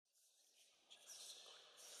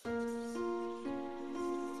Hi,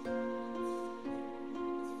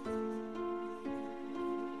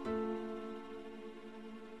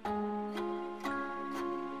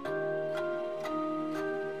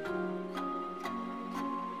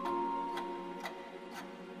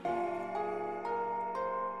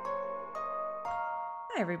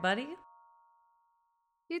 everybody.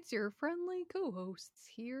 It's your friendly co-hosts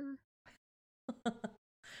here.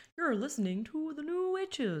 You're listening to The New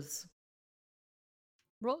Witches.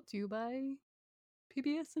 Brought to you by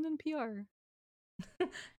PBS and NPR.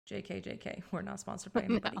 JK. We're not sponsored by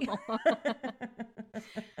anybody.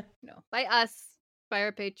 No, by us, by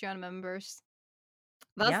our Patreon members.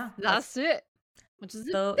 That's it. Which is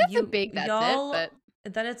Though that's a big that's it,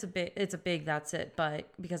 but that it's a big that's it,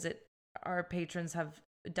 but because our patrons have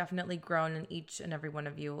definitely grown, and each and every one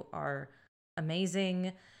of you are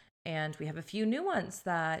amazing, and we have a few new ones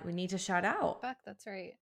that we need to shout out. fuck, that's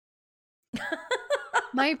right.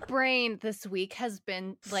 My brain this week has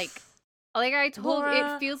been like I told,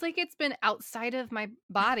 Laura. it feels like it's been outside of my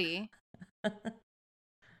body.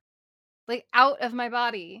 Like out of my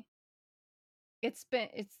body. It's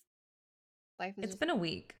life is It's been a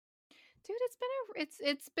week. Dude,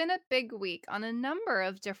 it's been a big week on a number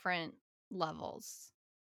of different levels.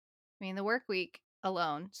 I mean, the work week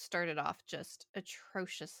alone started off just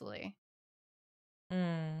atrociously,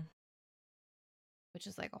 which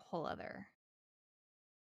is like a whole other.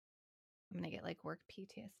 I'm gonna get like work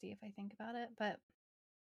PTSD if I think about it, but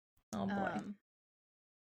Oh boy.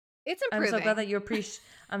 It's improving. I'm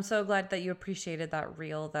so glad that you appreciated that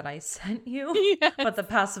reel that I sent you. Yes. But the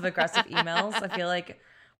passive aggressive emails, I feel like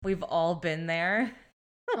we've all been there.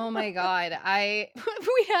 Oh my god.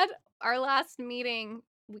 We had our last meeting,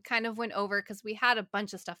 we kind of went over because we had a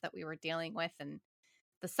bunch of stuff that we were dealing with, and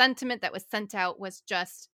the sentiment that was sent out was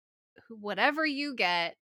just whatever you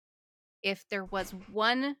get, if there was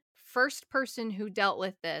one first person who dealt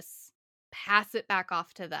with this, pass it back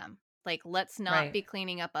off to them. Like, let's not be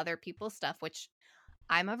cleaning up other people's stuff, which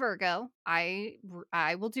I'm a Virgo. I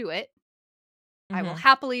will do it. Mm-hmm. I will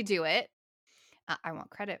happily do it. I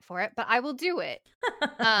want credit for it, but I will do it.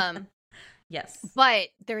 Yes. But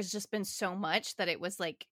there's just been so much that it was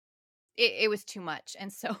like, it was too much.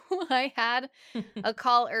 And so I had a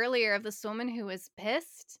call earlier of this woman who was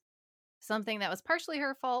pissed. Something that was partially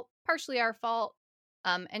her fault, partially our fault.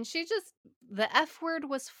 And she just, the F word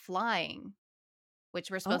was flying, which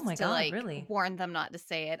we're supposed to really warn them not to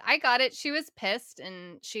say it. I got it. She was pissed,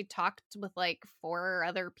 and she talked with like 4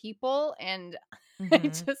 other people, and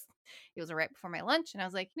it was right before my lunch, and I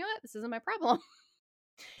was like, you know what? This isn't my problem.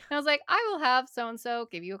 And I was like, I will have so-and-so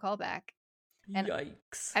give you a call back. And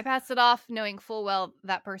yikes. I passed it off knowing full well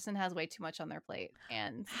that person has way too much on their plate.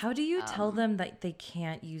 And how do you tell them that they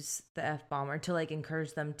can't use the F-bomb, or to like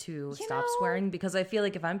encourage them to stop swearing? Because I feel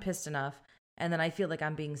like if I'm pissed enough and then I feel like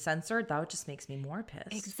I'm being censored, that just makes me more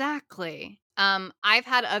pissed. Exactly. I've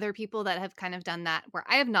had other people that have kind of done that where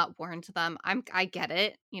I have not warned them. I get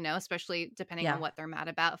it, you know, especially depending on what they're mad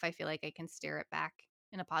about. If I feel like I can steer it back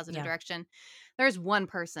in a positive direction. There's one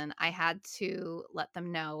person I had to let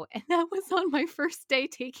them know, and that was on my first day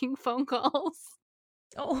taking phone calls.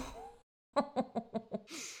 Oh.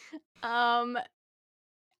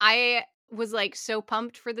 I was like so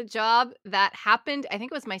pumped for the job. That happened. I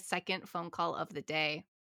think it was my second phone call of the day.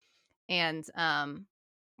 And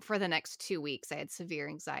for the next 2 weeks, I had severe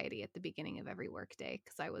anxiety at the beginning of every work day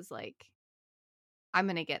because I was like, I'm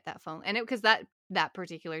gonna get that phone. And because that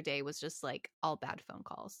particular day was just like all bad phone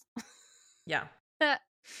calls. Yeah. But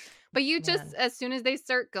you just, as soon as they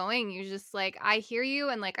start going, you just like, I hear you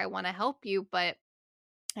and like I want to help you, but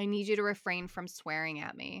I need you to refrain from swearing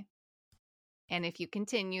at me. And if you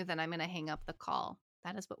continue, then I'm going to hang up the call.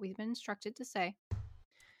 That is what we've been instructed to say.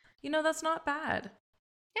 You know, that's not bad.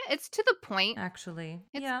 Yeah, it's to the point. Actually.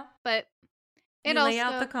 But you lay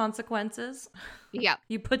out the consequences. Yeah.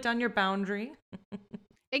 You put down your boundary.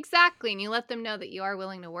 Exactly. And you let them know that you are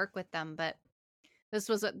willing to work with them. But this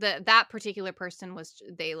was that particular person was,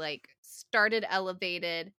 they like started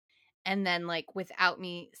elevated, and then like without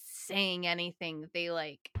me saying anything, they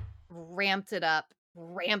like ramped it up.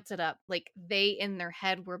 Like they in their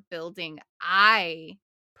head were building. I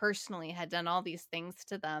personally had done all these things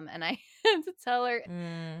to them, and I had to tell her,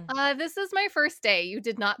 this is my first day. You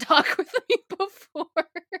did not talk with me before.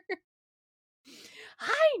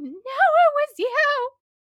 I know it was you.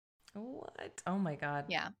 What? Oh my god.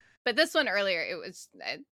 Yeah. But this one earlier, it was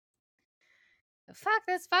fuck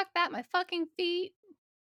this, fuck that, my fucking feet.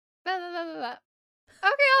 Blah, blah, blah, blah.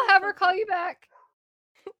 Okay, I'll have her call you back.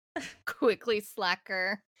 Quickly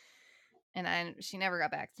slacker. And she never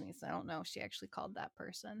got back to me, so I don't know if she actually called that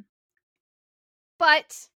person.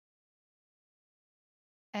 But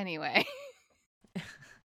anyway.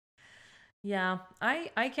 Yeah,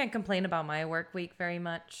 I can't complain about my work week very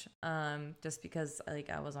much. Just because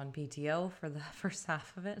like I was on PTO for the first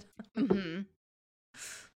half of it. Mm-hmm.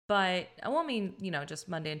 But well, I mean, just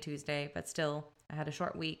Monday and Tuesday, but still I had a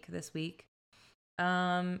short week this week.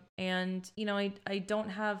 And I don't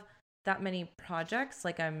have that many projects.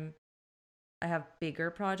 Like I have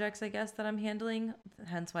bigger projects, I guess, that I'm handling.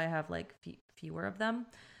 Hence why I have like fewer of them.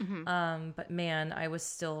 Mm-hmm. But man, I was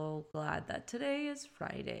still glad that today is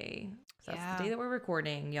Friday. That's the Yeah. day that we're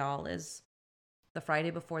recording, y'all, is the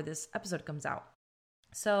Friday before this episode comes out.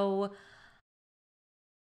 So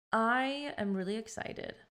I am really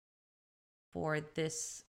excited for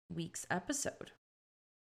this week's episode.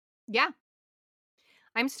 Yeah.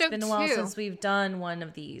 I'm It's been stoked a while too. since we've done one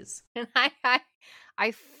of these. And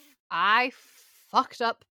I fucked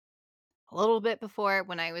up a little bit before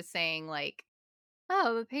when I was saying like,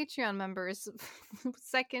 oh, the Patreon members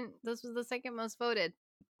this was the second most voted.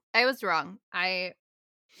 I was wrong. I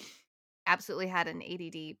absolutely had an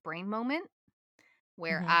ADD brain moment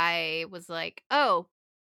where Mm-hmm. I was like, oh,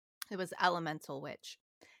 it was Elemental Witch.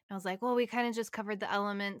 And I was like, well, we kind of just covered the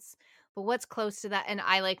elements, but what's close to that? And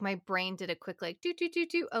I like my brain did a quick like do.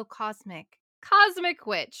 Oh, Cosmic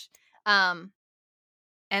Witch. And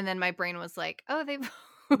then my brain was like, oh, they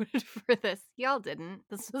voted for this. Y'all didn't.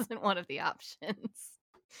 This wasn't one of the options.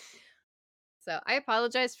 So I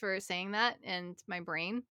apologize for saying that and my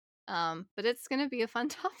brain. But it's gonna be a fun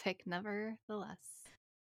topic, nevertheless.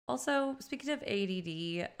 Also, speaking of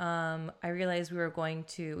ADD, I realized we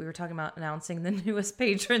were talking about announcing the newest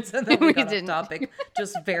patrons, and then we got off topic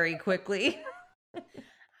just very quickly.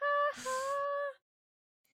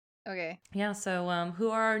 Okay. Yeah, so who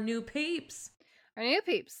are our new peeps? Our new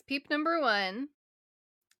peeps. Peep number 1,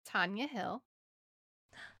 Tanya Hill.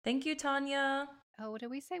 Thank you, Tanya. Oh, what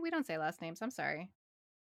did we say? We don't say last names. I'm sorry.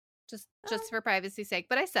 Just for privacy's sake,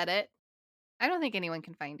 but I said it. I don't think anyone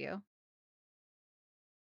can find you.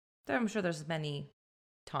 I'm sure there's many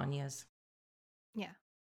Tanyas. Yeah.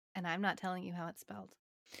 And I'm not telling you how it's spelled.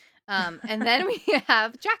 And then we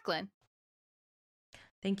have Jacqueline.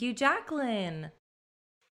 Thank you, Jacqueline.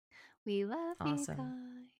 We love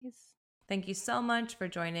Awesome. you guys. Thank you so much for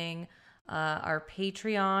joining our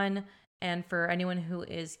Patreon. And for anyone who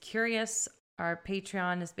is curious, our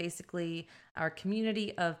Patreon is basically our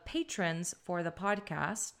community of patrons for the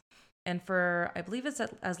podcast. And for, I believe it's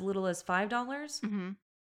as little as $5. Mm-hmm.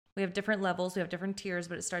 We have different levels. We have different tiers,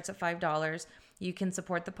 but it starts at $5. You can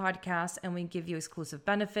support the podcast and we give you exclusive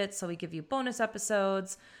benefits. So we give you bonus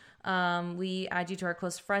episodes. We add you to our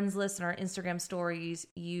close friends list and our Instagram stories.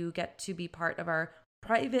 You get to be part of our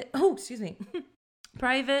private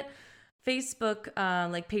private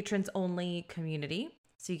Facebook, like patrons only community.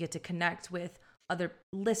 So you get to connect with other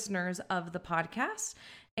listeners of the podcast.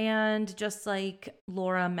 And just like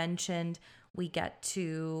Laura mentioned, we get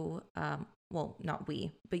to, well, not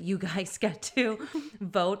we, but you guys get to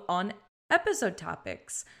vote on episode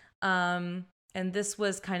topics. And this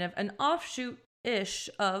was kind of an offshoot-ish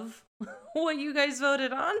of what you guys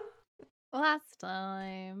voted on last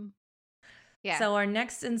time. Yeah. So our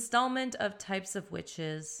next installment of Types of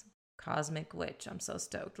Witches, Cosmic Witch. I'm so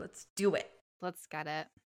stoked. Let's do it. Let's get it.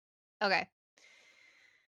 Okay.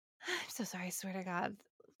 I'm so sorry. I swear to God.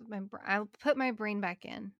 I'll put my brain back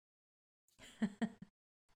in.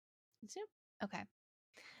 Okay.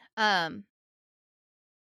 Yeah,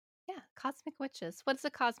 Cosmic Witches. What's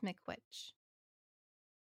a Cosmic Witch?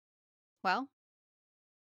 Well,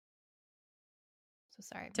 so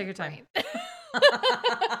sorry. Take your time.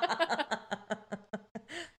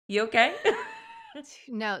 You okay?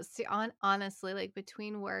 No, see, honestly, like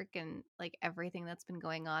between work and like everything that's been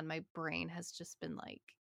going on, my brain has just been like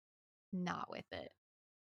not with it.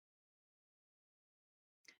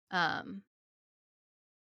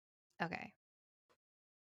 Okay.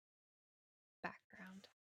 Background.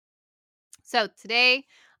 So today,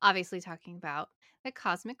 obviously talking about the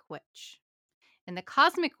Cosmic Witch. And the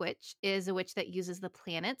Cosmic Witch is a witch that uses the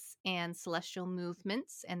planets and celestial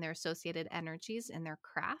movements and their associated energies in their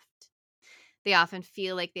craft. They often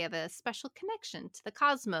feel like they have a special connection to the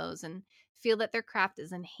cosmos and feel that their craft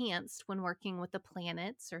is enhanced when working with the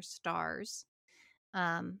planets or stars.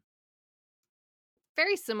 Very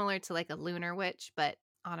similar to like a lunar witch, but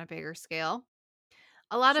on a bigger scale.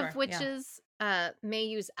 A lot of witches may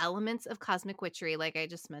use elements of cosmic witchery, like I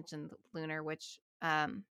just mentioned, the lunar witch.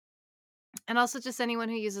 And also just anyone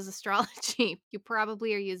who uses astrology. You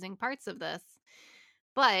probably are using parts of this.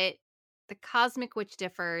 But the Cosmic Witch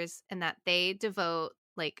differs in that they devote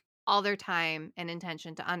like all their time and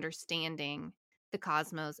intention to understanding the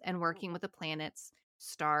cosmos and working with the planets,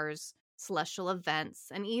 stars, celestial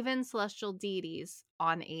events, and even celestial deities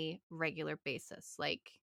on a regular basis.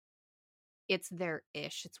 Like, it's their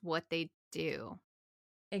ish, it's what they do.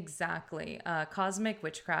 Exactly. Cosmic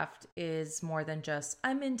witchcraft is more than just,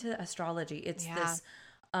 I'm into astrology. It's Yeah. this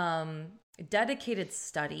um, dedicated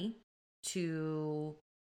study to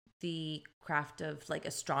the craft of like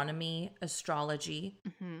astronomy, astrology,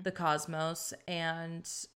 Hmm. the cosmos, and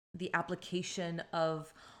the application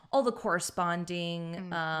of all the corresponding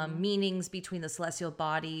Hmm. meanings between the celestial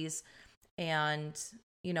bodies and,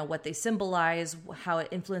 you know, what they symbolize, how it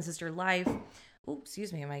influences your life. Oh,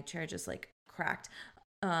 excuse me, my chair just like cracked.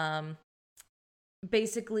 Um,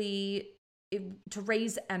 basically, to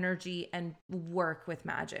raise energy and work with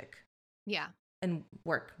magic Yeah. and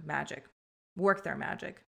work their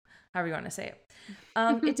magic, however you want to say it.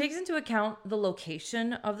 It takes into account the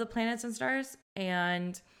location of the planets and stars,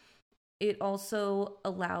 and it also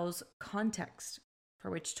allows context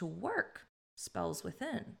for which to work spells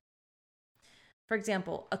within. For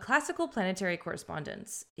example, a classical planetary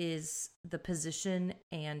correspondence is the position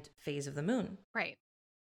and phase of the moon. Right.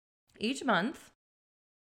 Each month,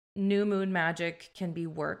 new moon magic can be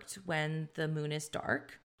worked when the moon is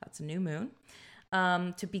dark. That's a new moon.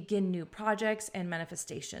 To begin new projects and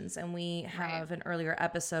manifestations. And we have an earlier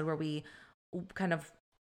episode where we kind of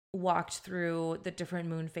walked through the different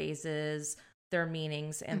moon phases, their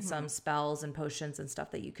meanings, and some spells and potions and stuff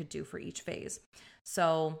that you could do for each phase.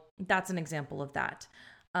 So that's an example of that.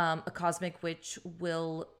 A cosmic witch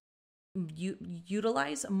will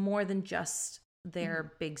utilize more than just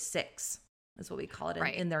their big six, is what we call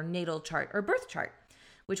it, in their natal chart or birth chart,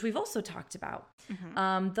 which we've also talked about.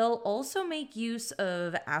 They'll also make use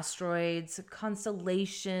of asteroids,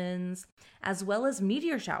 constellations, as well as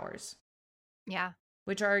meteor showers. Yeah.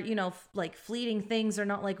 Which are, you know, like fleeting things. They're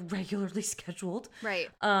not like regularly scheduled. Right.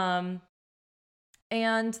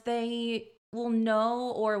 And they will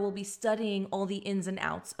know or will be studying all the ins and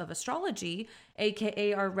outs of astrology,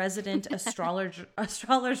 aka our resident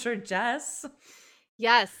astrologer Jess.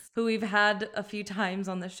 Yes. Who we've had a few times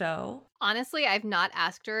on the show. Honestly, I've not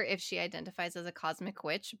asked her if she identifies as a cosmic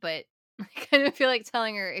witch, but I kind of feel like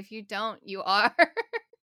telling her, if you don't, you are.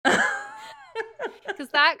 Because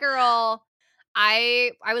that girl,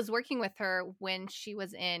 I was working with her when she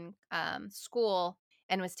was in school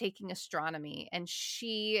and was taking astronomy, and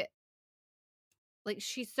she's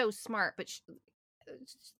so smart, but she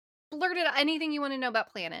blurted out anything you want to know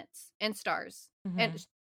about planets and stars, and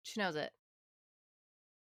she knows it.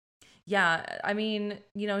 Yeah, I mean,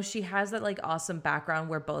 you know, she has that like awesome background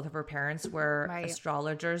where both of her parents were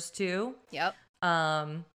astrologers too. Yep.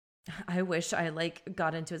 I wish I like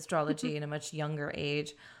got into astrology in a much younger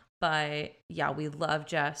age, but yeah, we love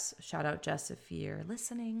Jess. Shout out Jess if you're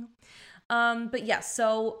listening. But yeah,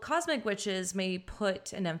 so cosmic witches may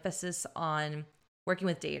put an emphasis on working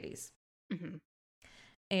with deities.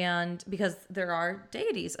 And because there are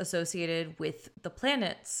deities associated with the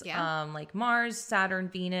planets, like Mars, Saturn,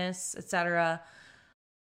 Venus, etc.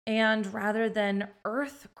 And rather than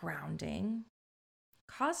earth grounding,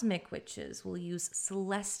 cosmic witches will use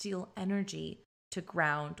celestial energy to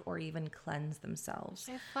ground or even cleanse themselves.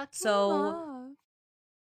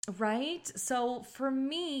 Right? So for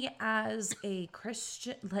me as a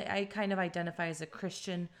Christian, like I kind of identify as a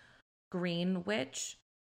Christian green witch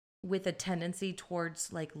with a tendency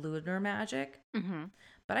towards like lunar magic,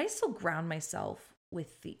 but I still ground myself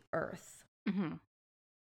with the earth.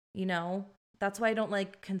 You know, that's why I don't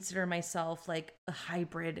like consider myself like a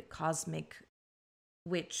hybrid cosmic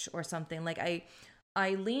witch or something. Like I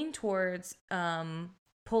lean towards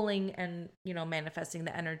pulling and, you know, manifesting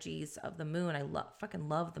the energies of the moon. I fucking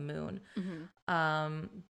love the moon.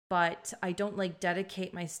 But I don't like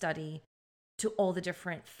dedicate my study to all the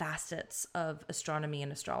different facets of astronomy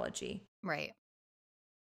and astrology. Right.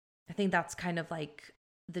 I think that's kind of like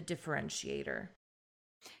the differentiator.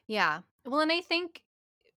 Yeah. Well, and I think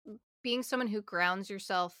being someone who grounds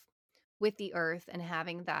yourself with the earth and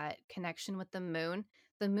having that connection with the moon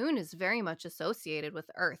is very much associated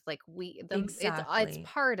with earth. Like it's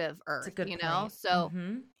part of earth, you know? Point. So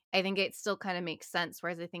I think it still kind of makes sense.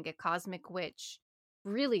 Whereas I think a cosmic witch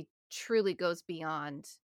really truly goes beyond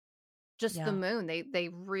just the moon. They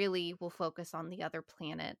really will focus on the other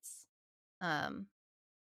planets. And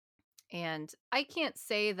I can't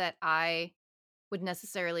say that I would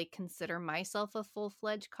necessarily consider myself a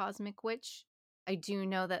full-fledged cosmic witch. I do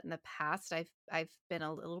know that in the past I've been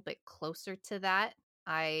a little bit closer to that.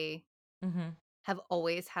 I have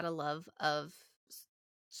always had a love of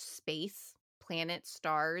space, planets,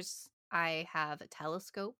 stars. I have a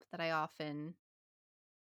telescope that I often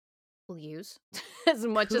will use as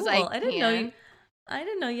much as Cool. I can. I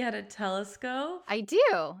didn't know you had a telescope. I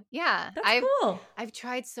do. Yeah. That's cool. I've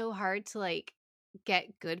tried so hard to like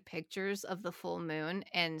get good pictures of the full moon,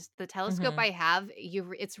 and the telescope Mm-hmm. I have,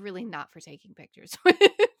 it's really not for taking pictures.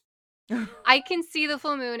 I can see the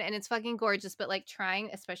full moon and it's fucking gorgeous, but like trying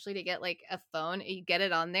especially to get like a phone, you get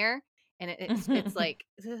it on there and it's like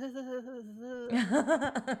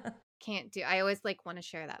can't do. I always like want to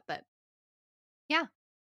share that, but yeah,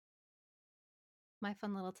 my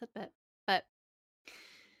fun little tidbit. But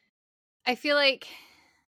I feel like,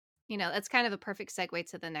 that's kind of a perfect segue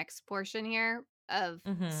to the next portion here of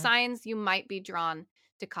Mm-hmm. signs you might be drawn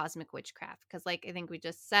to cosmic witchcraft. Because, like I think we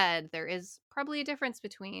just said, there is probably a difference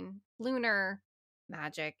between lunar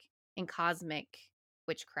magic and cosmic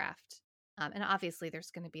witchcraft. And obviously, there's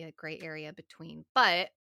going to be a gray area between. But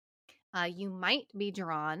you might be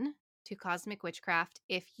drawn to cosmic witchcraft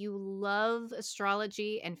if you love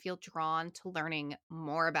astrology and feel drawn to learning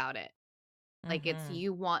more about it. Like it's Mm-hmm.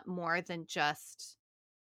 you want more than just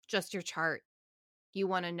your chart. You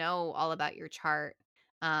want to know all about your chart.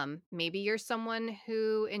 Maybe you're someone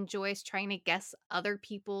who enjoys trying to guess other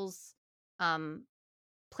people's um,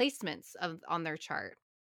 placements on their chart.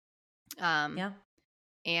 Yeah.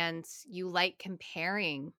 And you like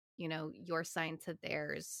comparing, your sign to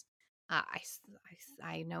theirs.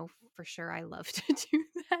 I know for sure I love to do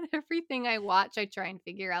that. Everything I watch, I try and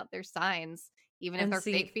figure out their signs, even if And they're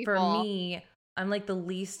see, fake for people. me, I'm like the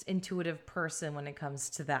least intuitive person when it comes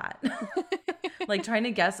to that. Like trying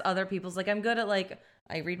to guess other people's, like I'm good at like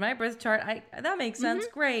I read my birth chart. That makes sense.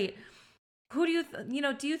 Mhm. Great. Who do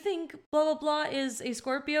do you think blah blah blah is a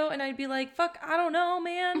Scorpio? And I'd be like, fuck, I don't know,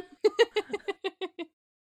 man.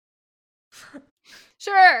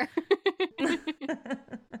 Sure.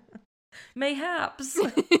 Mayhaps.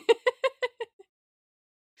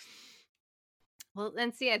 Well,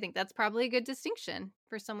 and see, I think that's probably a good distinction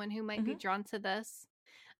for someone who might be Mhm. drawn to this.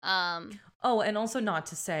 Um, Oh, and also not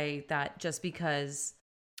to say that just because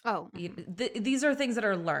mhm. these are things that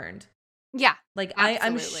are learned. Yeah, Like I'm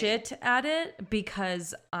absolutely. shit at it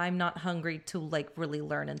because I'm not hungry to like really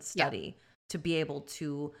learn and Yeah, study to be able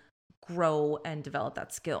to grow and develop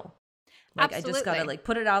that skill. Like I just gotta absolutely. like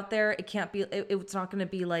put it out there. It can't be. It's not gonna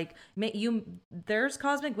be like you. There's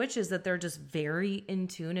cosmic witches that they're just very in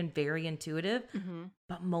tune and very intuitive, Hmm.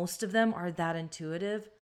 but most of them are that intuitive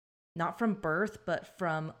not from birth, but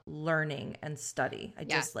from learning and study. I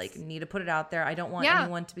just like Yes. need to put it out there. I don't want Yeah.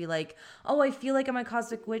 anyone to be like, oh, I feel like I'm a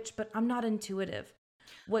cosmic witch, but I'm not intuitive.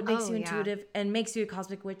 What makes Oh, you yeah. intuitive and makes you a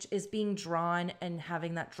cosmic witch is being drawn and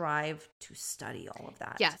having that drive to study all of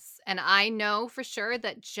that. Yes. And I know for sure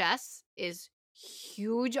that Jess is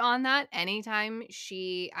huge on that. Anytime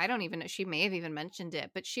I don't even know, she may have even mentioned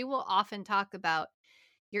it, but she will often talk about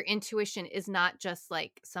your intuition is not just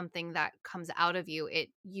like something that comes out of you.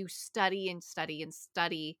 You study and study and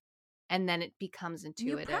study, and then it becomes You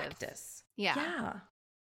intuitive. practice. Yeah. Yeah.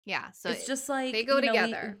 Yeah. So It's just they like, go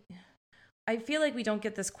together. I feel like we don't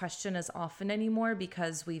get this question as often anymore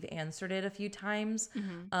because we've answered it a few times.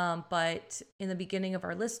 Hmm. But in the beginning of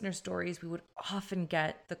our listener stories, we would often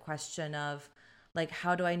get the question of, like,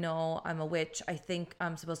 how do I know I'm a witch? I think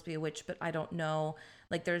I'm supposed to be a witch, but I don't know.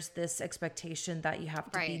 Like, there's this expectation that you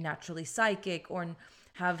have to be Right. naturally psychic or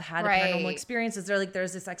have had a paranormal Right. experience. Is there like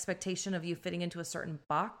there's this expectation of you fitting into a certain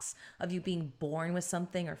box, of you being born with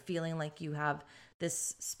something or feeling like you have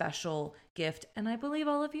this special gift? And I believe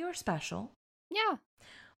all of you are special. Yeah.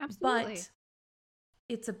 Absolutely. But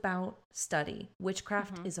it's about study.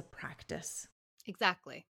 Witchcraft Hmm. is a practice.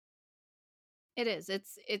 Exactly. It is.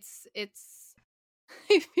 It's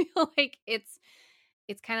I feel like it's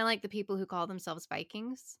kind of like the people who call themselves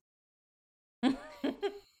Vikings. Mhm,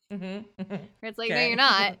 mhm. Where it's like, no, you're Okay.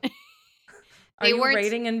 not. Are They you weren't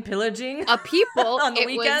raiding and pillaging a people. on the It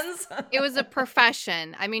was weekends? a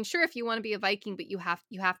profession. I mean, sure, if you want to be a Viking, but you have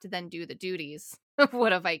to then do the duties of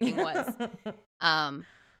what a Viking was. Um,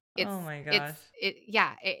 it's Oh my gosh.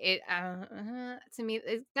 to me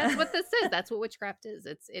that's what this is. That's what witchcraft is.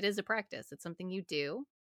 It is a practice. It's something you do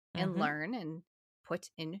and Hmm. learn and put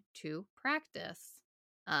into practice.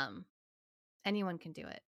 Um, anyone can do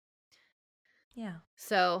it. Yeah.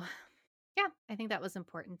 So, yeah, I think that was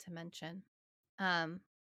important to mention. Um,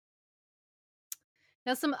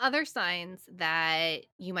 Now, some other signs that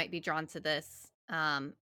you might be drawn to this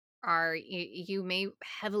are you may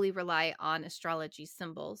heavily rely on astrology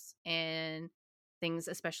symbols and things,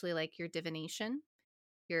 especially like your divination,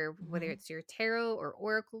 whether Hmm. it's your tarot or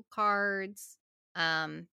oracle cards.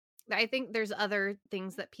 Um, I think there's other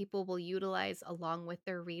things that people will utilize along with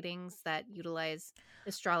their readings that utilize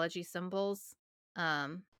astrology symbols.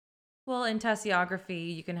 Um, Well, in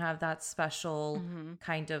tessiography, you can have that special Mm-hmm.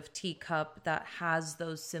 kind of teacup that has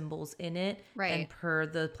those symbols in it. And Right. per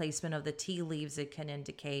the placement of the tea leaves, it can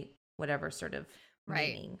indicate whatever sort of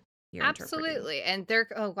Right. meaning you're interpreting. Absolutely. And there,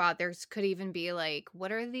 oh God, there's could even be like,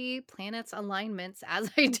 what are the planets' alignments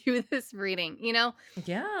as I do this reading?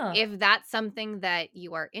 Yeah. If that's something that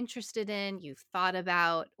you are interested in, you've thought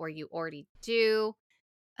about, or you already do,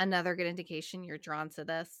 another good indication you're drawn to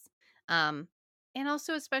this. Um, and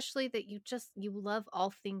also, especially that you love all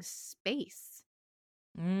things space.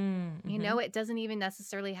 Mm-hmm. It doesn't even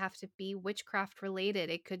necessarily have to be witchcraft related.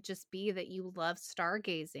 It could just be that you love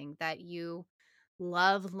stargazing, that you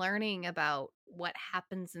love learning about what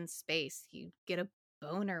happens in space. You get a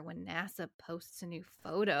boner when NASA posts a new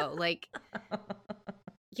photo. Like,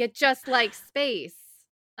 you just like space.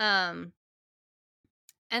 Um,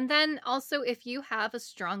 and then also, if you have a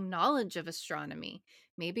strong knowledge of astronomy,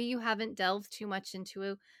 maybe you haven't delved too much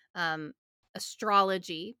into um,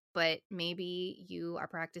 astrology, but maybe you are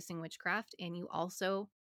practicing witchcraft and you also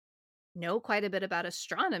know quite a bit about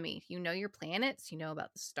astronomy. You know your planets, you know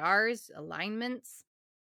about the stars, alignments.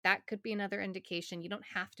 That could be another indication. You don't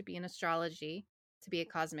have to be in astrology to be a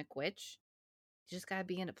cosmic witch. You just got to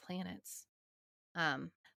be into planets.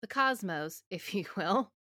 The cosmos, if you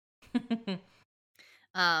will.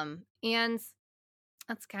 And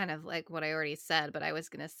that's kind of like what I already said, but I was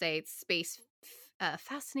going to say space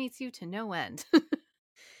fascinates you to no end.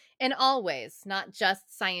 In all ways, not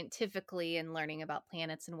just scientifically and learning about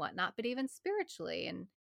planets and whatnot, but even spiritually. And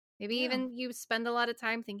maybe Yeah. even you spend a lot of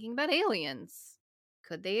time thinking about aliens.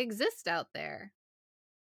 Could they exist out there?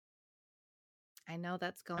 I know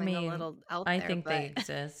that's I going a mean, little out I there, think they but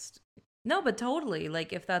exist. No, but totally.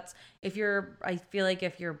 Like I feel like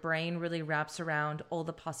if your brain really wraps around all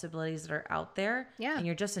the possibilities that are out there yeah. and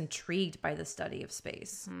you're just intrigued by the study of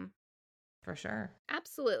space, Mhm. for sure.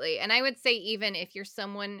 Absolutely. And I would say, even if you're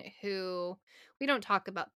someone who, we don't talk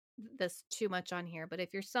about this too much on here, but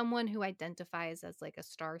if you're someone who identifies as like a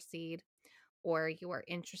star seed or you are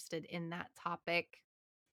interested in that topic,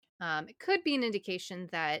 it could be an indication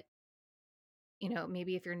that,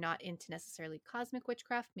 maybe if you're not into necessarily cosmic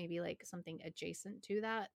witchcraft, maybe like something adjacent to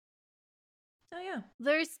that, Oh yeah.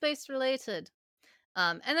 very space related.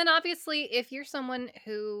 And then obviously, if you're someone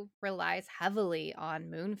who relies heavily on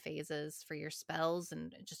moon phases for your spells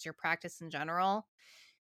and just your practice in general,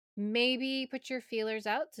 maybe put your feelers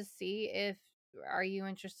out to see if are you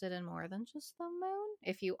interested in more than just the moon.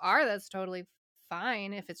 If you are, that's totally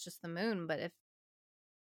fine if it's just the moon, but if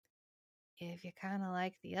you kind of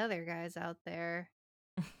like the other guys out there,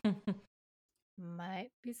 might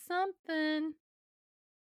be something.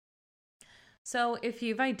 So if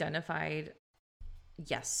you've identified,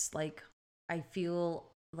 yes, like I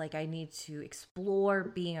feel like I need to explore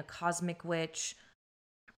being a cosmic witch,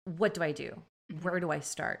 what do I do? Where do I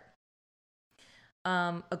start?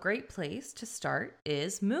 A great place to start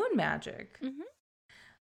is moon magic. Mm-hmm.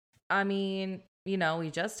 I mean,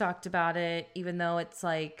 we just talked about it, even though it's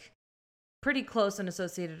like pretty close and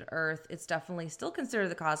associated Earth, it's definitely still considered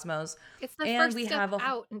the cosmos. It's the And first we step have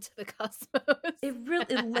out into the cosmos.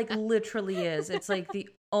 it like literally is. It's like the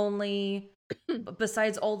only,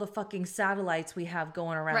 besides all the fucking satellites we have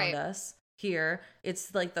going around Right. us here,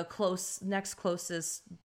 it's like the next closest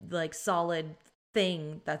like solid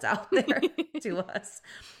thing that's out there to us.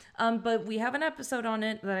 But we have an episode on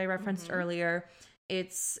it that I referenced earlier.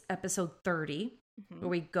 It's episode 30, where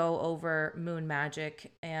we go over moon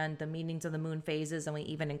magic and the meanings of the moon phases, and we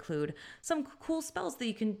even include some cool spells that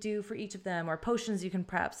you can do for each of them, or potions you can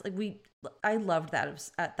prep. Like I loved that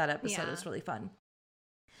episode. Yeah. It was really fun.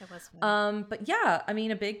 It was fun. But yeah, I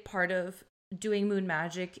mean, a big part of doing moon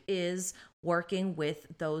magic is working with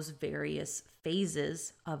those various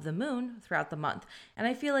phases of the moon throughout the month. And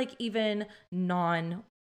I feel like even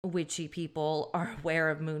non-witchy people are aware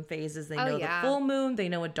of moon phases. They know the full moon, they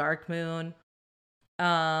know a dark moon.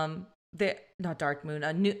 Not dark moon,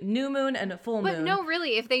 a new moon and a full moon. But no,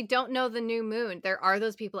 really, if they don't know the new moon, there are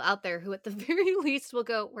those people out there who at the very least will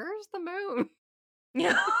go, "Where's the moon?"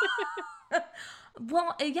 Yeah.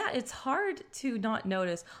 Well, yeah, it's hard to not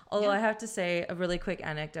notice. Although I have to say a really quick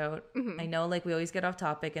anecdote. I know, like, we always get off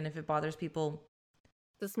topic, and if it bothers people,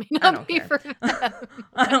 this may not be for them.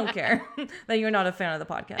 I don't care that you're not a fan of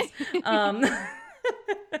the podcast.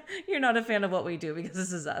 You're not a fan of what we do because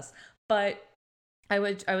this is us. But I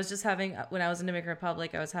was just having, when I was in Dominican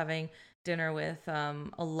Republic, I was having dinner with a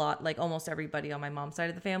lot, like almost everybody on my mom's side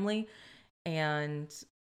of the family, and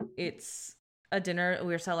it's a dinner.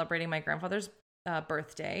 We were celebrating my grandfather's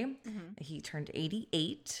birthday. He turned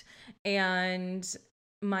 88, and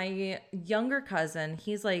my younger cousin,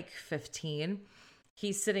 he's like 15.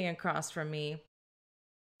 he's sitting across from me,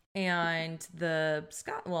 and the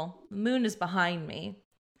moon is behind me.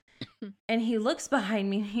 And he looks behind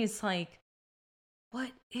me and he's like,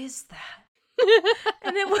 "What is that?"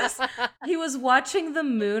 And he was watching the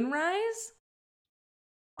moonrise,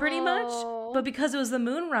 pretty much. But because it was the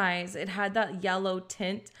moonrise, it had that yellow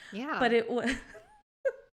tint. Yeah. But it was,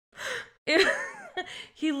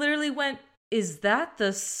 he literally went, "Is that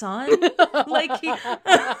the sun?" Like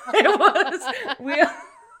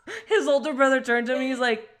his older brother turned to me. He's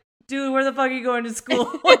like, "Dude, where the fuck are you going to school?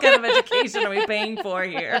 What kind of education are we paying for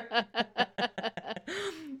here?"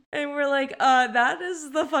 And we're like, that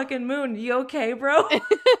is the fucking moon. You okay, bro?"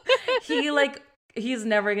 He's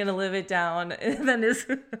never gonna live it down. And then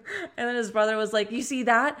his brother was like, "You see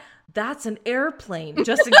that? That's an airplane,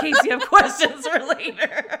 just in case you have questions for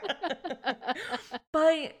later."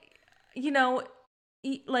 But,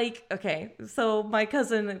 okay, so my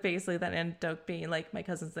cousin, basically that ended up being like, my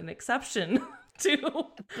cousin's an exception to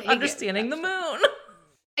understanding the moon.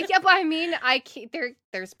 Yeah, but I mean,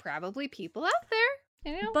 there's probably people out there,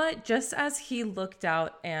 But just as he looked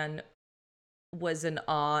out and was in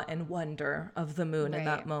awe and wonder of the moon in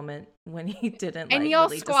that moment, when he didn't and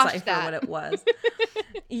really decipher what it was.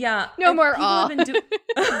 Yeah. No more awe.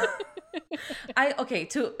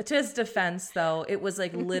 To his defense though, it was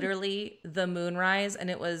like literally the moonrise, and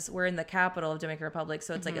we're in the capital of Dominican Republic,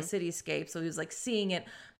 so it's like a cityscape. So he was like seeing it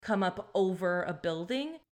come up over a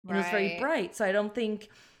building, and it was very bright. So I don't think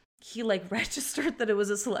he like registered that it was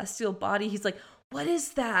a celestial body. He's like, "What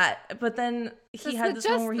is that?" But then he had this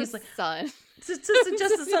moment where he's like, "Sun." To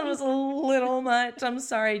suggest the sun was a little much. I'm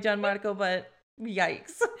sorry, Gianmarco, but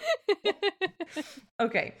yikes.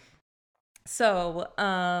 Okay. So,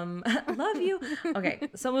 love you. Okay,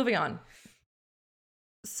 so moving on.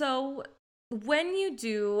 So when you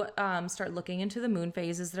do start looking into the moon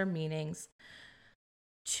phases, their meanings,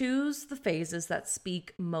 choose the phases that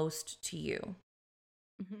speak most to you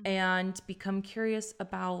and become curious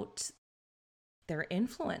about their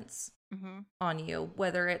influence on you,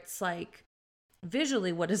 whether it's like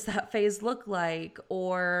visually, what does that phase look like,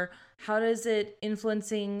 or how does it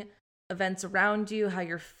influencing events around you, how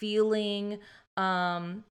you're feeling,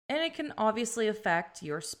 and it can obviously affect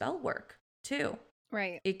your spell work too.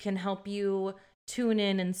 Right. It can help you tune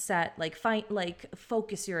in and set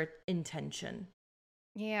focus your intention.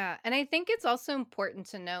 Yeah, and I think it's also important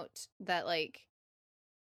to note that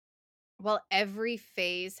while every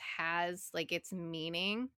phase has its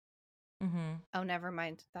meaning. Oh, never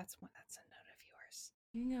mind. That's a note of yours.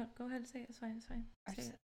 You can go ahead and say it. It's fine. Say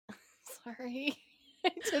it. Sorry. I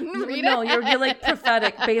didn't read it. No, you're like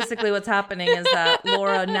prophetic. Basically what's happening is that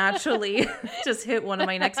Laura naturally just hit one of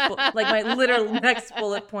my my literal next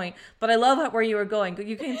bullet point. But I love where you were going.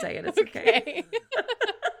 You can say it. It's okay.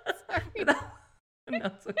 Sorry.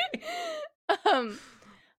 No, it's okay.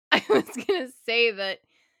 I was going to say that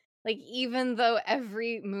even though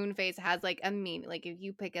every moon phase has a meaning, if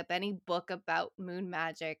you pick up any book about moon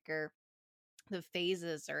magic or the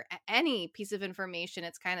phases or any piece of information,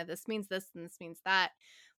 it's kind of this means this and this means that,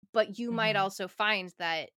 but you might also find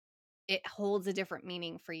that it holds a different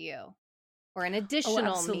meaning for you, or an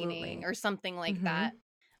additional meaning or something like that.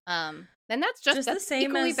 And that's the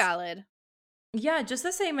same equally valid. Yeah, just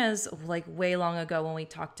the same as way long ago when we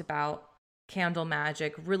talked about candle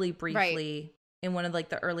magic really briefly in one of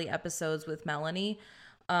the early episodes with Melanie.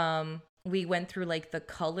 We went through the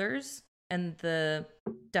colors and the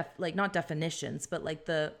not definitions, but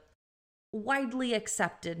the widely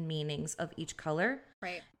accepted meanings of each color.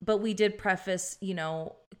 Right. But we did preface,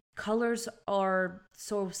 colors are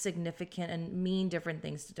so significant and mean different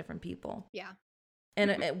things to different people. Yeah.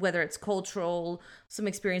 And whether it's cultural, some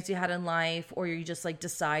experience you had in life, or you just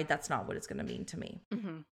decide that's not what it's going to mean to me.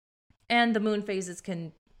 And the moon phases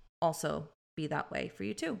can also be that way for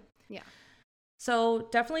you too. Yeah. So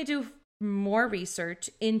definitely do more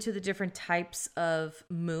research into the different types of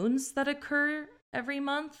moons that occur every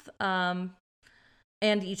month,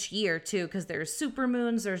 and each year too, because there's super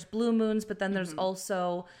moons, there's blue moons, but then there's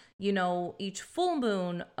also each full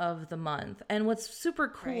moon of the month. And what's super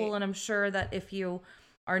cool, and I'm sure that if you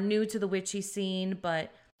are new to the witchy scene,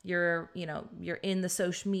 but you're in the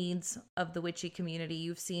social meds of the witchy community,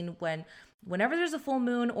 you've seen whenever there's a full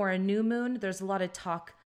moon or a new moon, there's a lot of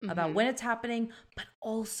talk about when it's happening, but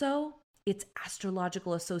also its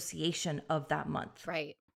astrological association of that month.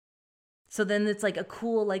 Right. So then it's a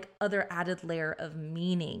cool other added layer of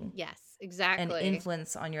meaning. Yes, exactly. And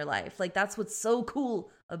influence on your life. That's what's so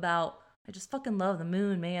cool about, I just fucking love the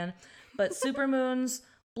moon, man. But super moons,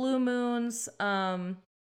 blue moons,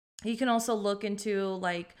 you can also look into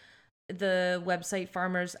the website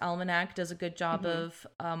Farmer's Almanac does a good job of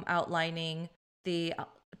outlining the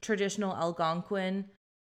traditional Algonquin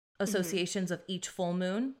associations of each full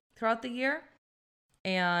moon throughout the year.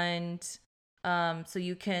 And so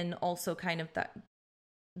you can also kind of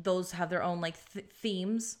those have their own like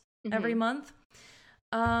themes every month.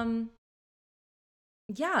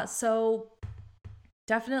 Yeah, so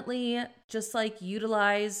definitely just like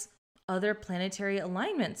utilize other planetary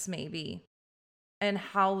alignments maybe and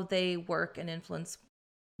how they work and influence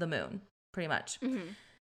the moon, pretty much.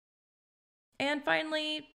 And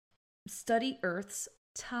finally, study Earth's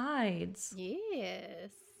tides.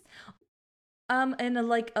 Yes. And a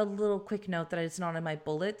little quick note that it's not in my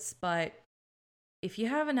bullets, but if you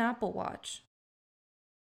have an Apple Watch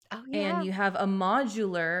and you have a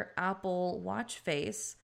modular Apple Watch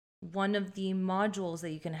face, one of the modules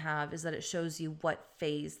that you can have is that it shows you what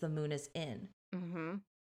phase the moon is in.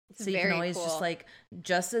 So you can always just like,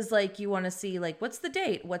 just as like you want to see like, what's the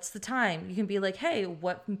date? What's the time? You can be like, hey,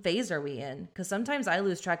 what phase are we in? Because sometimes I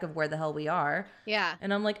lose track of where the hell we are. Yeah.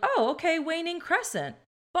 And I'm like, oh, okay, waning crescent.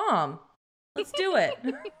 Bomb. Let's do it.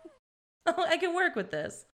 I can work with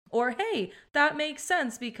this. Or, hey, that makes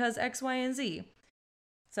sense because X, Y, and Z.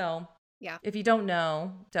 So, yeah, if you don't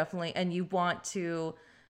know, definitely, and you want to,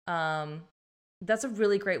 that's a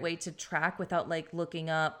really great way to track without like looking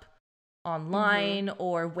up online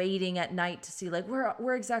or waiting at night to see like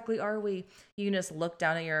where exactly are we. You can just look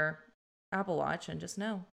down at your Apple Watch and just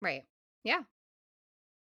know. Right. Yeah.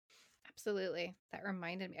 Absolutely. That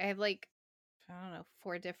reminded me. I have like, I don't know,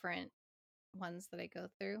 4 different ones that I go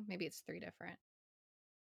through. Maybe it's 3 different.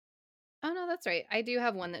 Oh no, that's right. I do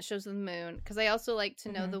have one that shows the moon because I also like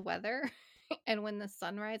to know the weather and when the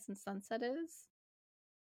sunrise and sunset is.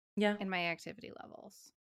 Yeah. And my activity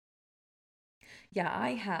levels. Yeah,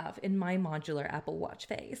 I have in my modular Apple Watch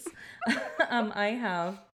face. I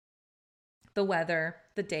have the weather,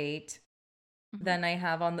 the date. Then I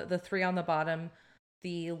have on the 3 on the bottom,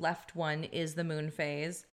 the left one is the moon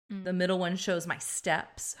phase. The middle one shows my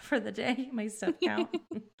steps for the day, my step count.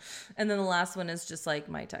 And then the last one is just like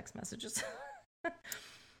my text messages.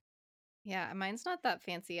 Yeah, mine's not that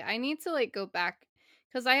fancy. I need to like go back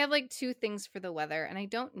because I have like 2 things for the weather and I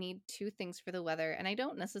don't need 2 things for the weather and I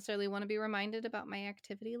don't necessarily want to be reminded about my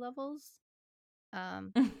activity levels. So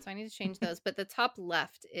I need to change those. But the top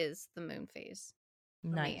left is the moon phase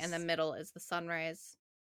for me, and the middle is the sunrise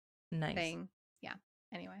thing. Yeah.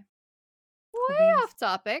 Anyway. Way off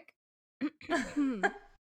topic.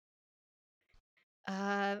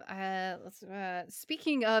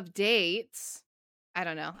 Speaking of dates, I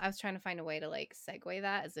don't know. I was trying to find a way to like segue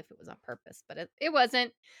that as if it was on purpose, but it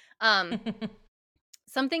wasn't.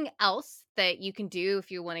 Something else that you can do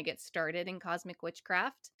if you want to get started in cosmic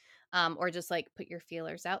witchcraft, or just like put your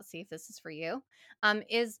feelers out, see if this is for you,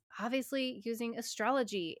 is obviously using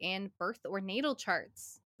astrology and birth or natal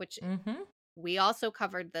charts, which we also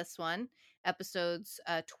covered this one, episodes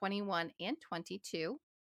 21 and 22.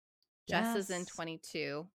 Jess is in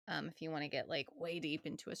 22. If you want to get like way deep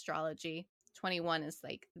into astrology, 21 is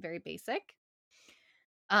like very basic.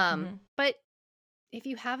 But if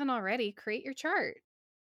you haven't already, create your chart.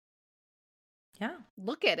 Yeah.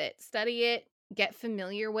 Look at it, study it, get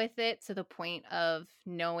familiar with it to the point of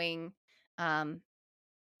knowing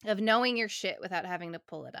your shit without having to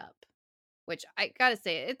pull it up. Which I gotta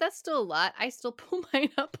say, that's still a lot. I still pull mine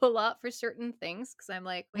up a lot for certain things because I'm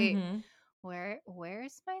like, wait,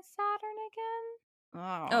 where's my Saturn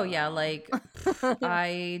again? Oh yeah, like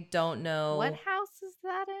I don't know. What house is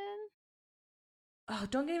that in? Oh,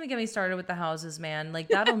 don't even get me started with the houses, man. Like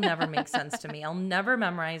that'll never make sense to me. I'll never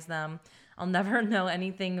memorize them. I'll never know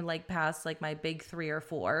anything like past like my big 3 or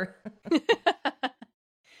 4.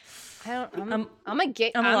 I'm a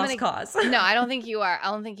lost cause. No, I don't think you are.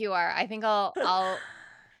 I think I'll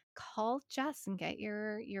call Jess and get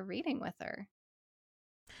your reading with her.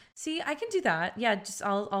 See, I can do that. Yeah, just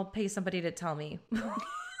I'll pay somebody to tell me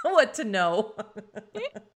what to know.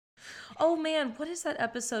 Oh man, what is that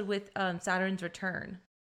episode with Saturn's return?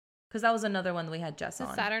 Because that was another one that we had Jess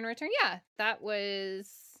on. Saturn return, yeah, that was.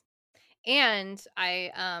 And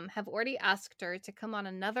I have already asked her to come on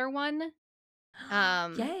another one.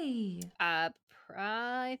 Yay!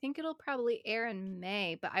 I think it'll probably air in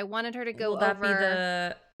May, but I wanted her to go Will that over be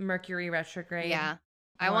the Mercury retrograde? Yeah,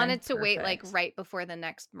 I wanted to wait like right before the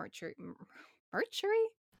next Mercury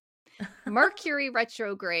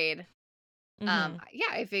retrograde.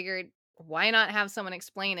 Yeah, I figured why not have someone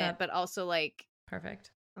explain it, but also like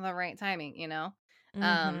perfect the right timing, you know.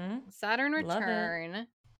 Saturn return.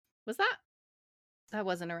 Was that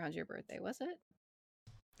wasn't around your birthday, was it?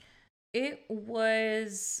 It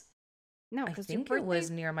was No, I because your think it birthday, was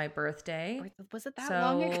near my birthday. was it that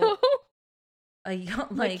long ago? So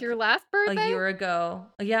like Like your last a birthday? year ago.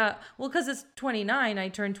 Yeah. Well, because it's 29. I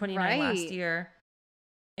turned 29 last Right. year.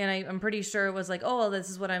 And I'm pretty sure it was like, oh, well, this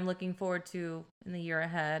is what I'm looking forward to in the year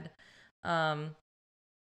ahead. Um,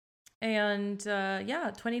 and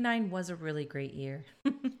yeah, 29 was a really great year.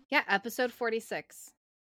 Yeah, episode 46.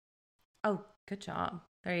 Oh, good job.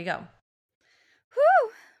 There you go.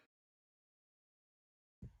 Whew.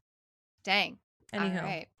 Dang. All Anywho.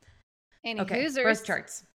 right. Any Okay. Hoosers. Birth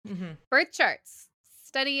charts. Mm-hmm. Birth charts.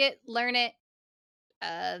 Study it, learn it,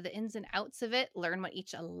 the ins and outs of it, learn what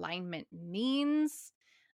each alignment means.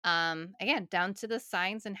 Again, down to the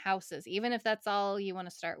signs and houses. Even if that's all you want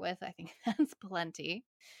to start with, I think that's plenty.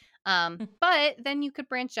 But then you could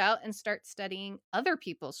branch out and start studying other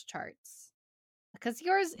people's charts. Because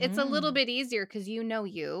yours, it's a little bit easier because you know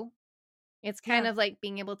you. It's kind of like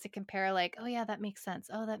being able to compare, like, oh, yeah, that makes sense.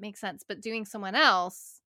 Oh, that makes sense. But doing someone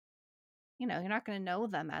else, you're not going to know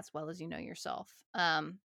them as well as you know yourself.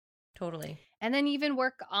 Totally. And then even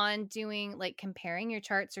work on doing like comparing your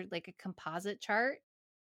charts or like a composite chart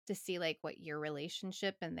to see like what your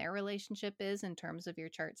relationship and their relationship is in terms of your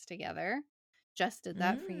charts together. Just did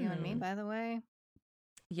that for you and me, by the way.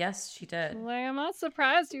 Yes, she did. Like, I'm not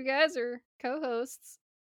surprised you guys are co-hosts.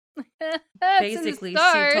 Basically,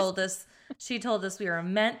 she told us we were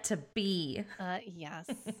meant to be. Yes.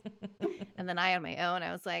 And then I on my own,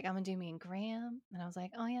 I was like, I'm gonna do me and Graham. And I was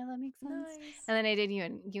like, oh yeah, that makes sense. Nice. And then I did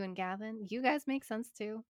you and Gavin. You guys make sense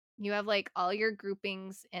too. You have like all your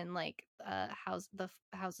groupings in like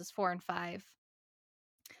houses 4 and 5,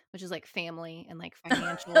 which is like family and like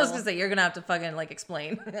financial. I was gonna say you're gonna have to fucking like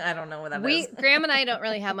explain. I don't know what that is. Graham and I don't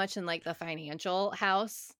really have much in like the financial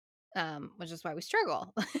house, which is why we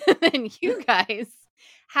struggle. And you guys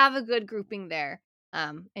have a good grouping there.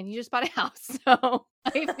 And you just bought a house, so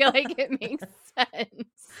I feel like it makes sense.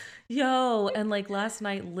 Yo, and like last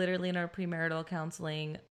night, literally in our premarital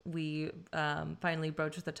counseling, we finally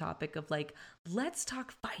broached the topic of like, let's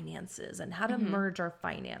talk finances and how to merge our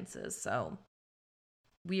finances. So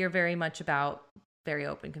we are very much about very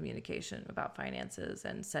open communication about finances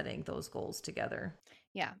and setting those goals together.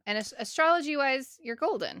 Yeah. And astrology wise, you're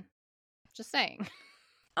golden. Just saying.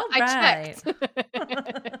 All I right. checked.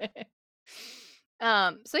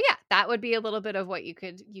 So yeah, that would be a little bit of what you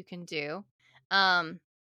can do.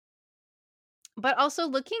 But also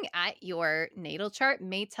looking at your natal chart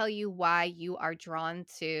may tell you why you are drawn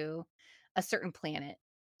to a certain planet.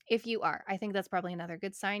 If you are, I think that's probably another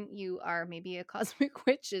good sign you are maybe a cosmic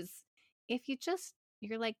witch, is if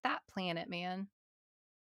you're like that planet, man.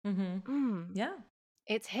 Yeah.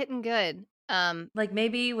 It's hitting good. Like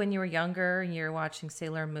maybe when you were younger and you're watching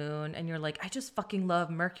Sailor Moon and you're like, I just fucking love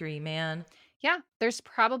Mercury, man. Yeah, there's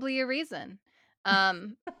probably a reason.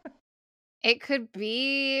 It could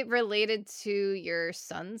be related to your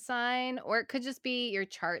sun sign, or it could just be your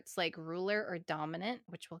chart's like ruler or dominant,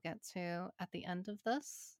 which we'll get to at the end of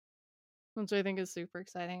this, which I think is super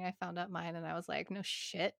exciting. I found out mine and I was like, no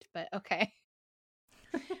shit, but okay.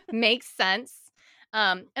 Makes sense.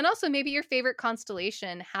 And also maybe your favorite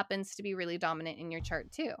constellation happens to be really dominant in your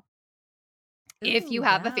chart too. If you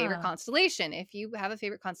have a favorite constellation,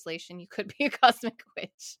 you could be a cosmic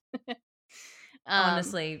witch.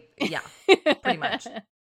 Honestly, yeah, pretty much.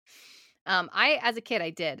 As a kid, I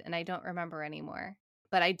did, and I don't remember anymore.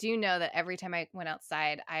 But I do know that every time I went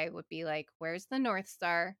outside, I would be like, where's the North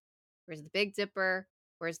Star? Where's the Big Dipper?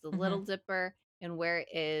 Where's the Little Dipper? And where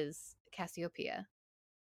is Cassiopeia?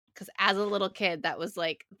 Because as a little kid, that was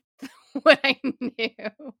like what I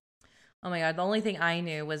knew. Oh my God. The only thing I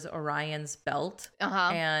knew was Orion's belt.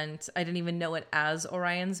 And I didn't even know it as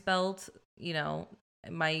Orion's belt. You know,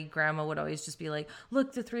 my grandma would always just be like,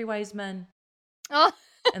 look, the 3 wise men. Oh.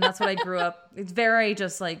 And that's what I grew up. It's very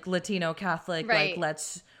just like Latino Catholic. Right. Like,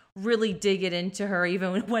 let's really dig it into her.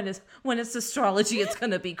 Even when it's astrology, it's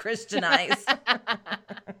going to be Christianized.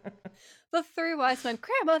 The 3 wise men.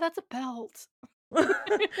 Grandma, that's a belt.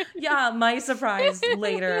 Yeah, my surprise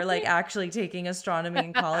later, like actually taking astronomy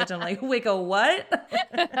in college. I'm like, wait, go what?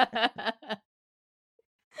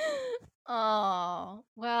 Oh,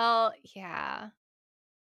 well, yeah.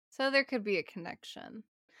 So there could be a connection.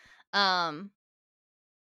 But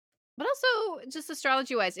also just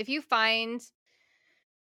astrology wise, if it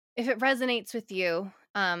resonates with you,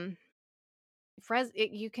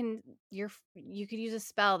 you could use a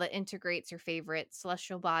spell that integrates your favorite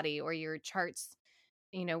celestial body or your chart's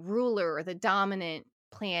ruler or the dominant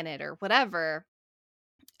planet or whatever,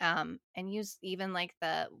 and use even like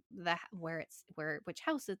the which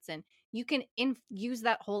house it's in. You can use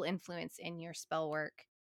that whole influence in your spell work,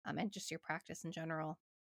 and just your practice in general.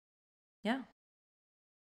 Yeah,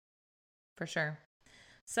 for sure.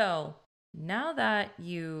 So now that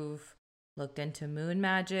you've looked into moon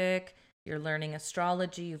magic, you're learning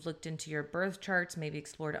astrology, you've looked into your birth charts, maybe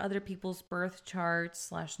explored other people's birth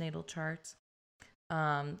charts / natal charts.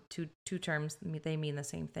 Two terms, they mean the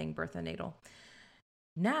same thing, birth and natal.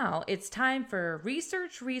 Now it's time for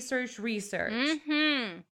research.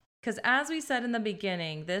 Mm-hmm. Because as we said in the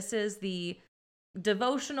beginning, this is the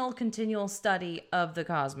devotional continual study of the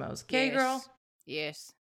cosmos. Okay, Yes. girl?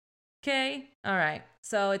 Yes. Okay. All right.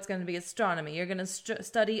 So it's going to be astronomy. You're going to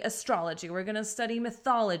study astrology. We're going to study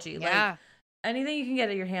mythology. Yeah. Like anything you can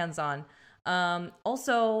get your hands on.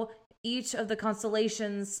 Also, each of the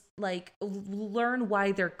constellations, like learn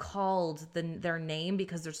why they're called their name,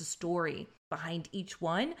 because there's a story behind each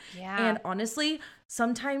one. Yeah. And honestly,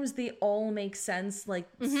 sometimes they all make sense. Like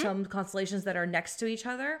some constellations that are next to each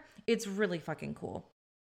other. It's really fucking cool.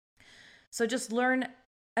 So just learn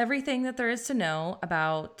everything that there is to know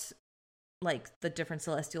about like the different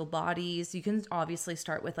celestial bodies. You can obviously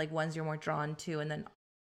start with like ones you're more drawn to, and then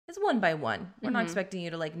it's one by one. We're not expecting you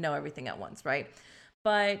to like know everything at once, right?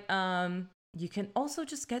 But you can also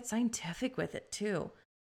just get scientific with it too.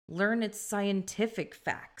 Learn its scientific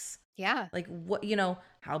facts. Yeah. Like what,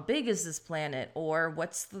 how big is this planet? Or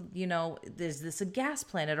what's the, is this a gas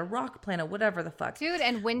planet, a rock planet, whatever the fuck. Dude,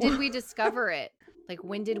 and when did we discover it? Like,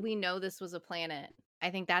 when did we know this was a planet? I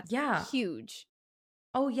think that's huge.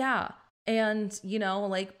 Oh, yeah. And,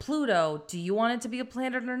 like Pluto, do you want it to be a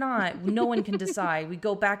planet or not? No one can decide. We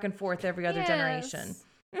go back and forth every other generation.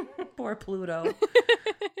 Poor Pluto.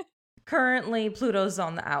 Currently, Pluto's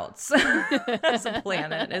on the outs as a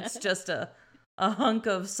planet. It's just a hunk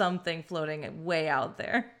of something floating way out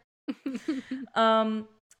there.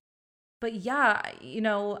 But yeah,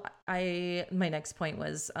 my next point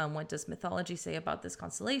was, what does mythology say about this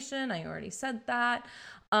constellation? I already said that.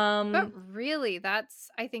 But really, that's,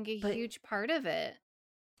 I think, a huge part of it.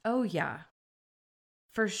 Oh, yeah,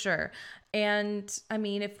 for sure. And I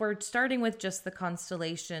mean, if we're starting with just the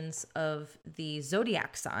constellations of the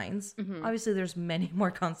zodiac signs, obviously there's many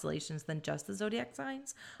more constellations than just the zodiac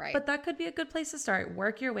signs. Right. But that could be a good place to start.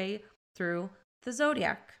 Work your way through the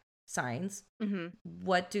zodiac signs.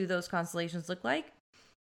 What do those constellations look like?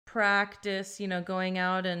 Practice, going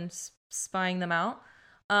out and spying them out.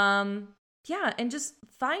 Yeah, and just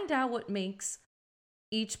find out what makes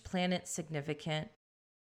each planet significant.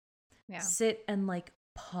 Yeah. Sit and like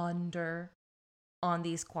ponder on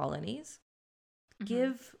these qualities.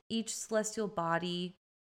 Give each celestial body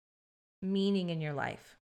meaning in your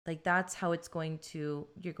life. Like that's how you're going to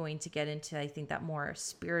get into, I think, that more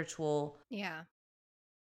spiritual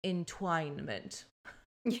entwinement.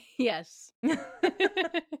 Yes.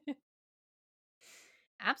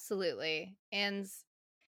 Absolutely. And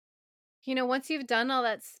once you've done all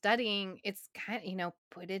that studying, it's kind of,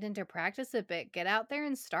 put it into practice a bit. Get out there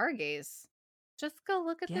and stargaze. Just go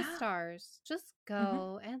look at the stars. Just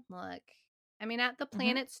go and look. I mean, at the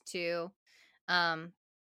planets too. And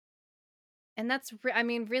that's,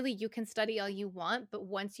 really, you can study all you want, but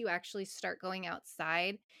once you actually start going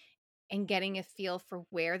outside and getting a feel for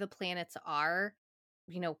where the planets are,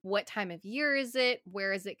 what time of year is it?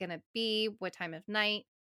 Where is it going to be? What time of night?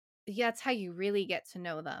 That's how you really get to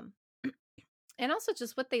know them. And also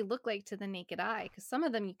just what they look like to the naked eye, because some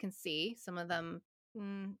of them you can see, some of them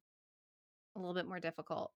a little bit more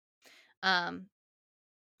difficult.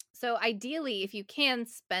 So ideally, if you can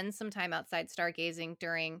spend some time outside stargazing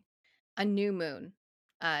during a new moon,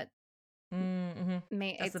 that's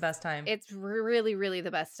the best time. It's really, really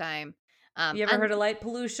the best time. You ever heard of light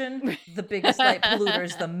pollution? The biggest light polluter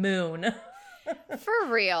is the moon. For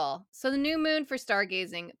real. So the new moon for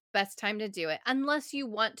stargazing, best time to do it, unless you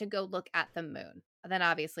want to go look at the moon. Then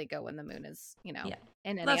obviously go when the moon is, in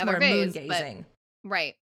any that's other more phase. Moon gazing.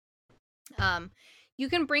 Right. You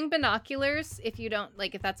can bring binoculars if you don't,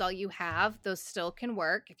 like, if that's all you have, those still can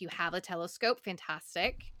work. If you have a telescope,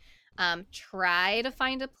 fantastic. Try to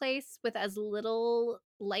find a place with as little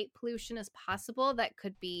light pollution as possible. That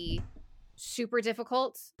could be super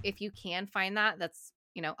difficult. If you can find that, that's,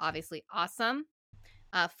 obviously awesome.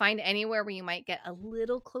 Find anywhere where you might get a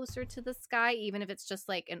little closer to the sky, even if it's just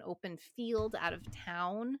like an open field out of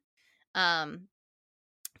town.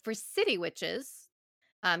 For city witches,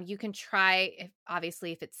 you can try,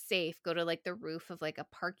 if it's safe, go to like the roof of like a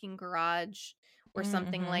parking garage or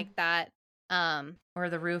something like that. Or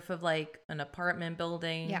the roof of like an apartment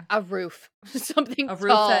building. Yeah, a roof. Something a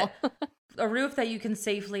tall. A roof that you can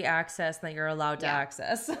safely access, that you're allowed to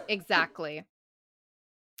access. Exactly.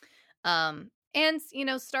 And,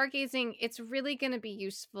 stargazing, it's really going to be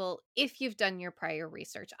useful if you've done your prior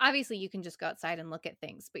research. Obviously, you can just go outside and look at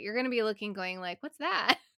things, but you're going to be looking, going like, what's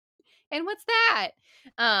that? And what's that?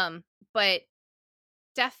 But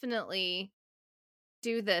definitely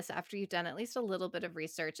do this after you've done at least a little bit of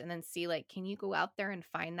research and then see, like, can you go out there and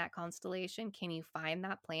find that constellation? Can you find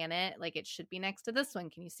that planet? Like, it should be next to this one.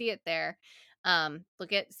 Can you see it there?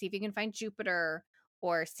 See if you can find Jupiter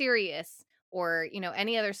or Sirius or,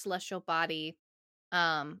 any other celestial body.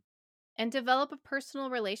 And develop a personal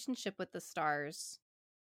relationship with the stars.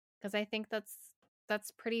 Because I think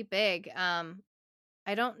that's pretty big.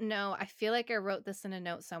 I don't know. I feel like I wrote this in a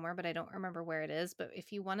note somewhere, but I don't remember where it is. But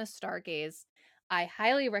if you want to stargaze, I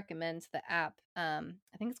highly recommend the app. I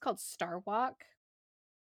think it's called Starwalk.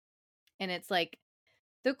 And it's like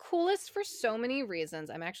the coolest for so many reasons.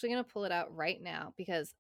 I'm actually going to pull it out right now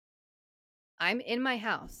because I'm in my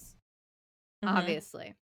house,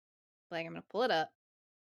 obviously. Like, I'm going to pull it up.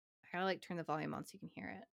 I gotta like turn the volume on so you can hear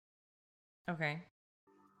it. Okay.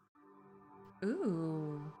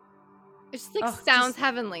 Ooh. It just like sounds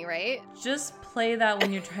heavenly, right? Just play that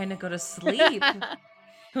when you're trying to go to sleep.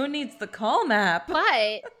 Who needs the Calm app?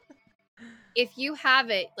 But if you have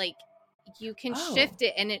it, like, you can shift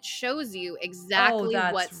it and it shows you exactly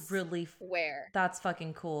what's really where. That's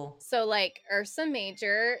fucking cool. So like Ursa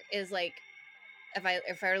Major is like, if I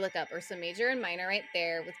were to look up Ursa Major and Minor right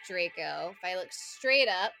there with Draco, if I look straight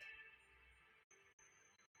up,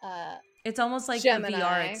 it's almost like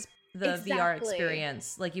Gemini. the VR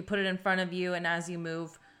experience. Like, you put it in front of you, and as you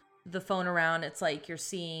move the phone around, it's like you're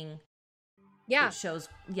seeing. Yeah, it shows.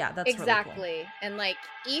 Yeah, that's exactly. Really cool. And like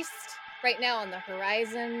east right now on the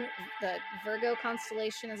horizon, the Virgo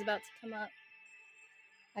constellation is about to come up.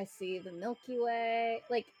 I see the Milky Way.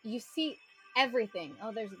 Like, you see everything.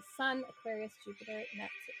 Oh, there's the sun, Aquarius, Jupiter,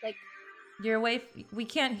 Neptune. Like, you're away. We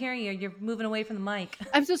can't hear you. You're moving away from the mic.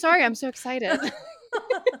 I'm so sorry. I'm so excited.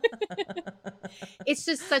 It's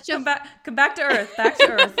just such a come back to Earth. Back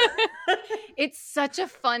to Earth. It's such a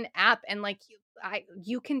fun app, and like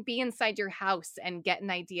you can be inside your house and get an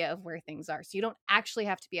idea of where things are. So you don't actually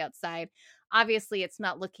have to be outside. Obviously, it's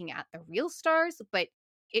not looking at the real stars, but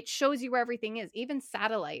it shows you where everything is, even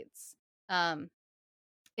satellites.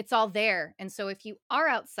 It's all there. And so if you are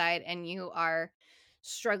outside and you are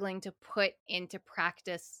struggling to put into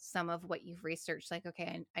practice some of what you've researched, like,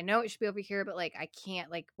 okay, I know it should be over here, but like, I can't,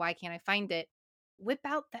 like, why can't I find it? Whip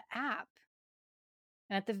out the app.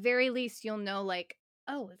 And at the very least, you'll know, like,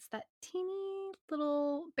 oh, it's that teeny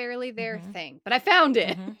little barely there thing, but I found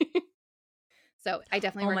it. So I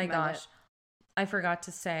definitely recommend it. Oh my gosh. I forgot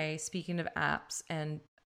to say, speaking of apps, and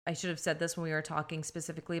I should have said this when we were talking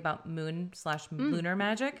specifically about moon/lunar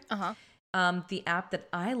magic. The app that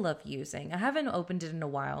I love using, I haven't opened it in a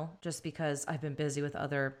while just because I've been busy with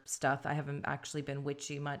other stuff. I haven't actually been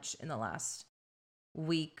witchy much in the last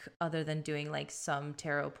week, other than doing like some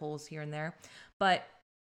tarot pulls here and there. But,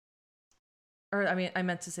 or I mean, I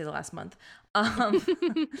meant to say the last month.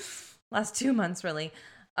 Last 2 months, really.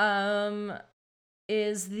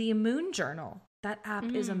 Is the Moon Journal. That app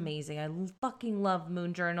is amazing. I fucking love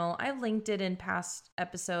Moon Journal. I linked it in past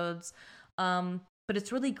episodes. But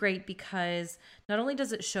it's really great because not only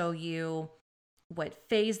does it show you what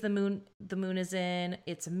phase the moon is in,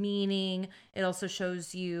 its meaning, it also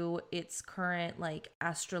shows you its current like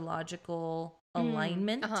astrological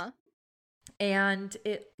alignment. And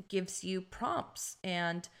it gives you prompts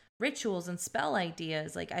and rituals and spell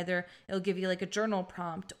ideas. Like, either it'll give you like a journal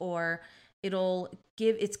prompt, or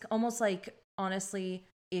it's almost like, honestly,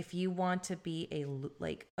 if you want to be a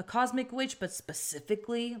cosmic witch, but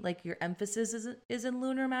specifically like your emphasis is in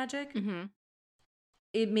lunar magic,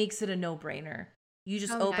 it makes it a no-brainer. You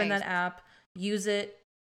just open that app, use it,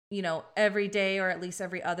 every day, or at least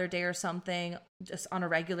every other day or something, just on a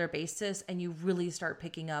regular basis, and you really start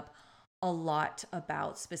picking up a lot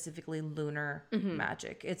about specifically lunar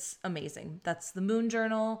magic. It's amazing. That's the Moon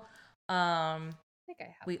Journal. I think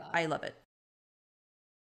I have that. I love it.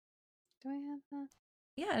 Do I have that?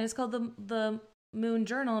 Yeah, and it's called the Moon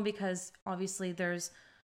Journal because obviously there's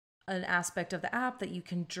an aspect of the app that you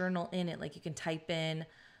can journal in it. Like, you can type in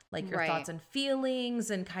like your thoughts and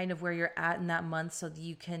feelings and kind of where you're at in that month, so that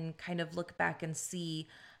you can kind of look back and see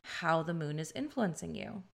how the moon is influencing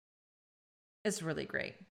you. It's really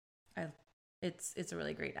great. It's a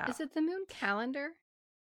really great app. Is it the Moon Calendar?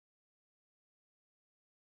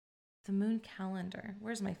 The Moon Calendar.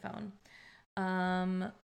 Where's my phone?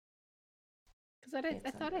 Because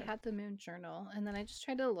I thought I had the Moon Journal, and then I just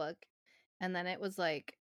tried to look, and then it was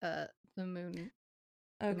like the Moon.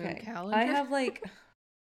 Okay. The Moon Calendar. I have like.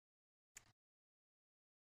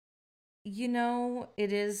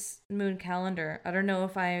 It is moon calendar. I don't know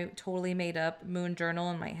if I totally made up moon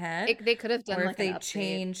journal in my head They could have or done if like an they update.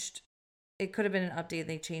 changed. It could have been an update.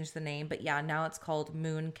 They changed the name, but yeah, now it's called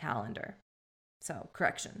moon calendar. So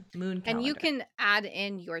correction, moon And you calendar. can add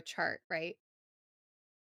in your chart, right?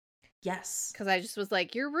 Yes. Because I just was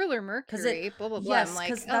like, your ruler Because it, Mercury, blah, blah, blah. I'm yes, like,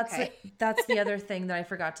 because okay. that's the other thing that I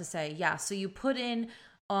forgot to say. Yeah, so you put in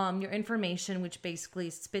your information, which basically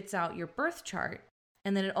spits out your birth chart,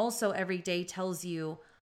 and then it also every day tells you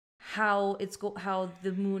how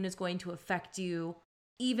the moon is going to affect you,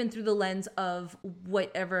 even through the lens of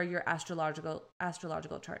whatever your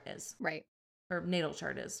astrological chart is Right. or natal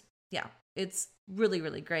chart is. Yeah, it's really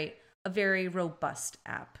really great. A very robust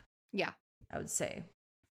app, Yeah. I would say.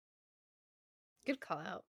 Good call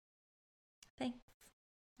out. Thanks.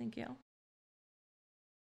 Thank you.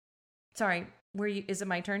 Sorry, is it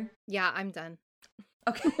my turn? Yeah, I'm done.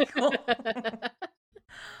 Okay, cool.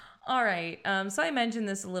 All right. So I mentioned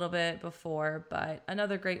this a little bit before, but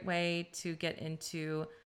another great way to get into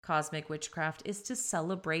cosmic witchcraft is to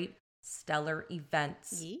celebrate stellar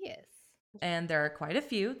events. Yes. And there are quite a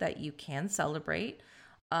few that you can celebrate.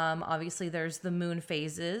 Obviously, there's the moon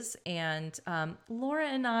phases, and Laura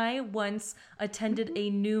and I once attended a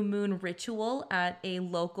new moon ritual at a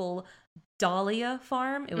local dahlia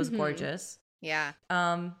farm. It was gorgeous. Yeah.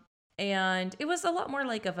 And it was a lot more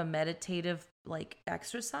like of a meditative like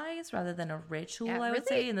exercise rather than a ritual, Yeah, I would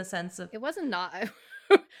really? say, in the sense of It wasn't not.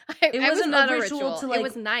 it I was wasn't not a a ritual to It like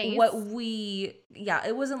was nice.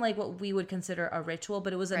 it wasn't like what we would consider a ritual,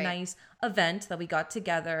 but it was a Right. nice event that we got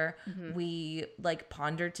together. Mhm. We like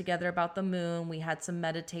pondered together about the moon. We had some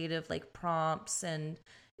meditative like prompts, and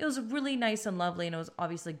it was really nice and lovely, and it was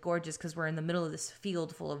obviously gorgeous because we're in the middle of this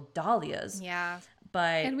field full of dahlias. Yeah.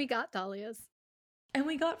 But And we got dahlias. and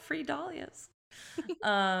we got free dahlias.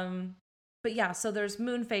 But yeah, so there's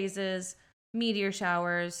moon phases, meteor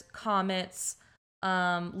showers, comets,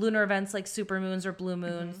 lunar events like supermoons or blue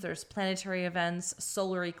moons. Mhm. There's planetary events,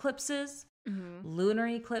 solar eclipses, Mhm. lunar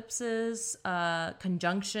eclipses,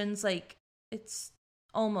 conjunctions. Like it's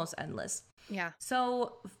almost endless. Yeah.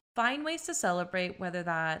 So find ways to celebrate, whether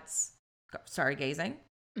that's stargazing,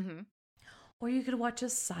 Mhm. or you could watch a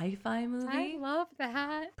sci-fi movie. I love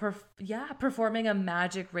that. Performing a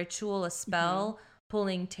magic ritual, a spell,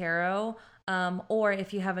 pulling tarot, or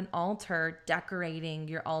if you have an altar, decorating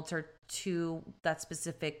your altar to that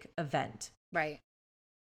specific event, Right.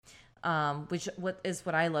 which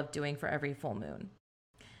what I love doing for every full moon.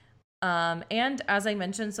 And as I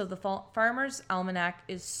mentioned, so the Farmer's Almanac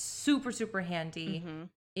is super, super handy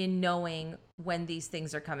in knowing when these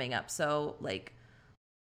things are coming up. So like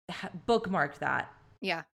bookmark that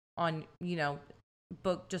Yeah. on,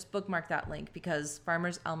 bookmark that link because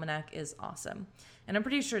Farmer's Almanac is awesome. And I'm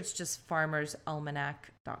pretty sure it's just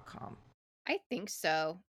farmersalmanac.com. I think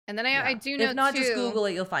so. And then Yeah. I do know if not, too, just Google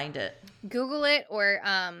it, you'll find it. Google it, or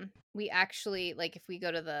we actually, like, if we go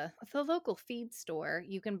to the local feed store,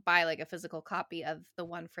 you can buy like a physical copy of the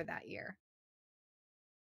one for that year.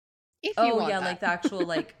 If you want that. Like the actual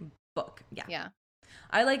like book. Yeah. Yeah.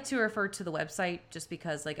 I like to refer to the website just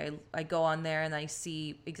because like I go on there and I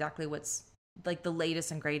see exactly what's like the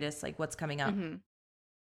latest and greatest, like what's coming up.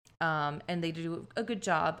 And they do a good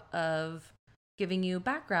job of giving you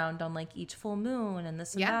background on like each full moon and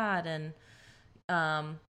this and that. And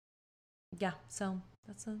so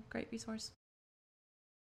that's a great resource.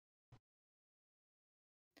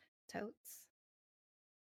 Totes.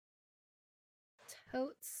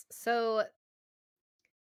 So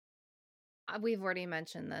we've already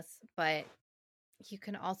mentioned this, but you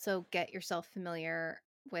can also get yourself familiar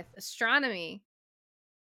with astronomy.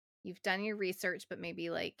 You've done your research, but maybe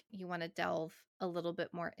like you want to delve a little bit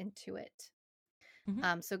more into it.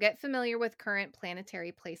 So get familiar with current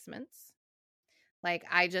planetary placements. Like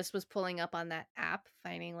I just was pulling up on that app,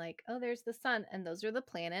 finding like, oh, there's the sun, and those are the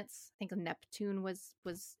planets. I think Neptune was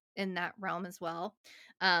in that realm as well.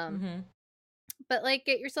 But like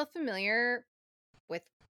get yourself familiar with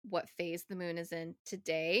what phase the moon is in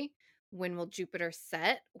today. When will Jupiter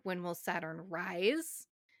set? When will Saturn rise?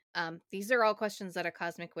 These are all questions that a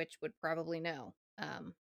cosmic witch would probably know,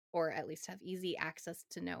 or at least have easy access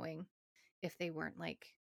to knowing if they weren't like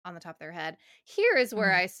on the top of their head. Here is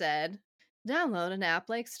where I said, download an app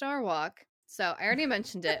like Starwalk. So I already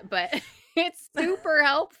mentioned it, but it's super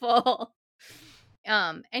helpful.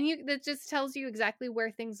 And that just tells you exactly where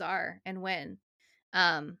things are and when.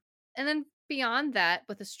 And then beyond that,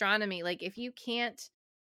 with astronomy, like if you can't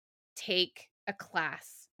take a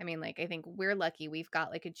class, I mean, like I think we're lucky we've got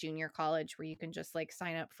like a junior college where you can just like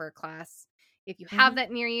sign up for a class. If you have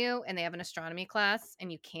that near you and they have an astronomy class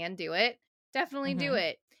and you can do it, definitely do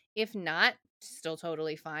it. If not, still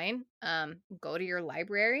totally fine. Go to your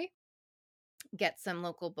library, get some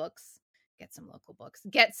books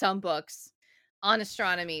on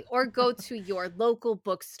astronomy, or go to your local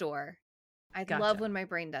bookstore. I love Gotcha. when my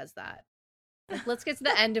brain does that. Like, let's get to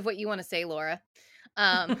the end of what you want to say, Laura.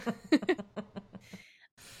 And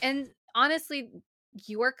honestly,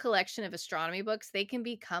 your collection of astronomy books, they can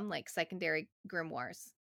become like secondary grimoires.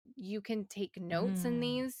 You can take notes in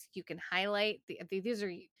these. You can highlight. These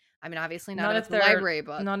are, I mean, obviously not if it's a library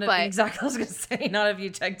book, but exactly. I was gonna say, not if you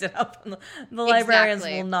checked it out from the librarians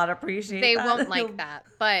will not appreciate. They that. won't like that.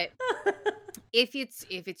 But if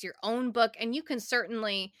it's your own book, and you can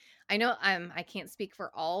certainly, I know I can't speak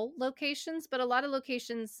for all locations, but a lot of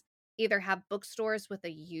locations either have bookstores with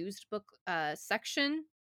a used book section,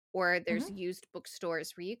 or there's used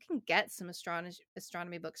bookstores where you can get some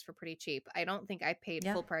astronomy books for pretty cheap. I don't think I paid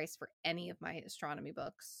full price for any of my astronomy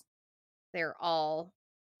books. They're all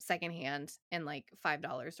secondhand and like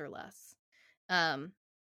 $5 or less.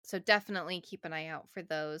 So definitely keep an eye out for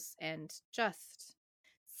those and just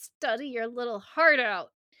study your little heart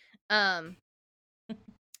out. And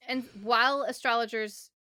while astrologers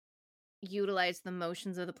utilize the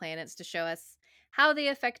motions of the planets to show us how they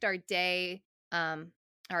affect our day,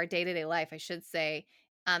 our day-to-day life, I should say,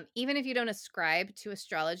 even if you don't ascribe to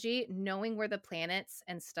astrology, knowing where the planets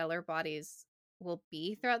and stellar bodies will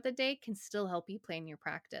be throughout the day can still help you plan your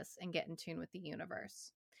practice and get in tune with the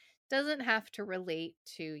universe. Doesn't have to relate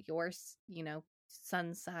to your,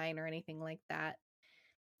 sun sign or anything like that.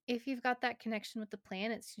 If you've got that connection with the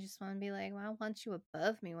planets, you just want to be like, well, I want you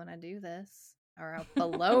above me when I do this, or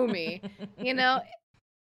below me.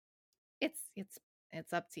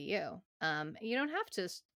 It's up to you. You don't have to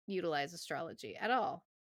utilize astrology at all.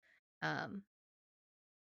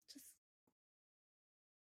 Just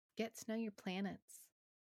get to know your planets.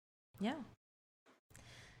 Yeah.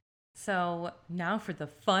 So now for the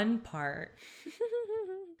fun part.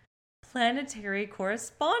 Planetary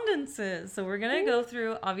correspondences. So we're going to go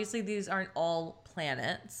through, obviously these aren't all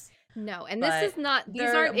planets. No, and this is not,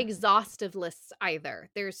 these aren't exhaustive lists either.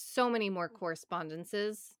 There's so many more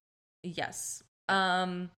correspondences. Yes.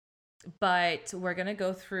 But we're going to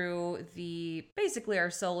go through basically our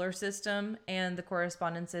solar system and the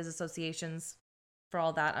correspondences, associations for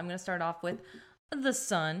all that. I'm going to start off with the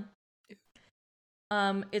sun.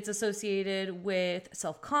 It's associated with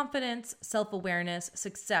self-confidence, self-awareness,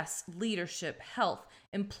 success, leadership, health,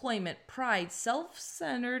 employment, pride,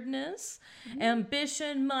 self-centeredness,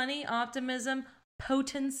 ambition, money, optimism,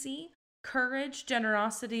 potency, courage,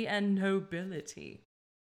 generosity, and nobility.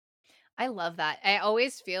 I love that. I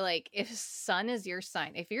always feel like if sun is your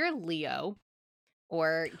sign, if you're a Leo,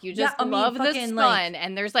 or you just love the sun, like,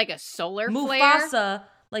 and there's like a solar Mufasa, flare.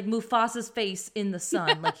 Like Mufasa's face in the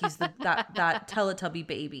sun, like he's that Teletubby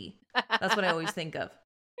baby. That's what I always think of.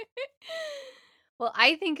 Well,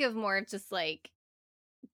 I think of more of just like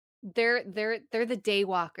they're the day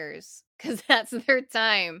walkers, because that's their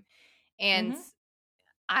time. And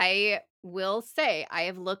I will say, I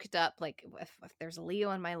have looked up, like, if there's a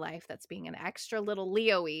Leo in my life that's being an extra little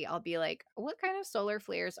Leo-y, I'll be like, what kind of solar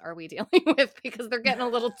flares are we dealing with? Because they're getting a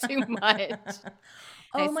little too much.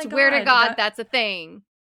 I swear to God, that's a thing.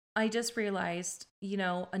 I just realized,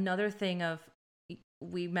 another thing of,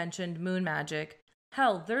 we mentioned moon magic.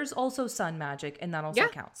 Hell, there's also sun magic, and that also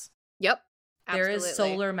counts. Yep. Absolutely. There is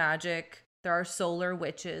solar magic. There are solar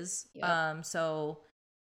witches. Yep. So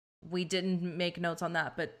we didn't make notes on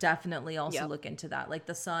that, but definitely also look into that. Like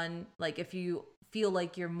the sun, like if you feel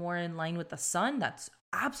like you're more in line with the sun, that's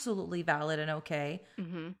absolutely valid and okay.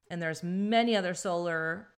 And there's many other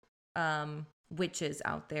solar witches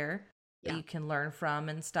out there that you can learn from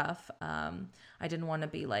and stuff. I didn't want to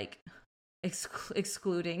be like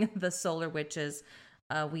excluding the solar witches.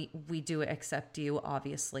 We do accept you.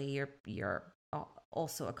 Obviously, you're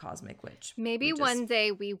also a cosmic witch. Maybe one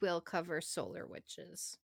day we will cover solar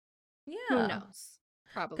witches. Yeah. Who knows?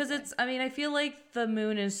 Probably. Because I feel like the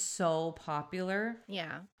moon is so popular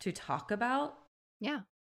to talk about. Yeah.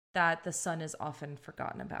 That the sun is often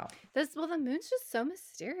forgotten about. The moon's just so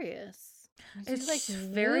mysterious. It's like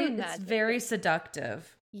very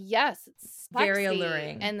seductive. Yes, it's sexy, very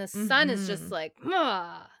alluring. And the sun is just like,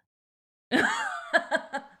 a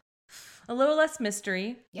little less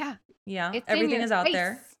mystery. Yeah. Yeah. Everything is out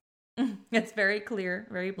there. It's very clear,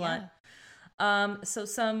 very blunt. Yeah. So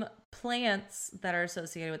some plants that are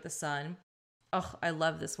associated with the sun. Oh, I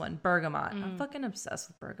love this one. Bergamot. I'm fucking obsessed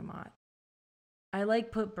with bergamot. I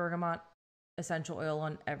put bergamot essential oil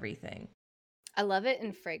on everything. I love it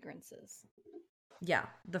in fragrances. Yeah,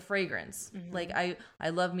 the fragrance. Like Mm-hmm. I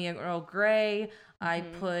love me a Earl Grey. I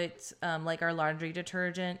Mm-hmm. put like our laundry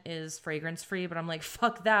detergent is fragrance free, but I'm like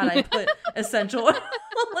fuck that. I put essential oil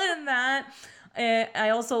in that. I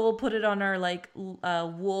also will put it on our like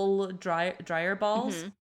wool dryer balls. Mm-hmm.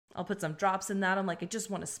 I'll put some drops in that. I'm like I just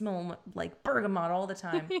want to smell like bergamot all the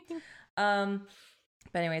time. Um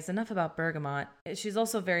but anyways, enough about bergamot. She's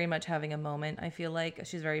also very much having a moment. I feel like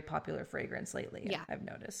she's very popular fragrance lately. Yeah. I've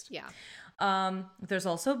noticed. Yeah. There's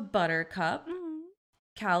also Buttercup, Mm-hmm.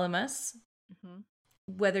 Calamus. Mm-hmm.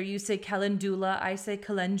 Whether you say calendula, I say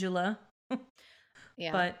calendula.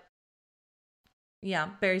 Yeah. But yeah,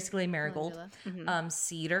 basically marigold. Calendula. Mm-hmm.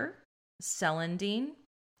 Cedar, celandine,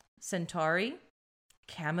 centauri,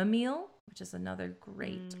 chamomile, which is another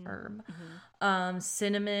great herb. Mm-hmm.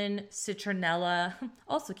 Cinnamon, citronella,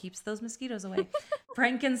 also keeps those mosquitoes away.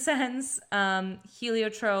 Frankincense,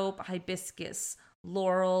 heliotrope, hibiscus,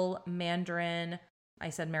 laurel, mandarin. I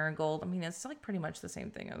said marigold. I mean, it's like pretty much the same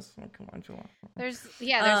thing as calendula. There's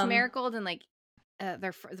marigold and like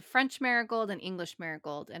the French marigold and English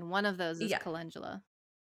marigold, and one of those is Yeah. calendula.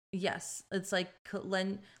 Yes, it's like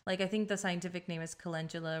like I think the scientific name is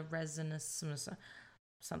Calendula resinus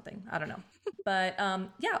something. I don't know. But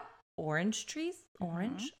yeah, orange trees,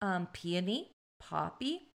 orange, peony,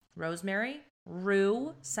 poppy, rosemary,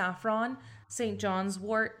 rue, saffron, St. John's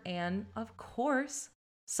wort, and of course,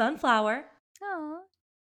 sunflower. Oh.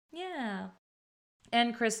 Yeah.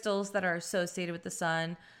 And crystals that are associated with the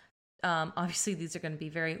sun. Obviously, these are going to be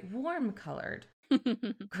very warm colored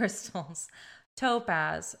crystals.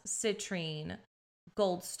 Topaz, citrine,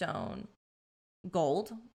 goldstone,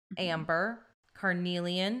 gold, amber,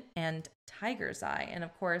 carnelian, and tiger's eye. And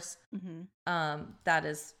of course, that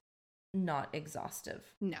is not exhaustive.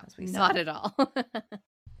 No, as we not said. at all.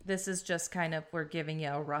 This is just kind of, we're giving you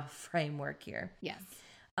a rough framework here. Yes.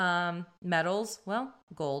 Metals, well,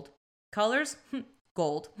 gold. Colors,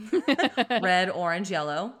 gold. Red, orange,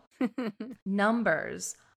 yellow.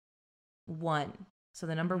 Numbers, 1. So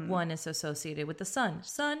the number 1 is associated with the sun.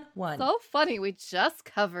 Sun, 1. So funny. We just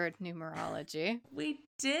covered numerology. We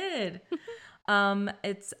did.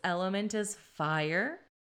 Its element is fire.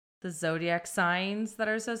 The zodiac signs that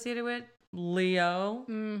are associated with Leo.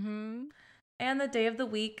 Mm-hmm. And the day of the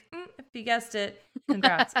week, if you guessed it,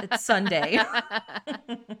 congrats, it's Sunday.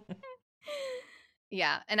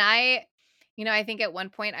 Yeah. And I think at one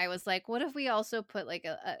point I was like, what if we also put like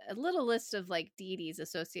a little list of like deities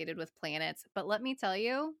associated with planets? But let me tell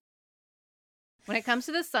you, when it comes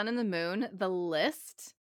to the sun and the moon, the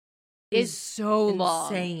list is so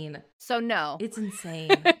long. Insane. So no. It's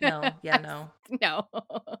insane. No. Yeah, no. No.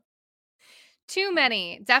 Too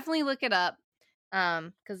many. Definitely look it up.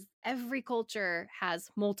 Because every culture has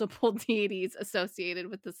multiple deities associated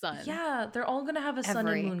with the sun. Yeah, they're all gonna have a sun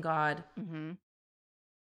and moon god. Mm-hmm.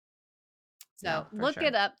 So Yeah, look sure.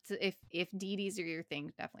 it up if deities are your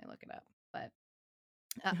thing. Definitely look it up.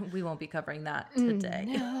 But we won't be covering that today.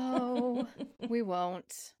 No, we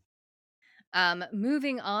won't.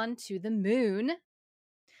 Moving on to the moon.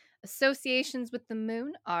 Associations with the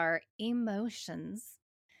moon are emotions,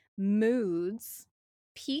 moods,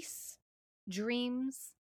 peace,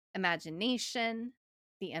 dreams, imagination,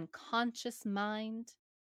 the unconscious mind,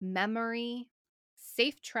 memory,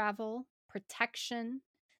 safe travel, protection,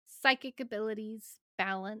 psychic abilities,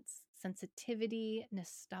 balance, sensitivity,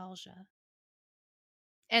 nostalgia,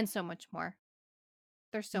 and so much more.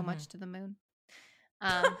 There's so much to the moon.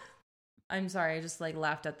 I'm sorry, I just like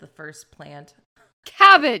laughed at the first plant.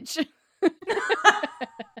 Cabbage.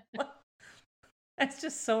 That's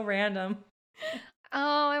just so random.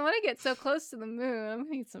 Oh, I want to get so close to the moon. I'm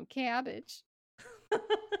gonna eat some cabbage.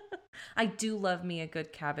 I do love me a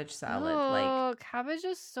good cabbage salad. Oh, cabbage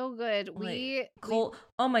is so good.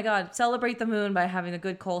 Oh my god, celebrate the moon by having a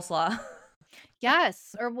good coleslaw.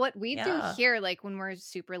 Yes, or what we do Yeah. here, like when we're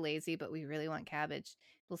super lazy but we really want cabbage,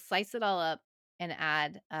 we'll slice it all up and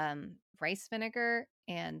add rice vinegar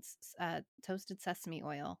and toasted sesame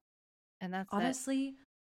oil, and that's Honestly,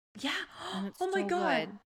 yeah. And it's Oh my so god.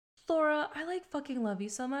 good. Laura, I like fucking love you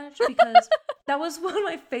so much because that was one of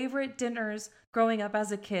my favorite dinners growing up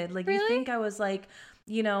as a kid. Like, you Really? think I was like,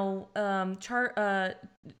 you know,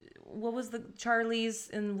 what was the Charlie's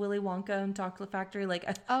in Willy Wonka and Chocolate Factory? Like,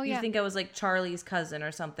 Oh, you yeah. think I was like Charlie's cousin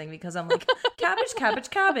or something because I'm like, cabbage, cabbage,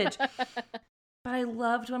 cabbage. But I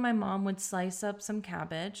loved when my mom would slice up some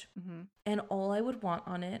cabbage and all I would want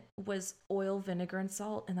on it was oil, vinegar, and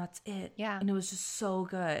salt, and that's it. Yeah. And it was just so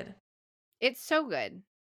good. It's so good.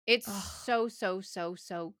 It's Ugh. so, so, so,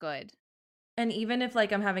 so good. And even if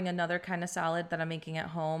like I'm having another kind of salad that I'm making at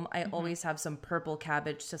home, I always have some purple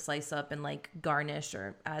cabbage to slice up and like garnish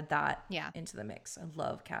or add that into the mix. I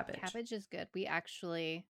love cabbage. Cabbage is good. I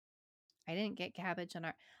didn't get cabbage on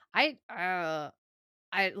our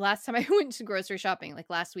last time I went to grocery shopping,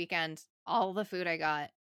 like last weekend, all the food I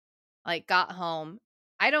got home.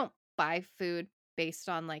 I don't buy food based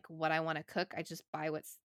on like what I want to cook. I just buy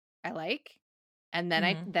what's I like. And then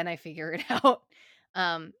I figure it out.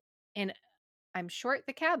 And I'm short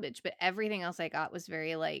the cabbage, but everything else I got was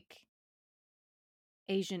very like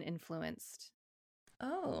Asian influenced.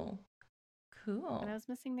 Oh, cool. And I was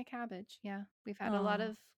missing the cabbage. Yeah. We've had a lot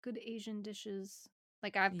of good Asian dishes.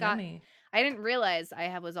 Like I didn't realize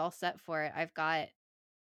was all set for it. I've got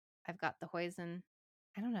the hoisin.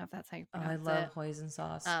 I don't know if that's how you pronounce it. I love hoisin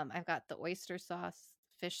sauce. I've got the oyster sauce,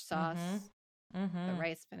 fish sauce, the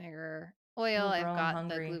rice vinegar, oil. I've got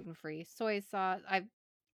the gluten-free soy sauce.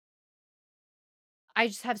 I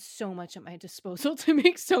just have so much at my disposal to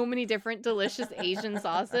make so many different delicious Asian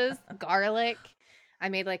sauces. Garlic. I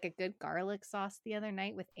made like a good garlic sauce the other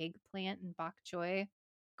night with eggplant and bok choy.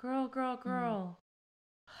 Girl.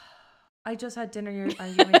 I just had dinner. You're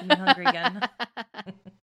making me hungry again.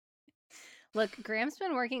 Look, Graham's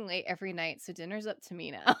been working late every night, so dinner's up to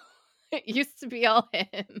me now. It used to be all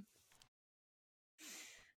him.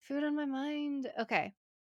 Food on my mind. Okay.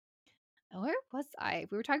 Where was I?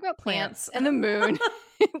 We were talking about plants and the moon.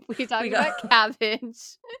 we talked about cabbage.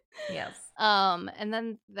 Yes. And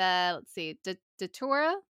then let's see,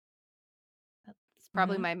 datura. That's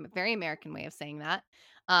probably my very American way of saying that.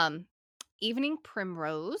 Evening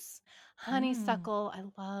primrose, honeysuckle.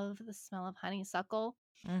 I love the smell of honeysuckle.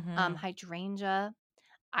 Hydrangea,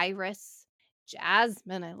 iris,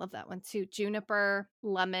 jasmine. I love that one too. Juniper,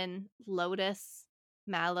 lemon, lotus,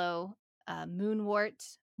 mallow,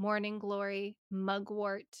 moonwort, morning glory,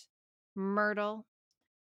 mugwort, myrtle,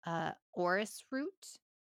 orris root,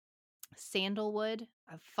 sandalwood.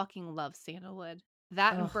 I fucking love sandalwood.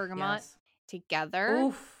 That and bergamot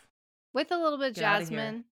together with a little bit of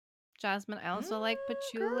jasmine. Jasmine. I also like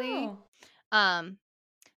patchouli.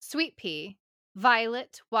 Sweet pea,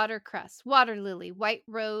 violet, watercress, water lily, white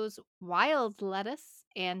rose, wild lettuce,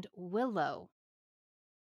 and willow.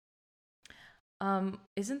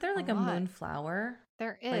 Isn't there like a moonflower?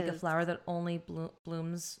 There is. Like a flower that only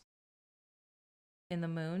blooms in the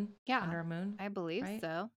moon? Yeah. Under a moon? I believe right?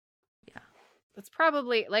 so. Yeah. It's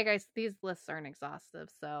probably, these lists aren't exhaustive,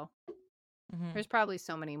 so there's probably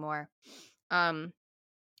so many more.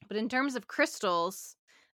 But in terms of crystals,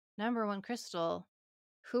 number one crystal,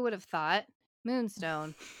 who would have thought?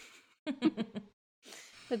 Moonstone.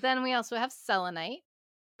 But then we also have selenite,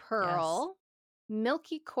 pearl,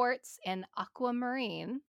 milky quartz, and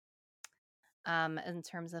aquamarine. In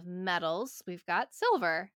terms of metals, we've got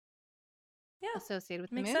silver. Yeah. Associated with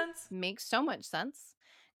the moon. Sense. Makes so much sense.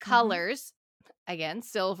 Colors, again,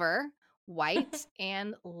 silver, white,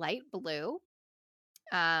 and light blue.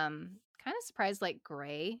 Kind of surprised like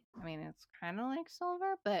gray. I mean, it's kind of like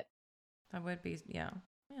silver, but that would be, yeah.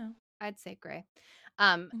 I'd say gray.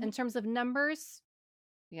 In terms of numbers,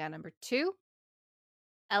 we got number 2,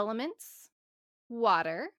 elements,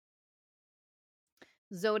 water,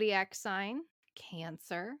 zodiac sign,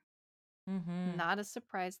 Cancer. Not a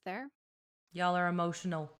surprise there. Y'all are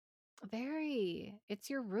emotional. Very. It's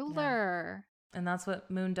your ruler. Yeah. And that's what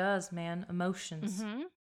moon does, man. Emotions.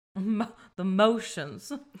 The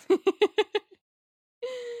motions.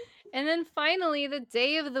 And then finally, the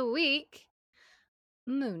day of the week,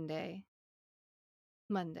 Moon Day.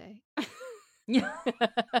 Monday. Yeah.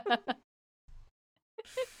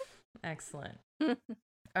 Excellent. All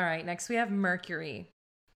right, next we have Mercury.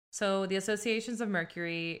 So the associations of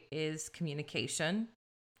Mercury is communication,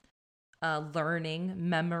 learning,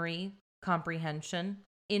 memory, comprehension,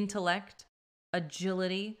 intellect,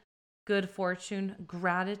 agility, good fortune,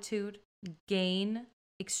 gratitude, gain,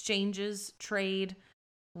 exchanges, trade,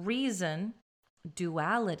 reason,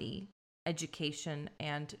 duality, education,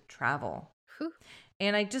 and travel. Whew.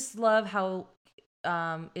 And I just love how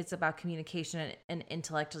it's about communication and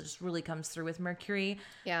intellect. It just really comes through with Mercury.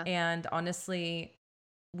 Yeah. And honestly,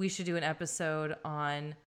 we should do an episode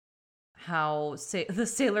on how the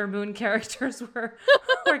Sailor Moon characters were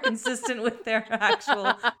consistent with their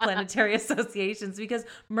actual planetary associations, because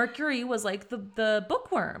Mercury was like the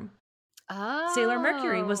bookworm. Oh. Sailor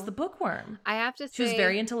Mercury was the bookworm. I have to say, she was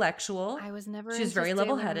very intellectual. I was never. She was very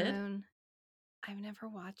level-headed. I've never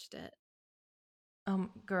watched it.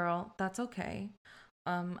 Girl, that's okay.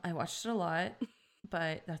 I watched it a lot,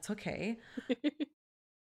 but that's okay.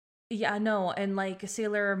 Yeah, no, and like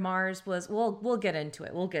Sailor Mars was. We'll get into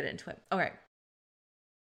it. Okay.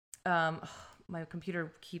 my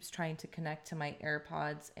computer keeps trying to connect to my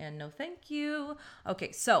AirPods, and no thank you.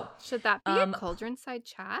 Okay, so should that be a Cauldron Side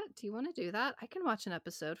chat? Do you want to do that? I can watch an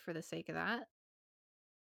episode for the sake of that.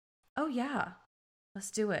 Oh yeah,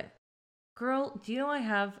 let's do it. Girl, do you know I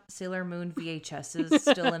have Sailor Moon VHSs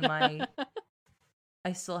still in my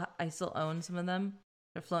I still own some of them.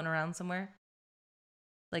 They're floating around somewhere.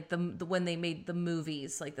 Like the when they made the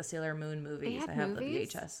movies, like the Sailor Moon movies, I have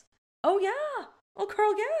movies? the VHS. Oh yeah. Oh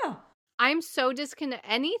girl, yeah. I'm so disconnected.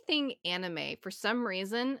 Anything anime, for some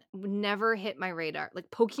reason, never hit my radar.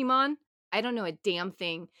 Like Pokemon, I don't know a damn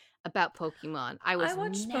thing about Pokemon. I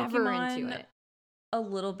watched never Pokemon into it. A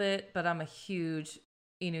little bit, but I'm a huge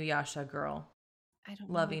Inuyasha girl. I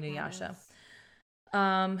don't love know Inuyasha.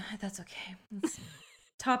 That's okay. That's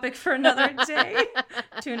topic for another day.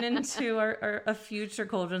 Tune into a future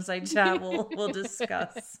Cauldron Side chat. We'll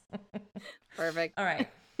discuss. Perfect. All right.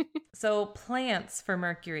 So plants for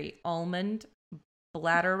Mercury: almond,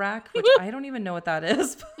 bladderwrack, which I don't even know what that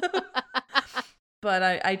is, but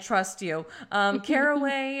I trust you.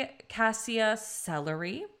 Caraway, cassia,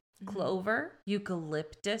 celery, clover,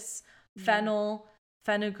 eucalyptus, fennel,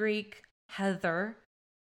 fenugreek, heather,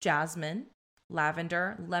 jasmine,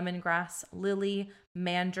 lavender, lemongrass, lily,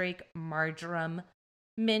 mandrake, marjoram,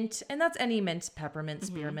 mint, and that's any mint, peppermint,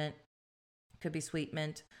 spearmint, could be sweet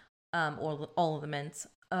mint, or all of the mints.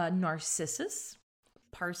 Narcissus,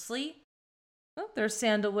 parsley. Oh, there's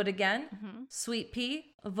sandalwood again. Sweet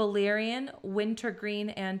pea, valerian,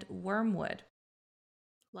 wintergreen, and wormwood.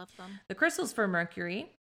 Love them. The crystals for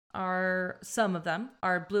Mercury are, some of them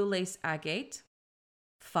are blue lace agate,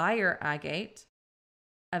 fire agate,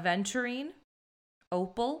 aventurine,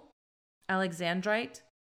 opal, alexandrite,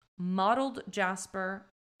 mottled jasper,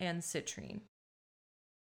 and citrine.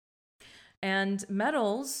 And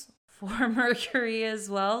metals for Mercury as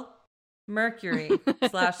well: mercury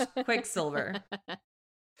 / quicksilver.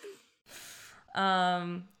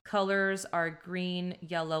 Colors are green,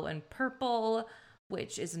 yellow, and purple,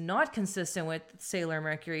 which is not consistent with Sailor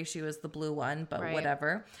Mercury. She was the blue one, but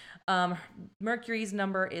whatever. Mercury's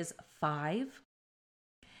number is 5.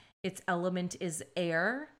 Its element is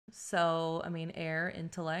air. So, I mean, air,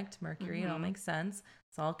 intellect, Mercury, it all makes sense.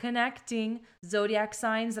 It's all connecting. Zodiac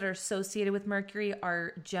signs that are associated with Mercury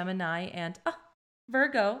are Gemini and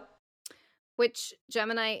Virgo. Which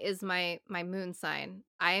Gemini is my moon sign.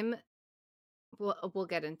 We'll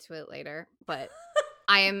get into it later, but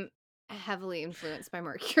I am heavily influenced by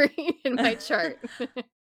Mercury in my chart.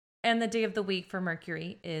 And the day of the week for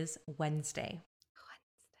Mercury is Wednesday.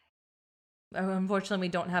 Unfortunately,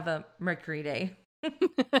 we don't have a Mercury day.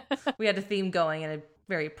 We had a theme going and it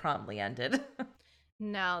very promptly ended.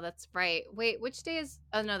 No, that's right. Wait, which day is...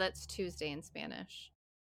 Oh, no, that's Tuesday in Spanish.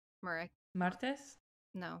 Martes?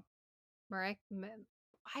 No. Why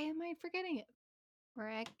am I forgetting it?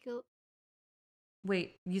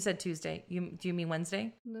 Wait, you said Tuesday. Do you mean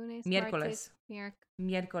Wednesday? Lunes, Miércoles. Martes,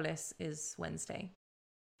 Miércoles is Wednesday.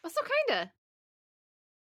 Oh, so kinda.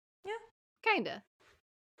 Yeah. Kinda.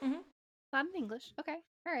 Mm-hmm. Not in English. Okay.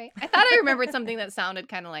 All right. I thought I remembered something that sounded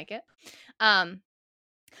kind of like it.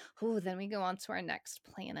 Then we go on to our next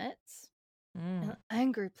planet. An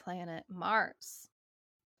angry planet, Mars.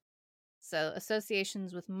 So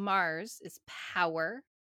associations with Mars is power,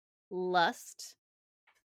 lust,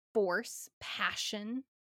 force, passion,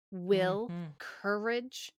 will,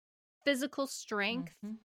 courage, physical strength,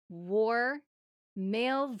 war,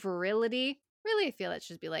 male virility. Really, I feel that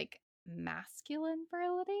should be like masculine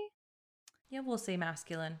virility. Yeah, we'll say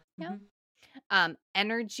masculine. Yeah.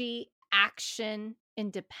 Energy, action,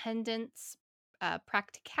 independence,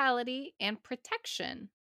 practicality, and protection.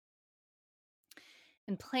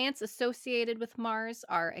 And plants associated with Mars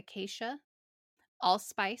are acacia,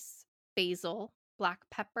 allspice, basil, black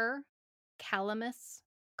pepper, calamus,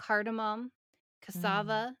 cardamom,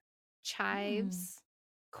 cassava, chives,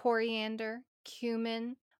 coriander,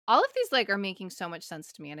 cumin. All of these are making so much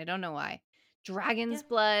sense to me, and I don't know why. Dragon's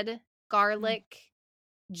blood, garlic,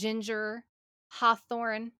 ginger,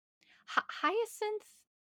 hawthorn, hyacinth.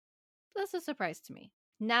 That's a surprise to me.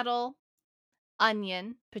 Nettle,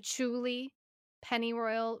 onion, patchouli,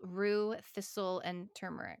 pennyroyal, rue, thistle, and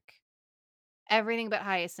turmeric. Everything but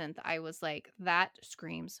hyacinth, I was like, that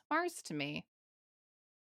screams Mars to me.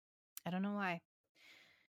 I don't know why.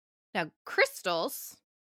 Now, crystals,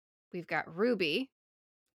 we've got ruby,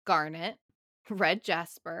 garnet, red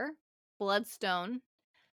jasper, bloodstone.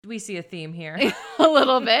 We see a theme here. A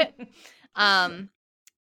little bit.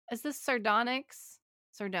 Is this sardonyx?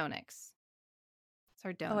 Sardonyx.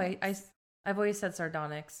 Oh, I've always said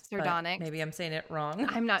sardonyx. Sardonyx. Maybe I'm saying it wrong.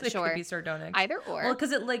 I'm not It sure. could be sardonyx. Either or. Well,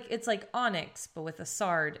 because it's like onyx, but with a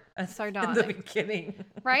Sardonyx. in the beginning.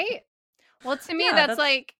 Right? Well, to me, that's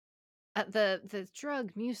like the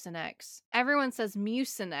drug Mucinex. Everyone says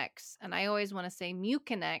Mucinex, and I always want to say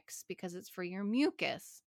Mucinex because it's for your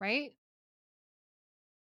mucus, right?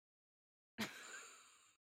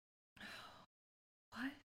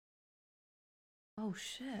 What? Oh,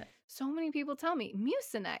 shit. So many people tell me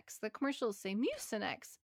Mucinex. The commercials say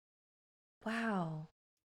Mucinex. Wow.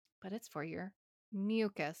 But it's for your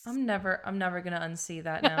mucus. I'm never going to unsee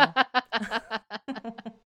that now.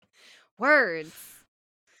 Words.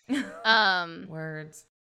 Words.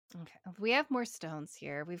 Okay. We have more stones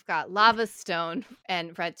here. We've got lava stone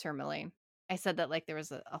and red tourmaline. I said that like there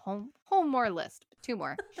was a whole more list, but 2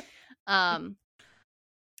 more.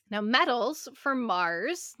 Now, metals for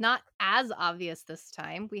Mars, not as obvious this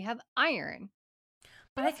time. We have iron.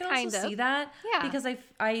 But I can also see that because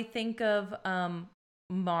I think of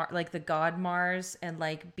like the god Mars and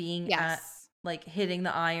like being at like hitting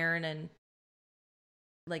the iron and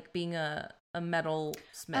like being a metal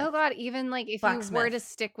smith. Oh god, even like if you were to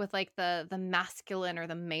stick with like the masculine or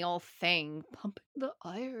the male thing, pumping the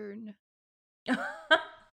iron.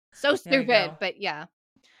 So stupid, but yeah.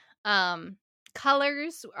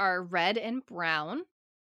 Colors are red and brown.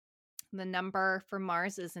 The number for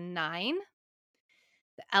Mars is 9.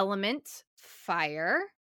 The element, fire.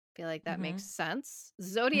 I feel like that makes sense.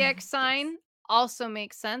 Zodiac sign also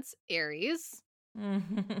makes sense, Aries.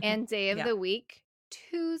 And day of the week,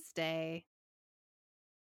 Tuesday.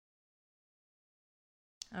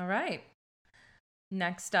 All right.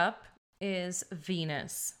 Next up is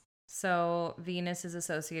Venus. So Venus is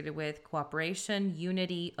associated with cooperation,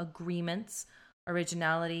 unity, agreements,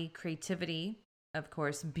 originality, creativity, of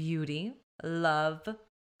course, beauty, love,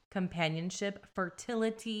 companionship,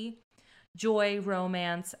 fertility, joy,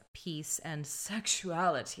 romance, peace, and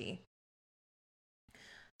sexuality.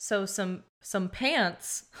 So some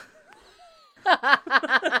pants.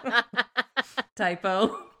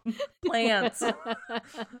 Typo. Plants.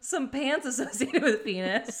 Some pants associated with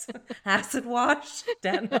Venus. Acid wash,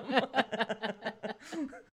 denim.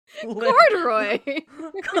 Corduroy.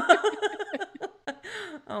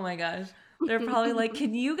 Oh my gosh. They're probably like,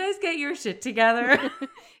 can you guys get your shit together?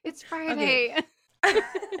 It's Friday. Okay.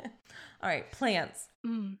 All right, plants.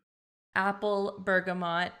 Apple,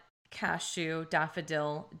 bergamot, cashew,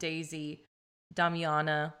 daffodil, daisy,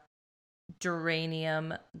 damiana,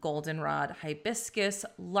 geranium, goldenrod, hibiscus,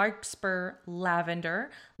 larkspur, lavender,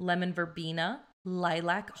 lemon verbena,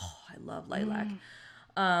 lilac. Oh, I love lilac.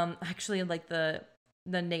 Actually, like the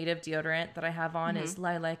native deodorant that I have on is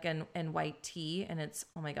lilac and white tea, and it's,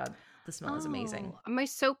 oh my god, the smell is amazing. My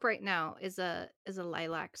soap right now is a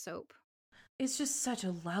lilac soap. It's just such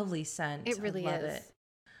a lovely scent. It really is.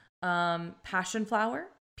 Passion flower,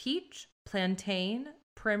 peach, plantain,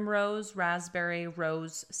 primrose, raspberry,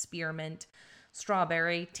 rose, spearmint,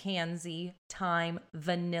 strawberry, tansy, thyme,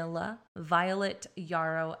 vanilla, violet,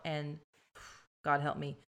 yarrow, and God help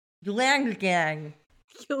me, ylang ylang.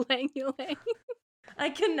 Ylang ylang. I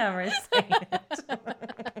can never say it.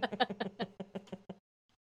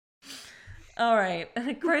 All right.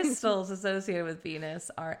 Crystals associated with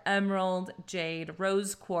Venus are emerald, jade,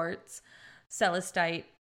 rose quartz, celestite,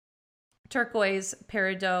 turquoise,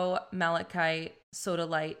 peridot, malachite,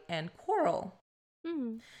 sodalite, and coral.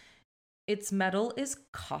 Its metal is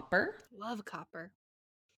copper. Love copper.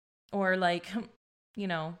 Or like, you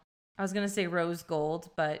know, I was going to say rose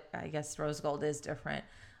gold, but I guess rose gold is different.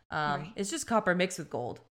 Right. It's just copper mixed with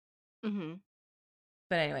gold.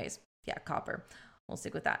 But anyways, yeah, copper. We'll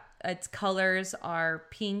stick with that. Its colors are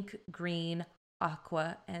pink, green,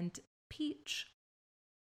 aqua, and peach.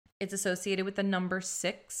 It's associated with the number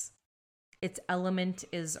 6. Its element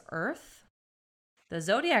is earth. The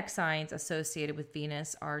zodiac signs associated with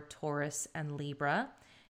Venus are Taurus and Libra.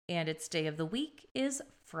 And its day of the week is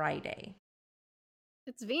Friday.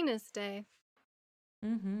 It's Venus Day.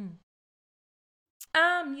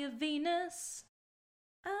 I'm your Venus.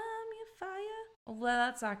 I'm your fire. Well,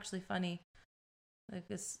 that's actually funny. Like,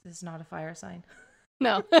 this is not a fire sign.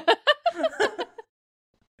 No.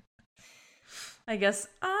 I guess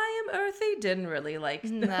I am earthy didn't really like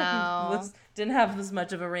didn't have as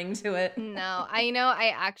much of a ring to it. No, I know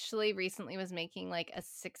I actually recently was making like a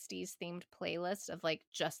 60s themed playlist of like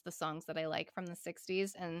just the songs that I like from the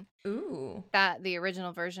 60s, and the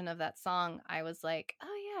original version of that song, I was like,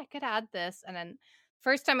 oh yeah, I could add this, and then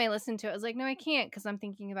first time I listened to it I was like, no, I can't because I'm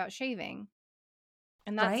thinking about shaving,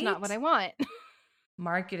 and that's not what I want.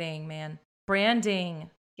 Marketing, man. Branding.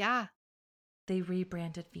 Yeah. They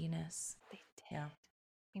rebranded Venus. They did. Yeah.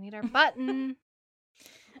 We need our button.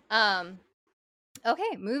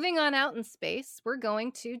 Okay, moving on out in space, we're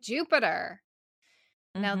going to Jupiter.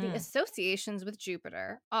 Now, the associations with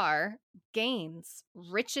Jupiter are gains,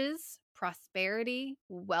 riches, prosperity,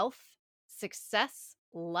 wealth, success,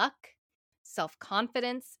 luck,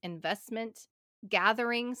 self-confidence, investment,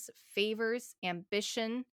 gatherings, favors,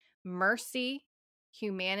 ambition, mercy,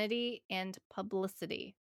 humanity, and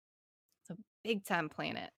publicity. It's a big-time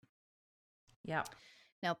planet. Yeah.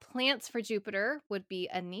 Now, plants for Jupiter would be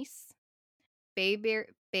anise, bayberry.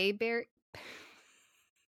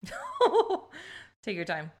 Take your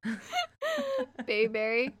time.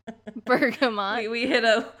 Bayberry, bergamot. We hit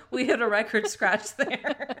a record scratch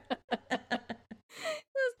there.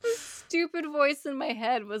 The stupid voice in my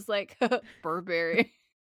head was like, Burberry.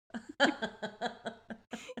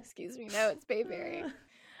 Excuse me. No, it's bayberry.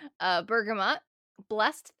 Bergamot,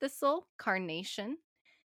 blessed thistle, carnation,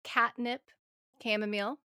 catnip,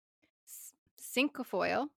 chamomile,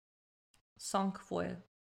 cinquefoil. Cinquefoil.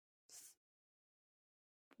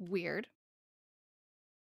 Weird.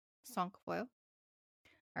 Cinquefoil.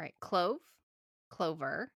 All right. Clove,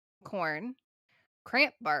 clover, corn,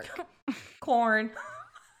 cramp bark. Corn.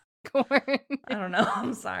 Corn. I don't know.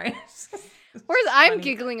 I'm sorry. Whereas I'm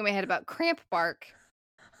giggling in my head about cramp bark.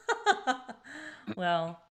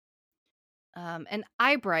 Well. And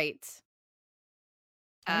eyebright.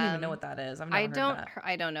 I don't even know what that is. I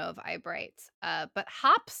don't know of eyebright. But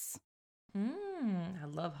hops. I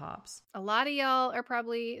love hops. A lot of y'all are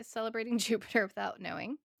probably celebrating Jupiter without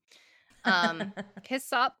knowing.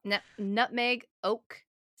 Hyssop, nutmeg, oak,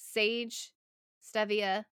 sage,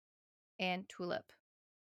 stevia, and tulip.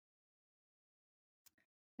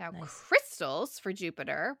 Now, nice. Crystals for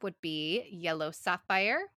Jupiter would be yellow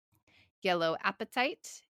sapphire, yellow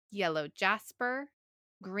apatite, yellow jasper,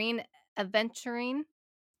 green aventurine,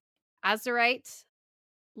 azurite,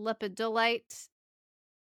 lepidolite.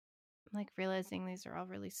 I'm like realizing these are all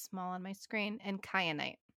really small on my screen, and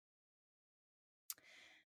kyanite.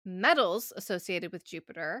 Metals associated with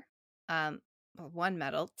Jupiter, one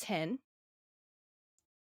metal, tin.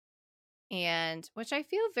 And which I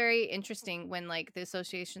feel very interesting when like the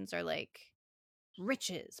associations are like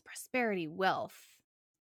riches, prosperity, wealth,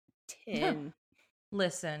 tin.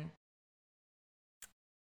 Listen,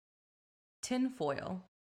 tinfoil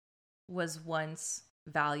was once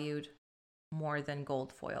valued more than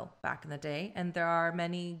gold foil back in the day, and there are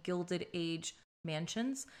many Gilded Age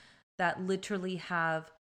mansions that literally have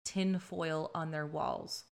tinfoil on their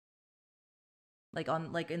walls, like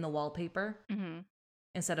in the wallpaper. Mm-hmm.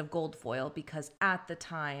 Instead of gold foil, because at the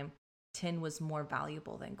time tin was more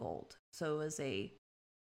valuable than gold. So it was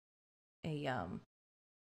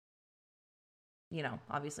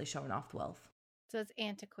obviously showing off wealth. So it's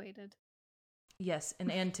antiquated. Yes,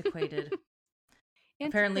 an antiquated.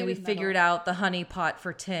 Apparently we figured out the honey pot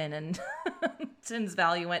for tin, and tin's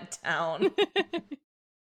value went down.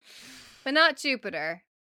 But not Jupiter.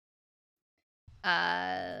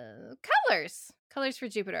 Colors for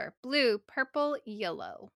Jupiter: blue, purple,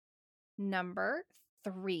 yellow. Number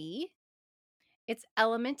 3. Its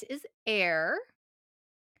element is air.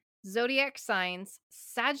 Zodiac signs: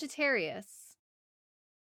 Sagittarius.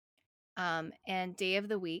 And day of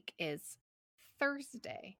the week is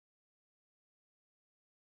Thursday.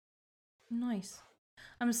 Nice.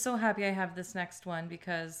 I'm so happy I have this next one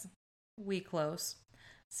because we close.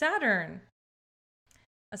 Saturn.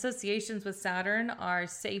 Associations with Saturn are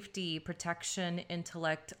safety, protection,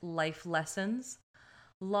 intellect, life lessons,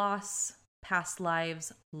 loss, past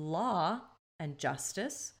lives, law and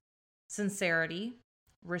justice, sincerity,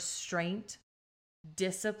 restraint,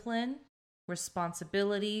 discipline,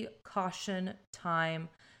 responsibility, caution, time.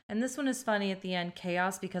 And this one is funny at the end,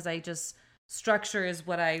 chaos, because structure is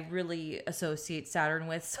what I really associate Saturn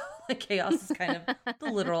with. So like chaos is kind of the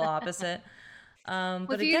literal opposite. But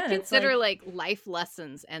if again, you consider like life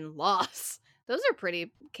lessons and loss, those are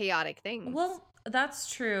pretty chaotic things. Well,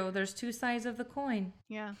 that's true. There's two sides of the coin.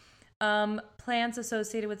 Yeah. Plants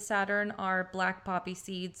associated with Saturn are black poppy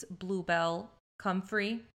seeds, bluebell,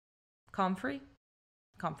 comfrey,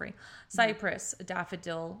 cypress,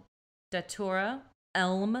 daffodil, datura,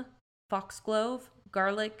 elm, foxglove,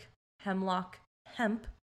 garlic, hemlock, hemp,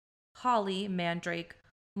 holly, mandrake,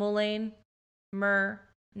 mullein, myrrh,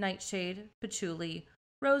 nightshade, patchouli,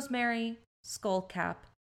 rosemary, skullcap,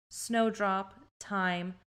 snowdrop,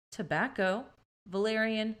 thyme, tobacco,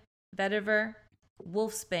 valerian, vetiver,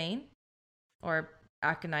 wolfsbane, or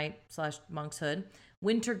aconite / monkshood,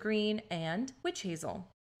 wintergreen, and witch hazel.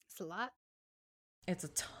 It's a lot. It's a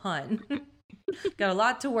ton. Got a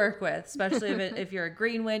lot to work with, especially if you're a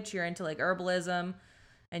green witch, you're into like herbalism.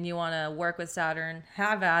 and you want to work with Saturn,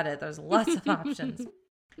 have at it. There's lots of options.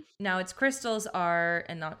 Now, its crystals are,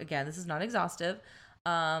 and not again, this is not exhaustive,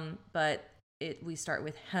 but we start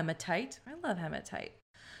with hematite. I love hematite.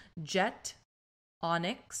 Jet,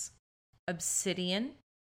 onyx, obsidian.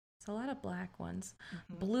 It's a lot of black ones.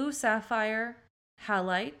 Blue sapphire,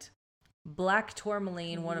 halite, black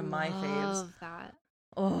tourmaline, one of my faves. Love that.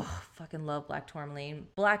 Oh, fucking love black tourmaline.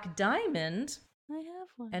 Black diamond. I have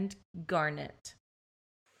one. And garnet.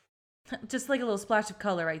 Just like a little splash of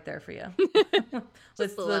color right there for you.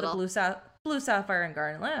 With the blue sapphire and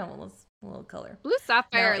garnet. Well, a little color. Blue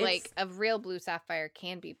sapphire, like a real blue sapphire,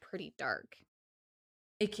 can be pretty dark.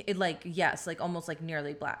 It like, yes, like almost like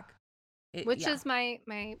nearly black. Which is my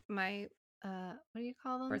what do you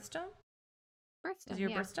call them? Birthstone? Birthstone. Is your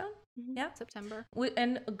birthstone? Mm-hmm. Yeah. September.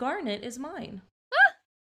 And garnet is mine.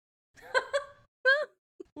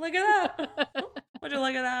 Look at that. Would you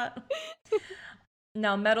look at that?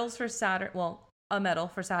 Now, metals for Saturn. Well, a metal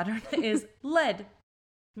for Saturn is lead.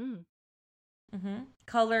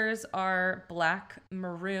 Colors are black,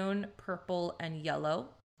 maroon, purple, and yellow.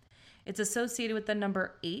 It's associated with the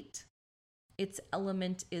number 8. Its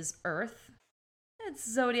element is earth. Its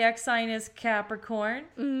zodiac sign is Capricorn.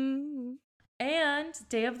 And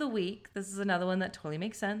day of the week, this is another one that totally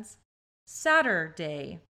makes sense.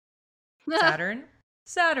 Saturday. Saturn.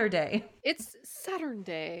 Saturday. It's Saturn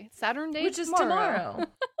Day. Saturn Day, which tomorrow.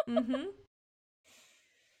 is tomorrow.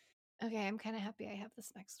 Okay, I'm kind of happy I have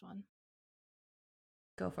this next one.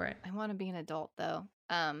 Go for it. I want to be an adult though.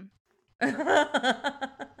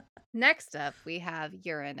 Next up, we have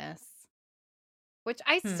Uranus, which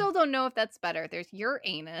I still don't know if that's better. There's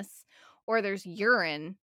Uranus or there's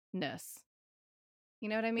Uranus. You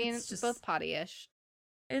know what I mean? It's just both potty-ish.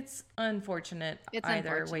 It's unfortunate. It's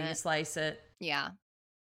either way you slice it. Yeah.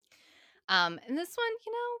 And this one,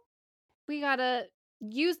 we gotta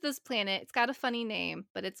use this planet. It's got a funny name,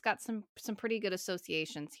 but it's got some pretty good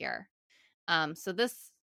associations here. So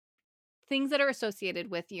things that are associated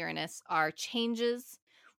with Uranus are changes,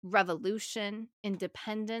 revolution,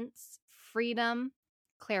 independence, freedom,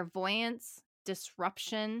 clairvoyance,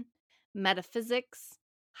 disruption, metaphysics,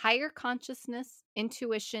 higher consciousness,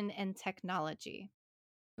 intuition, and technology.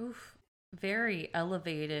 Oof. Very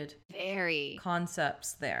elevated. Very.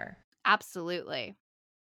 Concepts there. Absolutely.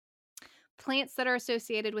 Plants that are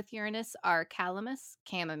associated with Uranus are calamus,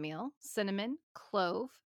 chamomile, cinnamon, clove,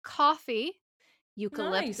 coffee,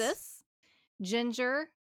 eucalyptus, ginger,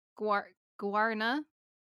 guarana,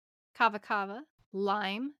 kava,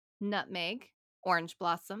 lime, nutmeg, orange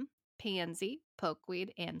blossom, pansy, pokeweed,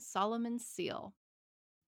 and Solomon's seal.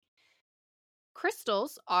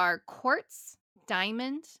 Crystals are quartz,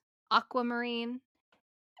 diamond, aquamarine,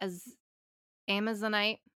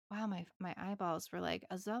 amazonite. Wow, my eyeballs were like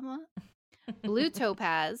azama. Blue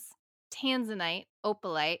topaz, tanzanite,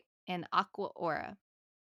 opalite, and aqua aura.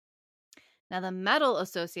 Now, the metal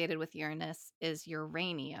associated with Uranus is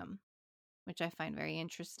uranium, which I find very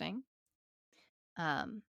interesting.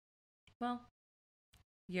 Well,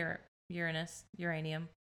 Uranus, uranium.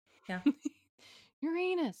 Yeah.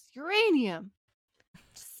 Uranus, uranium.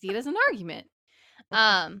 Just see it as an argument.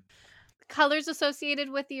 Colors associated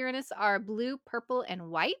with Uranus are blue, purple, and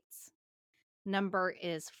white. Number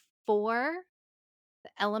is 4. The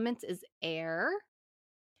element is air.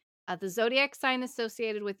 The zodiac sign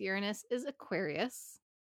associated with Uranus is Aquarius.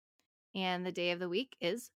 And the day of the week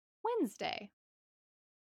is Wednesday.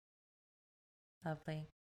 Lovely.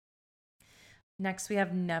 Next, we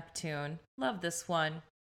have Neptune. Love this one.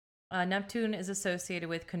 Neptune is associated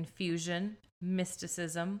with confusion,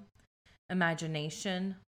 mysticism,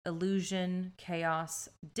 imagination, illusion, chaos,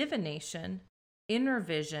 divination, inner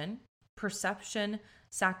vision, perception,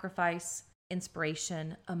 sacrifice,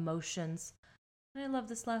 inspiration, emotions. And I love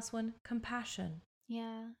this last one, compassion.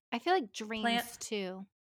 Yeah. I feel like dreams too.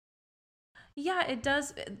 Yeah, it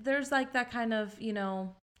does. There's like that kind of,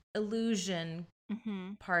 illusion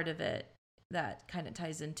part of it that kind of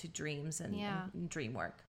ties into dreams and dream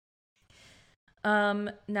work.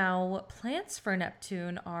 Now, plants for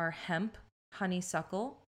Neptune are hemp,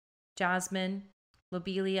 honeysuckle, jasmine,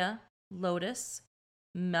 lobelia, lotus,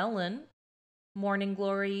 melon, morning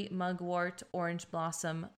glory, mugwort, orange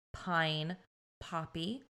blossom, pine,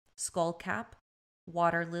 poppy, skullcap,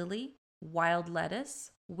 water lily, wild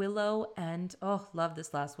lettuce, willow, and love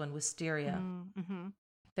this last one, wisteria.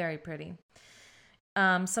 Very pretty.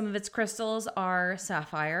 Some of its crystals are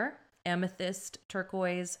sapphire, amethyst,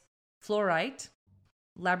 turquoise, fluorite,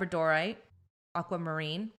 labradorite,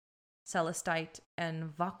 aquamarine, celestite,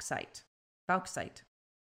 and bauxite.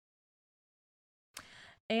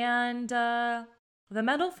 And the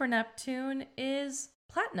metal for Neptune is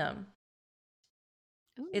platinum.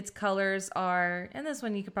 Ooh. Its colors are, and this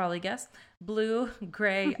one you could probably guess, blue,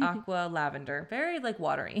 gray, aqua, lavender. Very like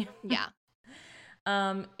watery. Yeah.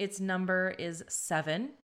 Its number is 7.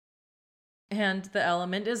 And the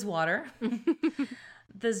element is water.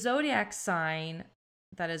 The zodiac sign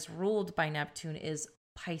that is ruled by Neptune is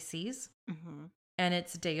Pisces. Mm-hmm. And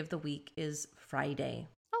its day of the week is Friday.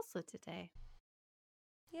 Also today.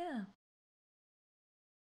 Yeah.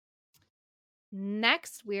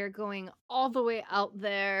 Next, we are going all the way out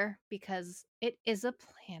there because it is a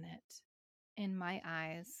planet in my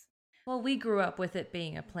eyes. Well, we grew up with it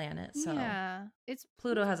being a planet, so yeah, it's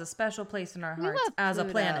Pluto has a special place in our we hearts love as a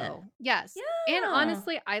Pluto. planet. Yes. Yeah. And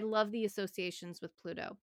honestly, I love the associations with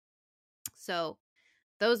Pluto. So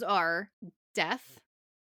those are death,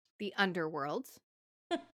 the underworld,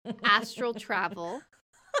 astral travel.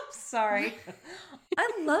 I'm sorry.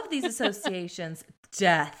 I love these associations.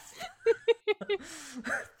 Death.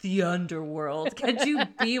 The underworld. Could you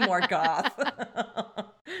be more goth?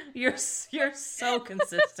 You're so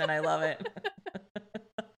consistent. I love it.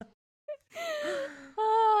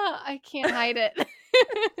 I can't hide it.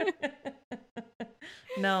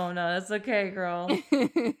 No, that's okay, girl.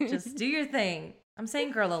 Just do your thing. I'm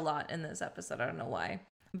saying girl a lot in this episode. I don't know why.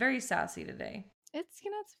 I'm very sassy today. It's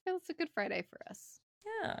it's a good Friday for us.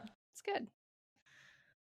 Yeah. It's good.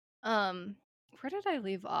 Where did I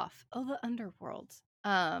leave off? Oh, the underworld.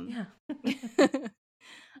 Yeah.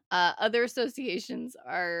 Other associations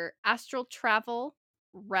are astral travel,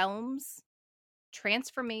 realms,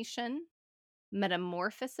 transformation,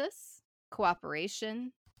 metamorphosis,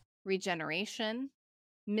 cooperation, regeneration,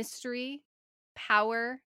 mystery,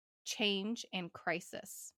 power, change, and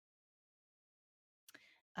crisis.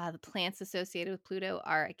 The plants associated with Pluto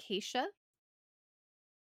are acacia,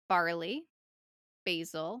 barley,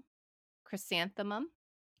 basil, chrysanthemum,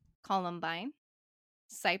 columbine,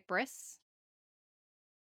 cypress,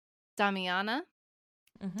 damiana,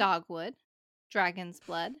 dogwood, dragon's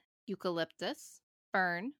blood, eucalyptus,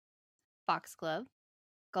 fern, foxglove,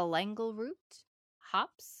 galangal root,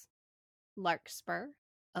 hops, larkspur,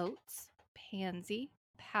 oats, pansy,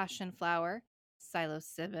 passion flower,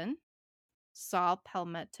 psilocybin, saw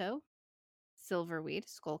palmetto, silverweed,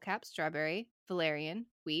 skullcap, strawberry, valerian,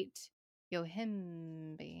 wheat,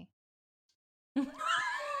 yohimbe.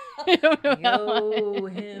 I don't know that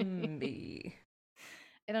one. Yohimbe.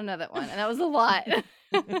 I don't know that one. And that was a lot.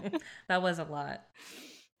 That was a lot.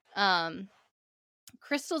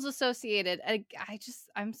 Crystals associated.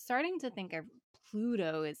 I'm starting to think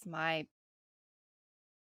Pluto's my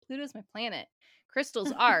planet.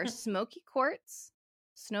 Crystals are smoky quartz,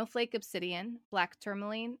 snowflake obsidian, black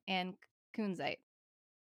tourmaline, and kunzite.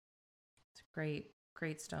 It's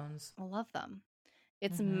great stones. I love them.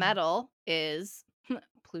 Its metal is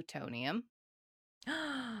plutonium.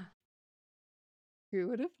 Who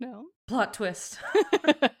would have known? Plot twist.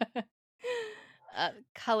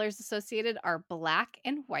 Colors associated are black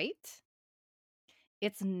and white.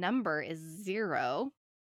 Its number is 0.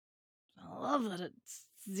 I love that it's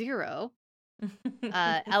 0.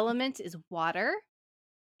 Element is water.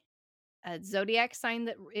 Zodiac sign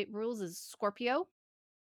that it rules is Scorpio.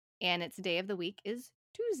 And its day of the week is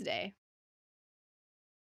Tuesday.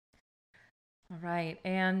 All right.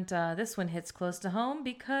 And this one hits close to home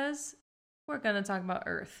because we're going to talk about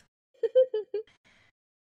Earth.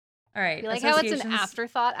 All right. You like how it's an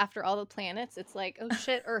afterthought after all the planets? It's like, oh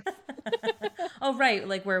shit, Earth. Oh, right.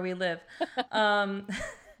 Like where we live.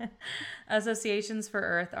 Associations for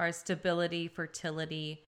Earth are stability,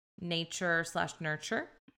 fertility, nature/nurture,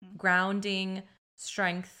 grounding,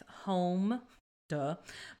 strength, home,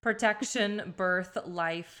 protection, birth,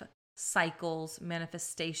 life, cycles,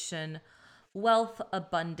 manifestation, wealth,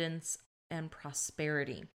 abundance, and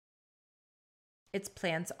prosperity. Its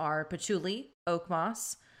plants are patchouli, oak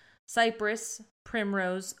moss, cypress,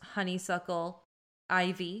 primrose, honeysuckle,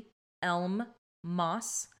 ivy, elm,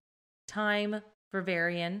 moss, thyme,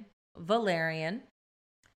 ververian, valerian,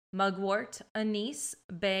 mugwort, anise,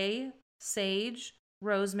 bay, sage,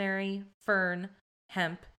 rosemary, fern,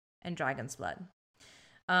 hemp, and dragon's blood.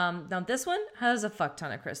 Now this one has a fuck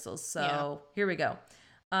ton of crystals, so Here we go.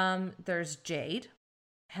 There's jade,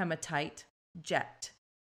 hematite, jet,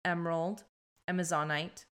 emerald,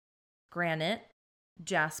 amazonite, granite,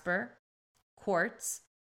 jasper, quartz,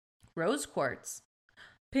 rose quartz,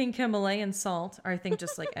 pink Himalayan salt, or I think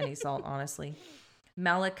just like any salt, honestly,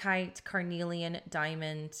 malachite, carnelian,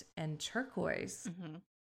 diamond, and turquoise.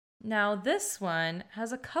 Now this one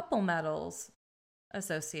has a couple metals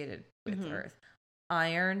associated with Earth,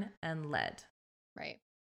 iron and lead. Right.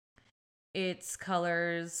 Its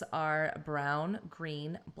colors are brown,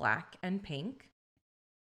 green, black, and pink.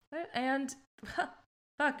 And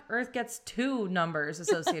fuck, Earth gets 2 numbers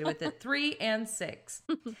associated with it, 3 and 6.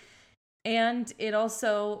 And it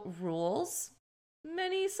also rules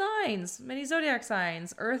many signs, many zodiac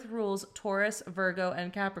signs. Earth rules Taurus, Virgo,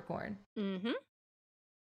 and Capricorn. Mm-hmm.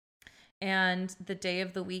 And the day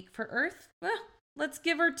of the week for Earth, well, let's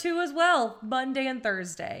give her 2 as well. Monday and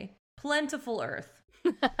Thursday. Plentiful Earth.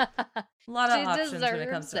 A lot of options when it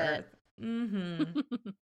comes to Earth. Mm-hmm.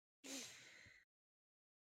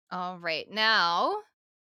 All right. Now,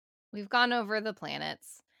 we've gone over the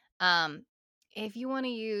planets. If you want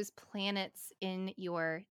to use planets in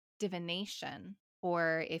your divination,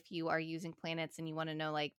 or if you are using planets and you want to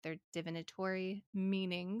know like their divinatory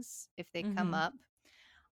meanings, if they come up,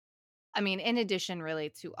 I mean, in addition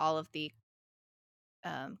really to all of the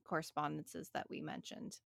correspondences that we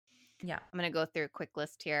mentioned. Yeah. I'm going to go through a quick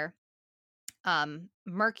list here.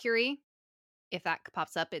 Mercury, if that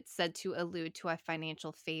pops up, it's said to allude to a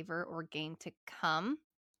financial favor or gain to come.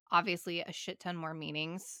 Obviously, a shit ton more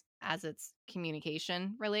meanings as it's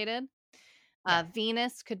communication related. Yeah.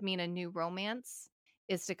 Venus could mean a new romance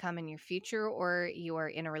is to come in your future, or you are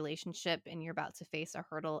in a relationship and you're about to face a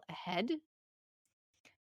hurdle ahead.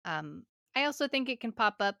 I also think it can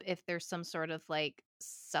pop up if there's some sort of like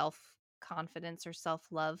self-confidence or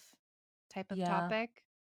self-love type of topic.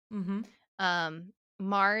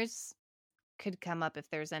 Mars could come up if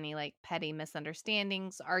there's any like petty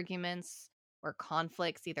misunderstandings, arguments, or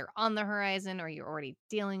conflicts either on the horizon or you're already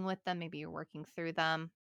dealing with them. Maybe you're working through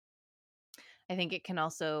them. I think it can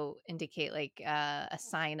also indicate like a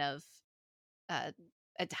sign of a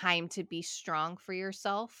time to be strong for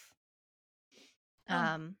yourself.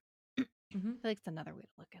 I feel like it's another way to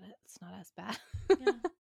look at it. It's not as bad.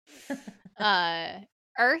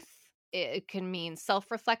 Earth, it can mean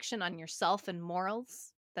self-reflection on yourself and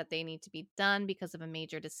morals, that they need to be done because of a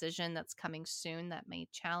major decision that's coming soon that may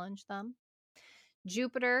challenge them.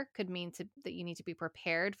 Jupiter could mean that you need to be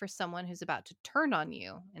prepared for someone who's about to turn on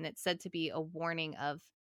you, and it's said to be a warning of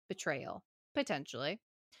betrayal, potentially.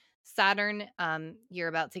 Saturn, you're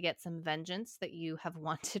about to get some vengeance that you have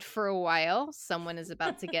wanted for a while. Someone is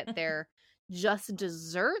about to get their just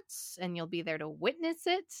desserts, and you'll be there to witness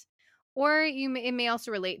it. Or it may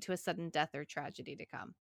also relate to a sudden death or tragedy to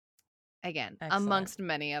come. Again, amongst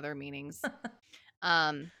many other meanings.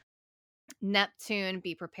 Neptune,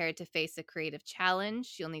 be prepared to face a creative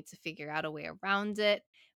challenge. You'll need to figure out a way around it.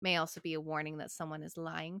 May also be a warning that someone is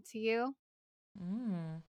lying to you.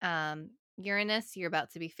 Uranus, you're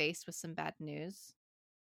about to be faced with some bad news.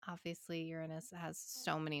 Obviously, Uranus has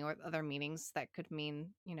so many other meanings that could mean,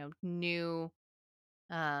 new,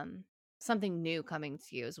 something new coming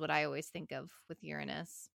to you is what I always think of with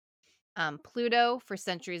Uranus. Pluto, for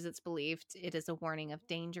centuries it's believed it is a warning of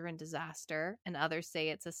danger and disaster, and others say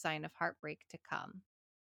it's a sign of heartbreak to come.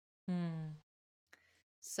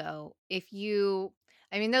 So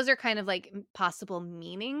those are kind of like possible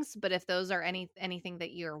meanings, but if those are anything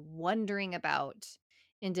that you're wondering about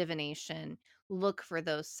in divination, look for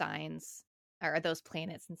those signs or those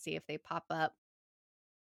planets and see if they pop up.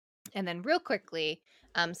 And then real quickly,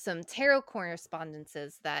 some tarot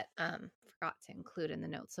correspondences that forgot to include in the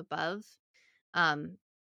notes above.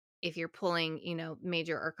 If you're pulling,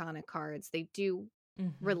 major arcana cards, they do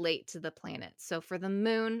relate to the planets. So for the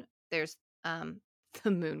moon, there's the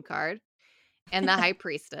moon card and the high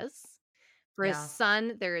priestess. For his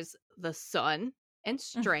sun, there's the sun and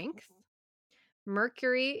strength.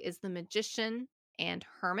 Mercury is the magician and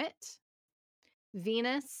hermit.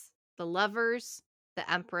 Venus, the lovers,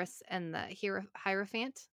 the empress, and the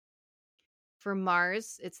hierophant. For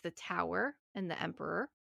Mars, it's the tower and the emperor.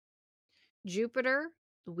 Jupiter,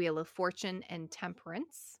 the wheel of fortune and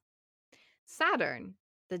temperance. Saturn,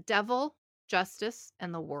 the devil, justice,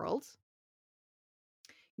 and the world.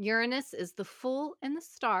 Uranus is the fool and the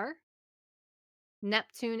star.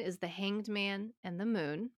 Neptune is the hanged man and the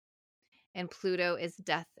moon. And Pluto is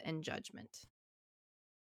death and judgment.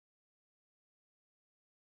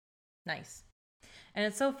 Nice. And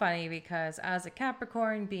it's so funny because as a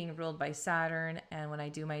Capricorn being ruled by Saturn, and when I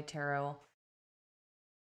do my tarot,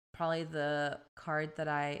 probably the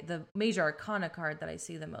major arcana card that I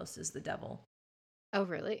see the most is the devil. Oh,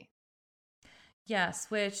 really? Yes,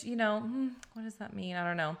 which, what does that mean? I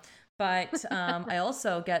don't know. But I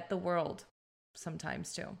also get the world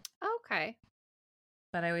sometimes too. Okay.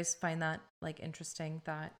 But I always find that interesting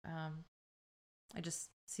that I just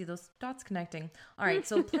see those dots connecting. All right,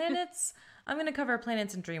 so planets, I'm going to cover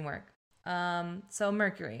planets and dream work. So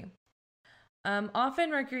Mercury. Often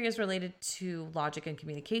Mercury is related to logic and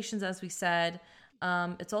communications, as we said.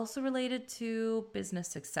 It's also related to business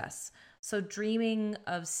success. So dreaming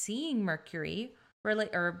of seeing Mercury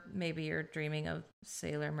or maybe you're dreaming of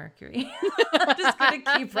Sailor Mercury. I'm just going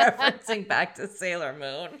to keep referencing back to Sailor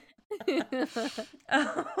Moon.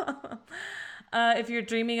 If you're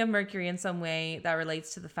dreaming of Mercury in some way, that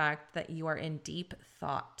relates to the fact that you are in deep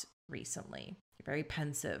thought recently. You're very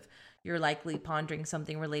pensive. You're likely pondering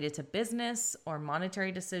something related to business or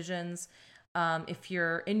monetary decisions. If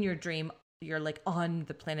you're in your dream, you're like on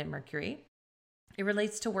the planet Mercury. It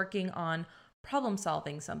relates to working on problem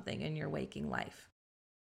solving something in your waking life.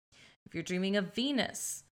 If you're dreaming of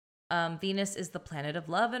Venus, Venus is the planet of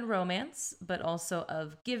love and romance, but also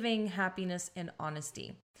of giving, happiness, and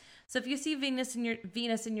honesty. So if you see Venus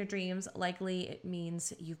in your dreams, likely it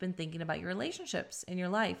means you've been thinking about your relationships in your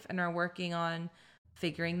life and are working on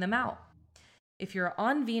figuring them out. If you're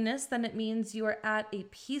on Venus, then it means you are at a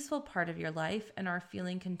peaceful part of your life and are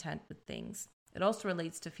feeling content with things. It also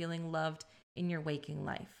relates to feeling loved in your waking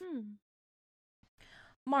life.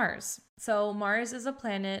 Mars. So Mars is a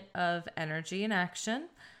planet of energy and action.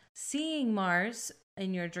 Seeing Mars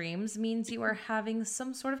in your dreams means you are having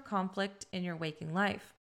some sort of conflict in your waking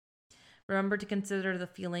life. Remember to consider the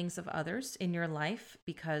feelings of others in your life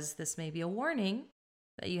because this may be a warning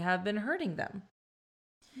that you have been hurting them.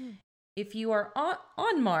 If you are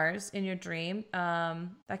on Mars in your dream,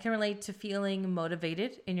 that can relate to feeling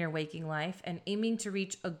motivated in your waking life and aiming to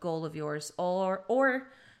reach a goal of yours, or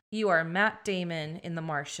you are Matt Damon in The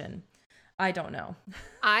Martian. I don't know.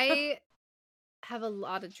 I have a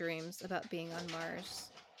lot of dreams about being on Mars.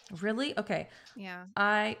 Really? Okay. Yeah.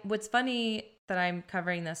 What's funny that I'm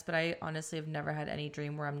covering this, but I honestly have never had any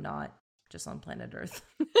dream where I'm not just on planet Earth.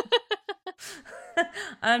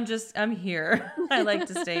 I'm here. I like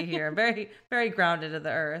to stay here. Very, very grounded to the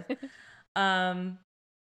earth.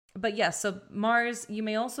 But yeah, so Mars, you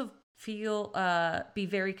may also be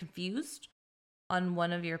very confused on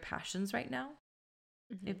one of your passions right now,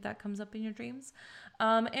 if that comes up in your dreams.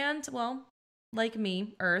 And well, like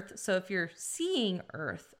me, Earth. So if you're seeing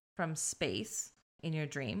Earth from space in your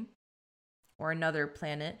dream or another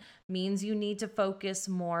planet, means you need to focus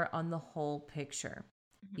more on the whole picture.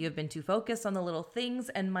 You have been too focused on the little things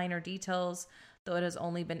and minor details, though it has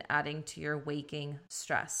only been adding to your waking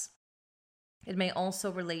stress. It may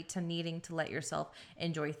also relate to needing to let yourself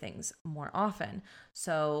enjoy things more often.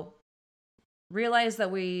 So realize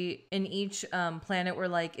that in each planet, we're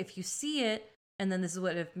like, if you see it, and then this is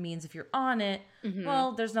what it means if you're on it,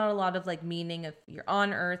 well, there's not a lot of like meaning if you're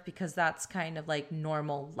on Earth because that's kind of like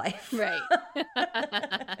normal life. Right.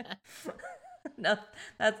 No,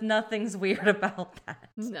 nothing's weird about that.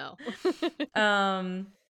 No.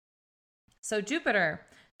 So Jupiter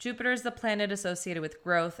is the planet associated with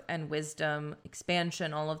growth and wisdom,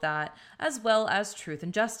 expansion, all of that, as well as truth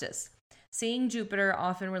and justice. Seeing Jupiter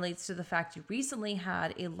often relates to the fact you recently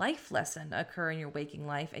had a life lesson occur in your waking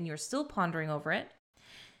life and you're still pondering over it.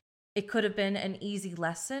 It could have been an easy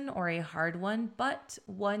lesson or a hard one, but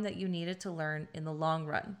one that you needed to learn in the long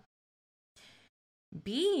run.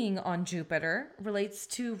 Being on Jupiter relates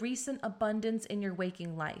to recent abundance in your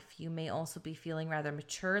waking life. You may also be feeling rather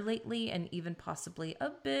mature lately and even possibly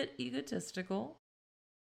a bit egotistical.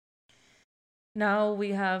 Now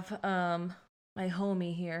we have my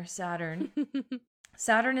homie here, Saturn.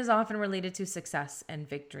 Saturn is often related to success and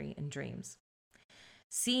victory in dreams.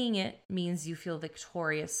 Seeing it means you feel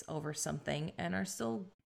victorious over something and are still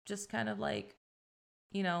just kind of like,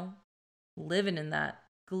 living in that,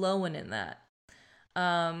 glowing in that.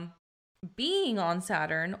 Being on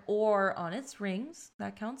Saturn or on its rings,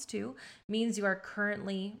 that counts too, means you are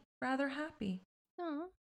currently rather happy. Aww.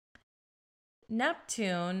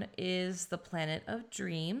 Neptune is the planet of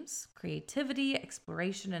dreams, creativity,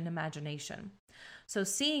 exploration, and imagination. So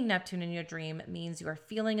seeing Neptune in your dream means you are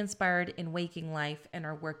feeling inspired in waking life and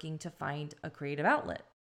are working to find a creative outlet.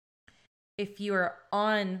 If you are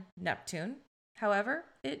on Neptune, however,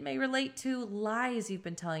 it may relate to lies you've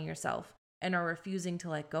been telling yourself and are refusing to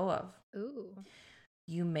let go of. Ooh.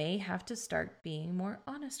 You may have to start being more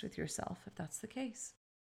honest with yourself if that's the case.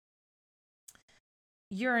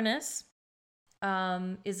 Uranus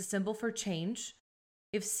is a symbol for change.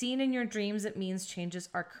 If seen in your dreams, it means changes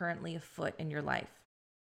are currently afoot in your life.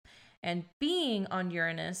 And being on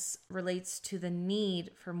Uranus relates to the need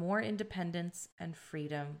for more independence and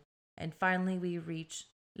freedom. And finally, we reach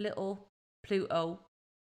little Pluto.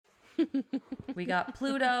 We got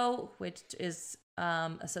Pluto, which is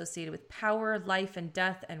associated with power, life and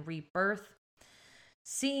death, and rebirth.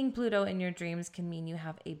 Seeing Pluto in your dreams can mean you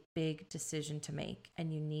have a big decision to make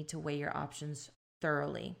and you need to weigh your options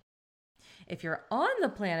thoroughly. If you're on the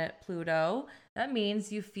planet Pluto, that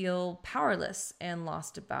means you feel powerless and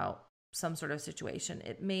lost about some sort of situation.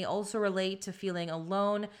 It may also relate to feeling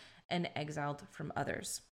alone and exiled from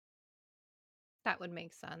others. That would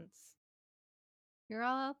make sense. You're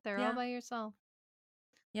all out there all Yeah. by yourself.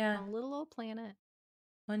 Yeah. On a little old planet.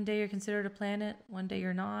 One day you're considered a planet, one day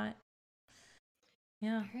you're not.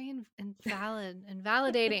 Yeah. Very invalid,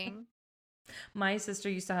 invalidating. My sister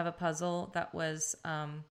used to have a puzzle that was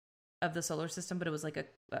of the solar system, but it was like an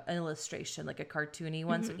illustration, like a cartoony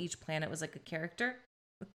one. So each planet was like a character.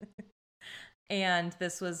 And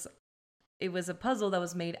it was a puzzle that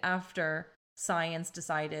was made after science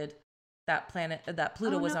decided that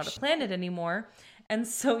Pluto was not a planet anymore. And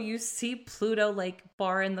so you see Pluto like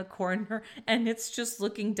bar in the corner, and it's just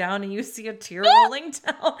looking down, and you see a tear rolling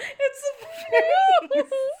down. It's a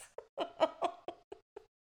face.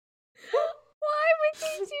 Why would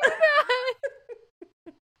you do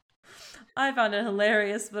that? I found it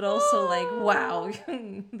hilarious, but also like, wow,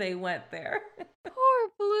 they went there. Poor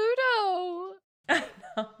Pluto. I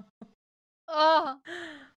know. Oh.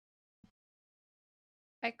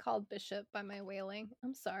 I called Bishop by my wailing.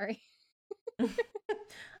 I'm sorry. And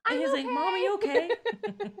he's like, Mom, are you okay?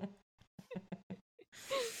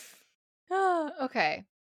 Okay.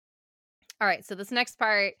 All right. So this next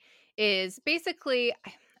part is basically,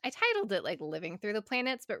 I titled it like living through the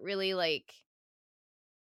planets, but really like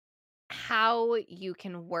how you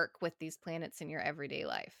can work with these planets in your everyday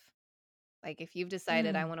life. Like if you've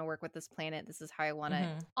decided I want to work with this planet, this is how I want to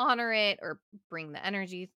honor it or bring the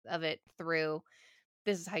energy of it through.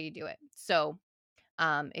 This is how you do it. So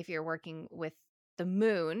if you're working with the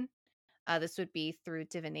moon, this would be through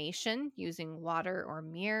divination, using water or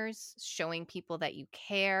mirrors, showing people that you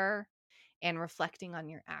care, and reflecting on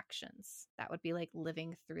your actions. That would be like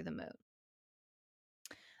living through the moon.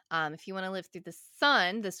 If you want to live through the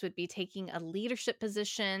sun, this would be taking a leadership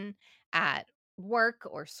position at work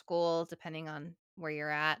or school, depending on where you're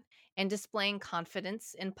at, and displaying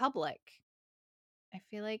confidence in public. I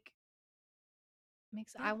feel like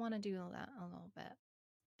I want to do that a little bit.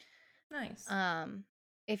 Nice.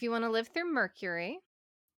 If you want to live through Mercury,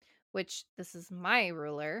 which this is my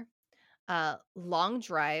ruler, long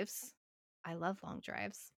drives. I love long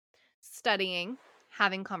drives. Studying,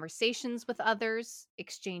 having conversations with others,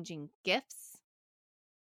 exchanging gifts.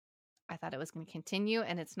 I thought it was going to continue,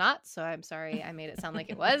 and it's not, so I'm sorry I made it sound like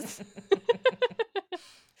it was.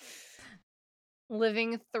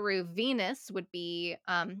 Living through Venus would be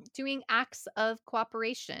doing acts of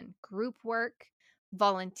cooperation, group work,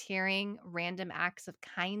 volunteering, random acts of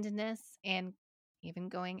kindness, and even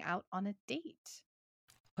going out on a date.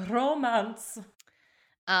 Romance.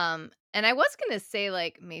 And I was going to say,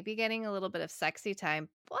 like, maybe getting a little bit of sexy time,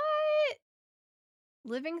 but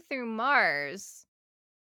living through Mars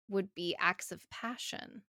would be acts of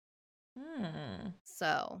passion.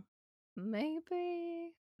 So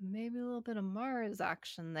maybe a little bit of Mars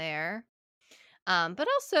action there. But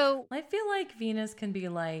also, I feel like Venus can be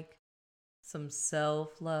like some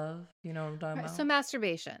self-love. You know what I'm talking about? So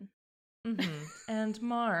masturbation. And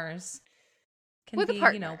Mars can with be, a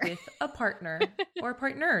partner. with a partner or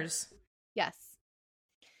partners. Yes.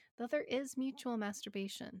 Though there is mutual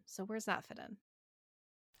masturbation. So where's that fit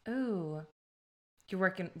in? Ooh. You're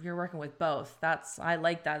working with both. I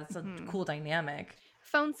like that. It's a cool dynamic.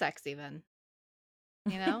 Phone sex even.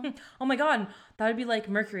 You know? Oh my God. That would be like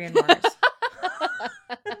Mercury and Mars.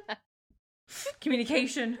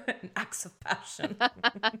 Communication and acts of passion.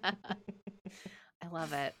 I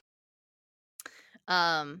love it.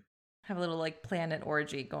 Have a little like planet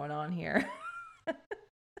orgy going on here.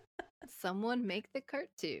 Someone make the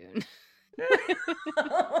cartoon.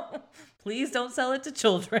 Please don't sell it to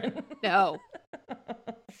children. No.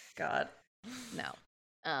 God. No.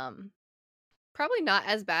 Probably not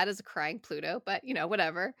as bad as a crying Pluto, but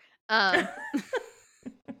whatever. It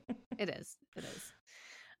is.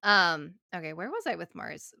 Okay, where was I with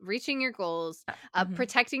Mars? Reaching your goals,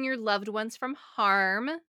 protecting your loved ones from harm,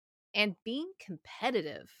 and being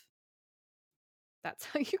competitive. That's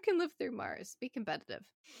how you can live through Mars. Be competitive.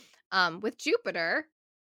 With Jupiter,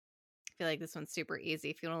 I feel like this one's super easy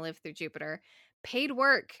if you want to live through Jupiter. Paid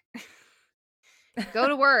work. Go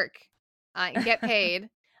to work and get paid.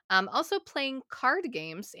 Also playing card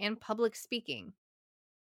games and public speaking.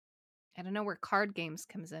 I don't know where card games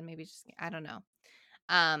comes in. Maybe just, I don't know.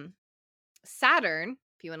 Saturn,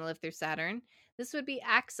 if you want to live through Saturn, this would be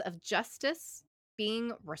acts of justice,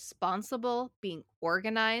 being responsible, being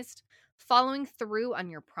organized, following through on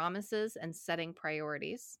your promises, and setting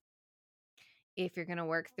priorities. If you're going to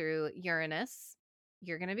work through Uranus,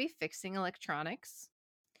 you're going to be fixing electronics.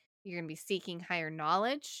 You're going to be seeking higher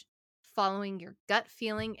knowledge, following your gut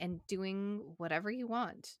feeling, and doing whatever you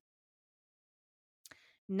want.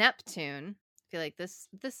 Neptune, I feel like this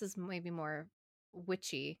is maybe more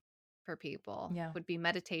witchy. for people Yeah. would be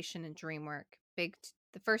meditation and dream work.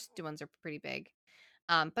 The first two ones are pretty big.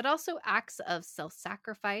 But also acts of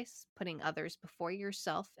self-sacrifice, putting others before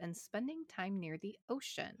yourself, and spending time near the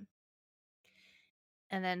ocean.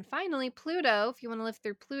 And then finally, Pluto. If you want to live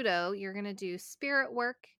through Pluto, you're going to do spirit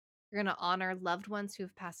work. You're going to honor loved ones who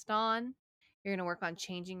have passed on. You're going to work on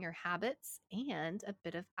changing your habits and a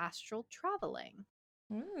bit of astral traveling.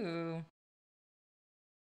 Ooh.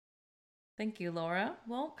 Thank you, Laura.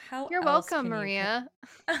 Well, how You're else welcome, can Maria.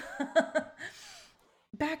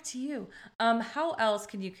 Back to you. How else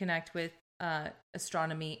can you connect with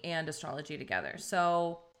astronomy and astrology together?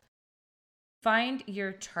 So find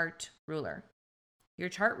your chart ruler. Your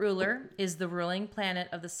chart ruler is the ruling planet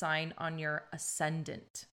of the sign on your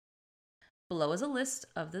ascendant. Below is a list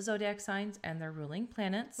of the zodiac signs and their ruling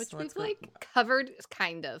planets. Which So we've covered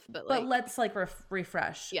kind of, but let's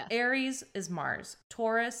refresh. Yes. Aries is Mars.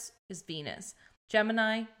 Taurus is Venus.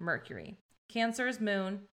 Gemini, Mercury. Cancer is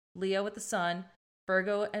Moon. Leo with the Sun.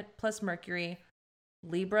 Virgo plus Mercury.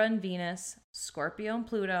 Libra and Venus. Scorpio and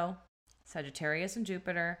Pluto. Sagittarius and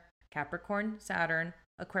Jupiter. Capricorn, Saturn.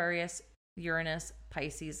 Aquarius, Uranus,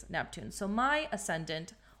 Pisces, Neptune. So my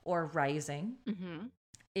ascendant or rising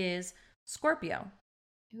is Scorpio.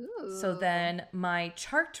 Ooh. So then my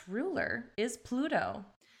chart ruler is Pluto.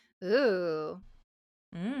 Ooh.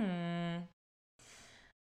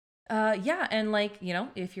 Yeah, and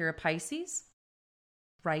if you're a Pisces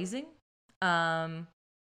rising,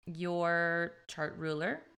 your chart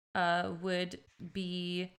ruler would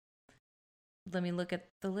be, let me look at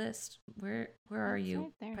the list. Where are you,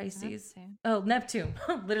 right there, Pisces? Neptune. Oh, Neptune.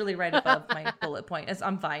 Literally right above my bullet point.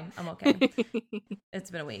 I'm fine. I'm okay. It's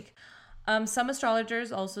been a week. Some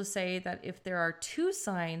astrologers also say that if there are two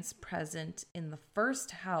signs present in the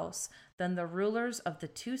first house, then the rulers of the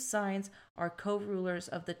two signs are co-rulers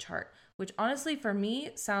of the chart, which honestly for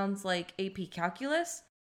me sounds like AP calculus.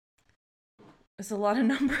 There's a lot of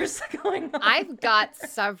numbers going on. I've got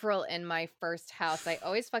several in my first house. I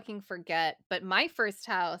always fucking forget, but my first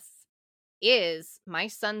house is my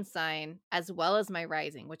sun sign as well as my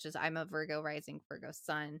rising, which is I'm a Virgo rising, Virgo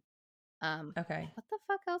sun. Okay. What the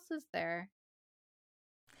fuck else is there?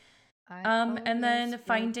 And then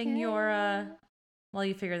finding your while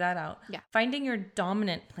you figure that out. Yeah. Finding your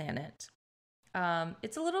dominant planet.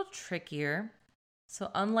 It's a little trickier. So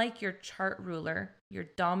unlike your chart ruler, your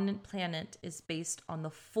dominant planet is based on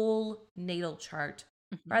the full natal chart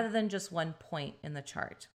rather than just one point in the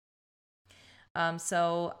chart.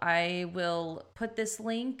 So I will put this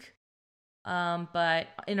link but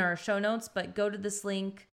in our show notes, but go to this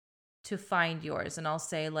link to find yours, and I'll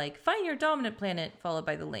say find your dominant planet followed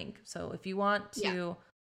by the link. So if you want to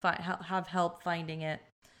have help finding it,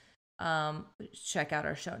 check out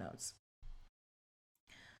our show notes.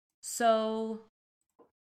 So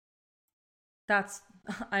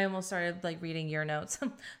I almost started reading your notes.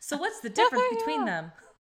 So what's the difference between them?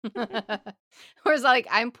 Whereas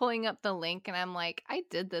I'm pulling up the link and I'm like, I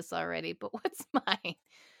did this already, but what's mine?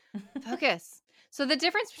 Focus. So the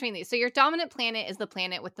difference between these. So your dominant planet is the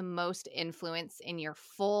planet with the most influence in your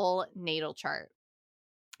full natal chart.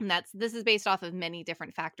 And this is based off of many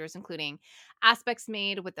different factors, including aspects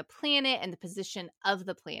made with the planet and the position of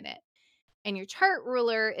the planet. And your chart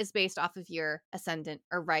ruler is based off of your ascendant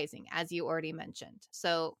or rising, as you already mentioned.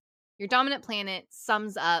 So your dominant planet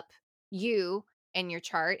sums up you and your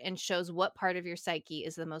chart and shows what part of your psyche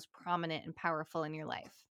is the most prominent and powerful in your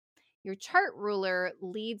life. Your chart ruler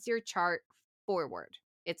leads your chart forward.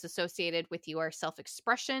 It's associated with your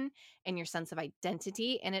self-expression and your sense of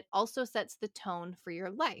identity, and it also sets the tone for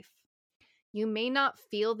your life. You may not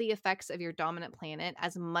feel the effects of your dominant planet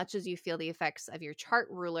as much as you feel the effects of your chart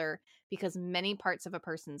ruler because many parts of a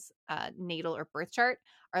person's natal or birth chart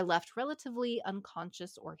are left relatively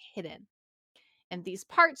unconscious or hidden. And these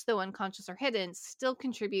parts, though unconscious or hidden, still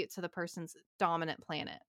contribute to the person's dominant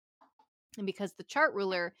planet. And because the chart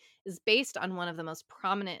ruler is based on one of the most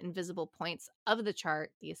prominent and visible points of the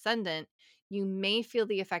chart, the ascendant, you may feel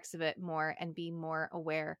the effects of it more and be more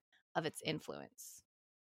aware of its influence.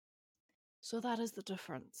 So that is the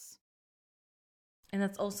difference. And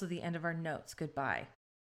that's also the end of our notes. Goodbye.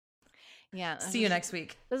 Yeah. See you next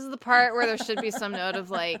week. This is the part where there should be some note of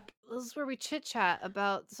this is where we chit chat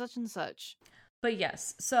about such and such. But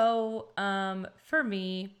yes, so for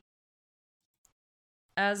me,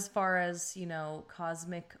 as far as,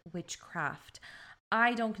 cosmic witchcraft,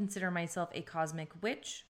 I don't consider myself a cosmic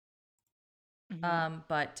witch.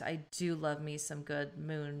 But I do love me some good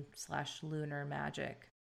moon/lunar magic.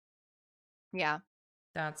 Yeah.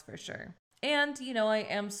 That's for sure. And, I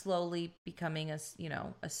am slowly becoming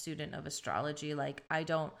a student of astrology. I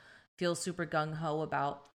don't feel super gung-ho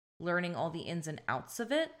about learning all the ins and outs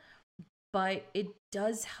of it, but it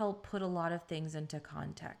does help put a lot of things into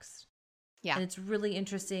context. Yeah. And it's really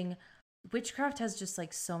interesting. Witchcraft has just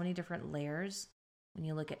like so many different layers when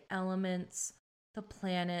you look at elements, the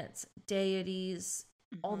planets, deities,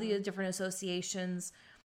 all the different associations.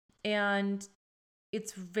 And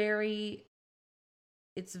it's very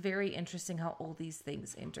interesting how all these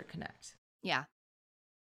things interconnect. Yeah.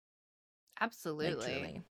 Absolutely. Like,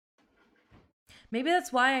 truly. Maybe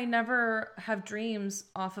that's why I never have dreams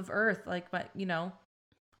off of Earth. Like, but you know,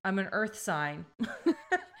 I'm an Earth sign.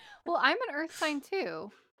 Well, I'm an Earth sign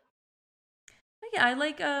too. But yeah, I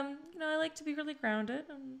like I like to be really grounded.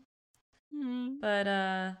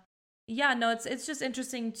 But yeah, no, it's just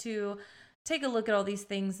interesting to take a look at all these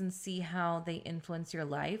things and see how they influence your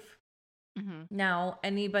life. Now,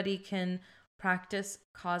 anybody can practice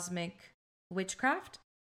cosmic witchcraft.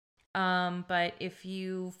 But if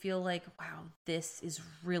you feel like, wow, this is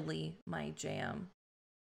really my jam,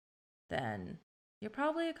 then you're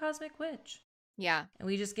probably a cosmic witch. Yeah. And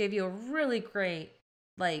we just gave you a really great,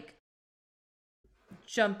 like,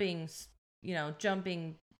 jumping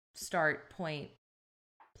start point,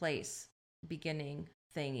 place, beginning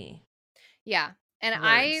thingy. Yeah. And words.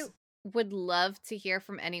 I would love to hear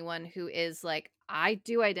from anyone who is like, I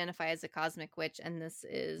do identify as a cosmic witch, and this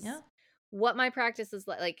is what my practice is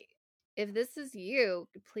like. Like, if this is you,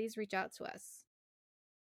 please reach out to us.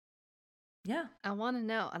 Yeah. I want to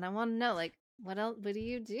know. And I want to know, like, what else? What do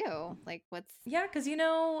you do? Like, what's... Yeah, because, you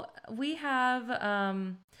know, we have,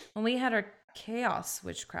 when we had our chaos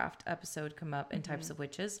witchcraft episode come up in Types of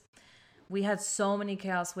Witches, we had so many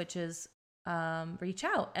chaos witches reach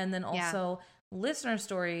out. And then also listener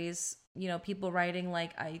stories, you know, people writing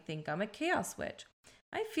like, I think I'm a chaos witch.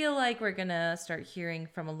 I feel like we're going to start hearing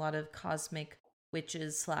from a lot of cosmic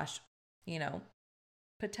witches / you know,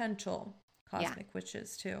 potential cosmic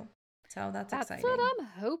witches too. So that's exciting. That's what I'm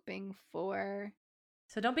hoping for.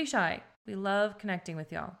 So don't be shy. We love connecting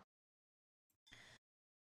with y'all.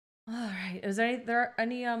 All right. Is there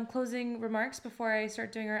any closing remarks before I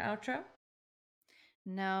start doing our outro?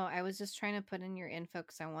 No, I was just trying to put in your info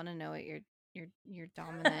because I want to know what your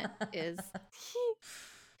dominant is.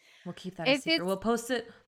 We'll keep that a secret.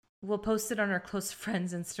 We'll post it on our close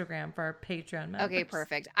friends Instagram for our Patreon members. Okay,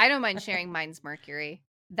 perfect. I don't mind sharing mine's Mercury.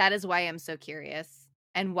 That is why I'm so curious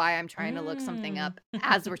and why I'm trying to look something up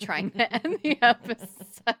as we're trying to end the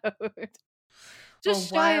episode.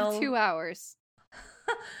 Just shy of 2 hours.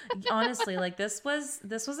 Honestly, like this was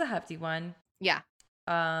a hefty one. Yeah.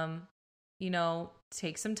 You know,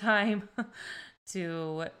 take some time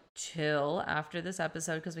to chill after this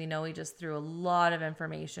episode because we know we just threw a lot of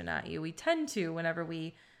information at you. We tend to whenever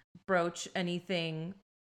we broach anything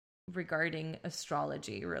regarding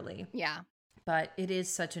astrology, really. Yeah. But it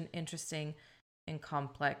is such an interesting and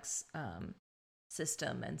complex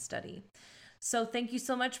system and study. So thank you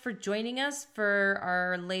so much for joining us for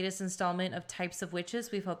our latest installment of Types of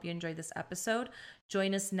Witches. We hope you enjoyed this episode.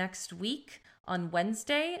 Join us next week on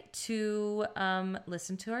Wednesday to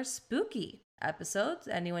listen to our spooky episodes.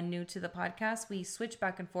 Anyone new to the podcast, we switch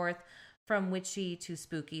back and forth from witchy to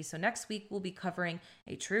spooky. So next week we'll be covering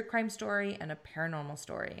a true crime story and a paranormal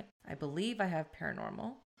story. I believe I have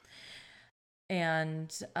paranormal.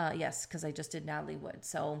 And yes, because I just did Natalie Wood.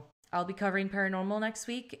 So I'll be covering paranormal next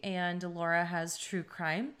week, and Laura has true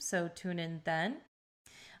crime. So tune in then.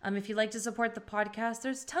 If you'd like to support the podcast,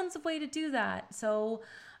 there's tons of ways to do that. So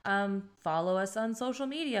follow us on social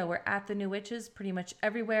media. We're at The New Witches pretty much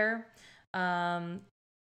everywhere.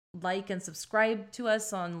 Like and subscribe to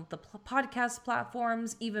us on the podcast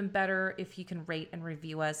platforms. Even better if you can rate and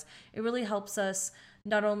review us. It really helps us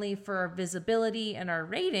not only for our visibility and our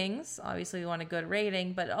ratings. Obviously, we want a good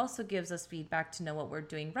rating, but it also gives us feedback to know what we're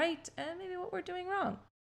doing right and maybe what we're doing wrong.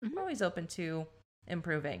 We're always open to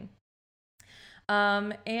improving.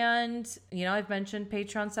 And, you know, I've mentioned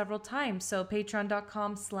Patreon several times. So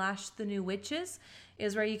patreon.com/thenewwitches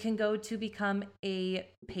is where you can go to become a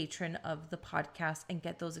patron of the podcast and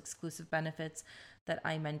get those exclusive benefits that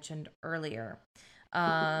I mentioned earlier.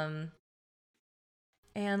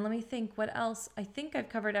 And let me think what else. I think I've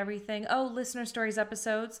covered everything. Oh, listener stories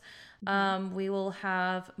episodes. We will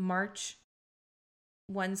have March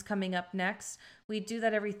ones coming up next. We do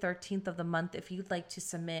that every 13th of the month. If you'd like to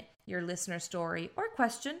submit your listener story or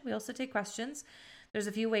question, we also take questions. There's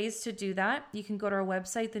a few ways to do that. You can go to our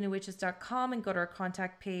website, thenewwitches.com, and go to our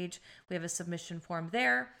contact page. We have a submission form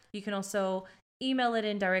there. You can also email it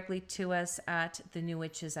in directly to us at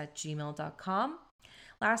thenewwitches@gmail.com.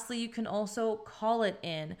 Lastly, you can also call it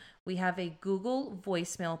in. We have a Google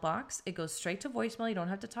voicemail box. It goes straight to voicemail. You don't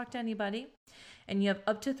have to talk to anybody. And you have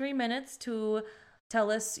up to 3 minutes to tell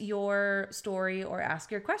us your story or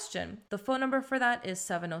ask your question. The phone number for that is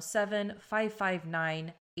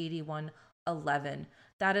 707-559-8111.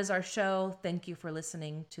 That is our show. Thank you for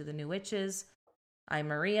listening to The New Witches. I'm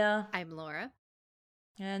Maria. I'm Laura.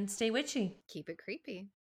 And stay witchy. Keep it creepy.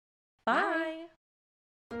 Bye. Bye.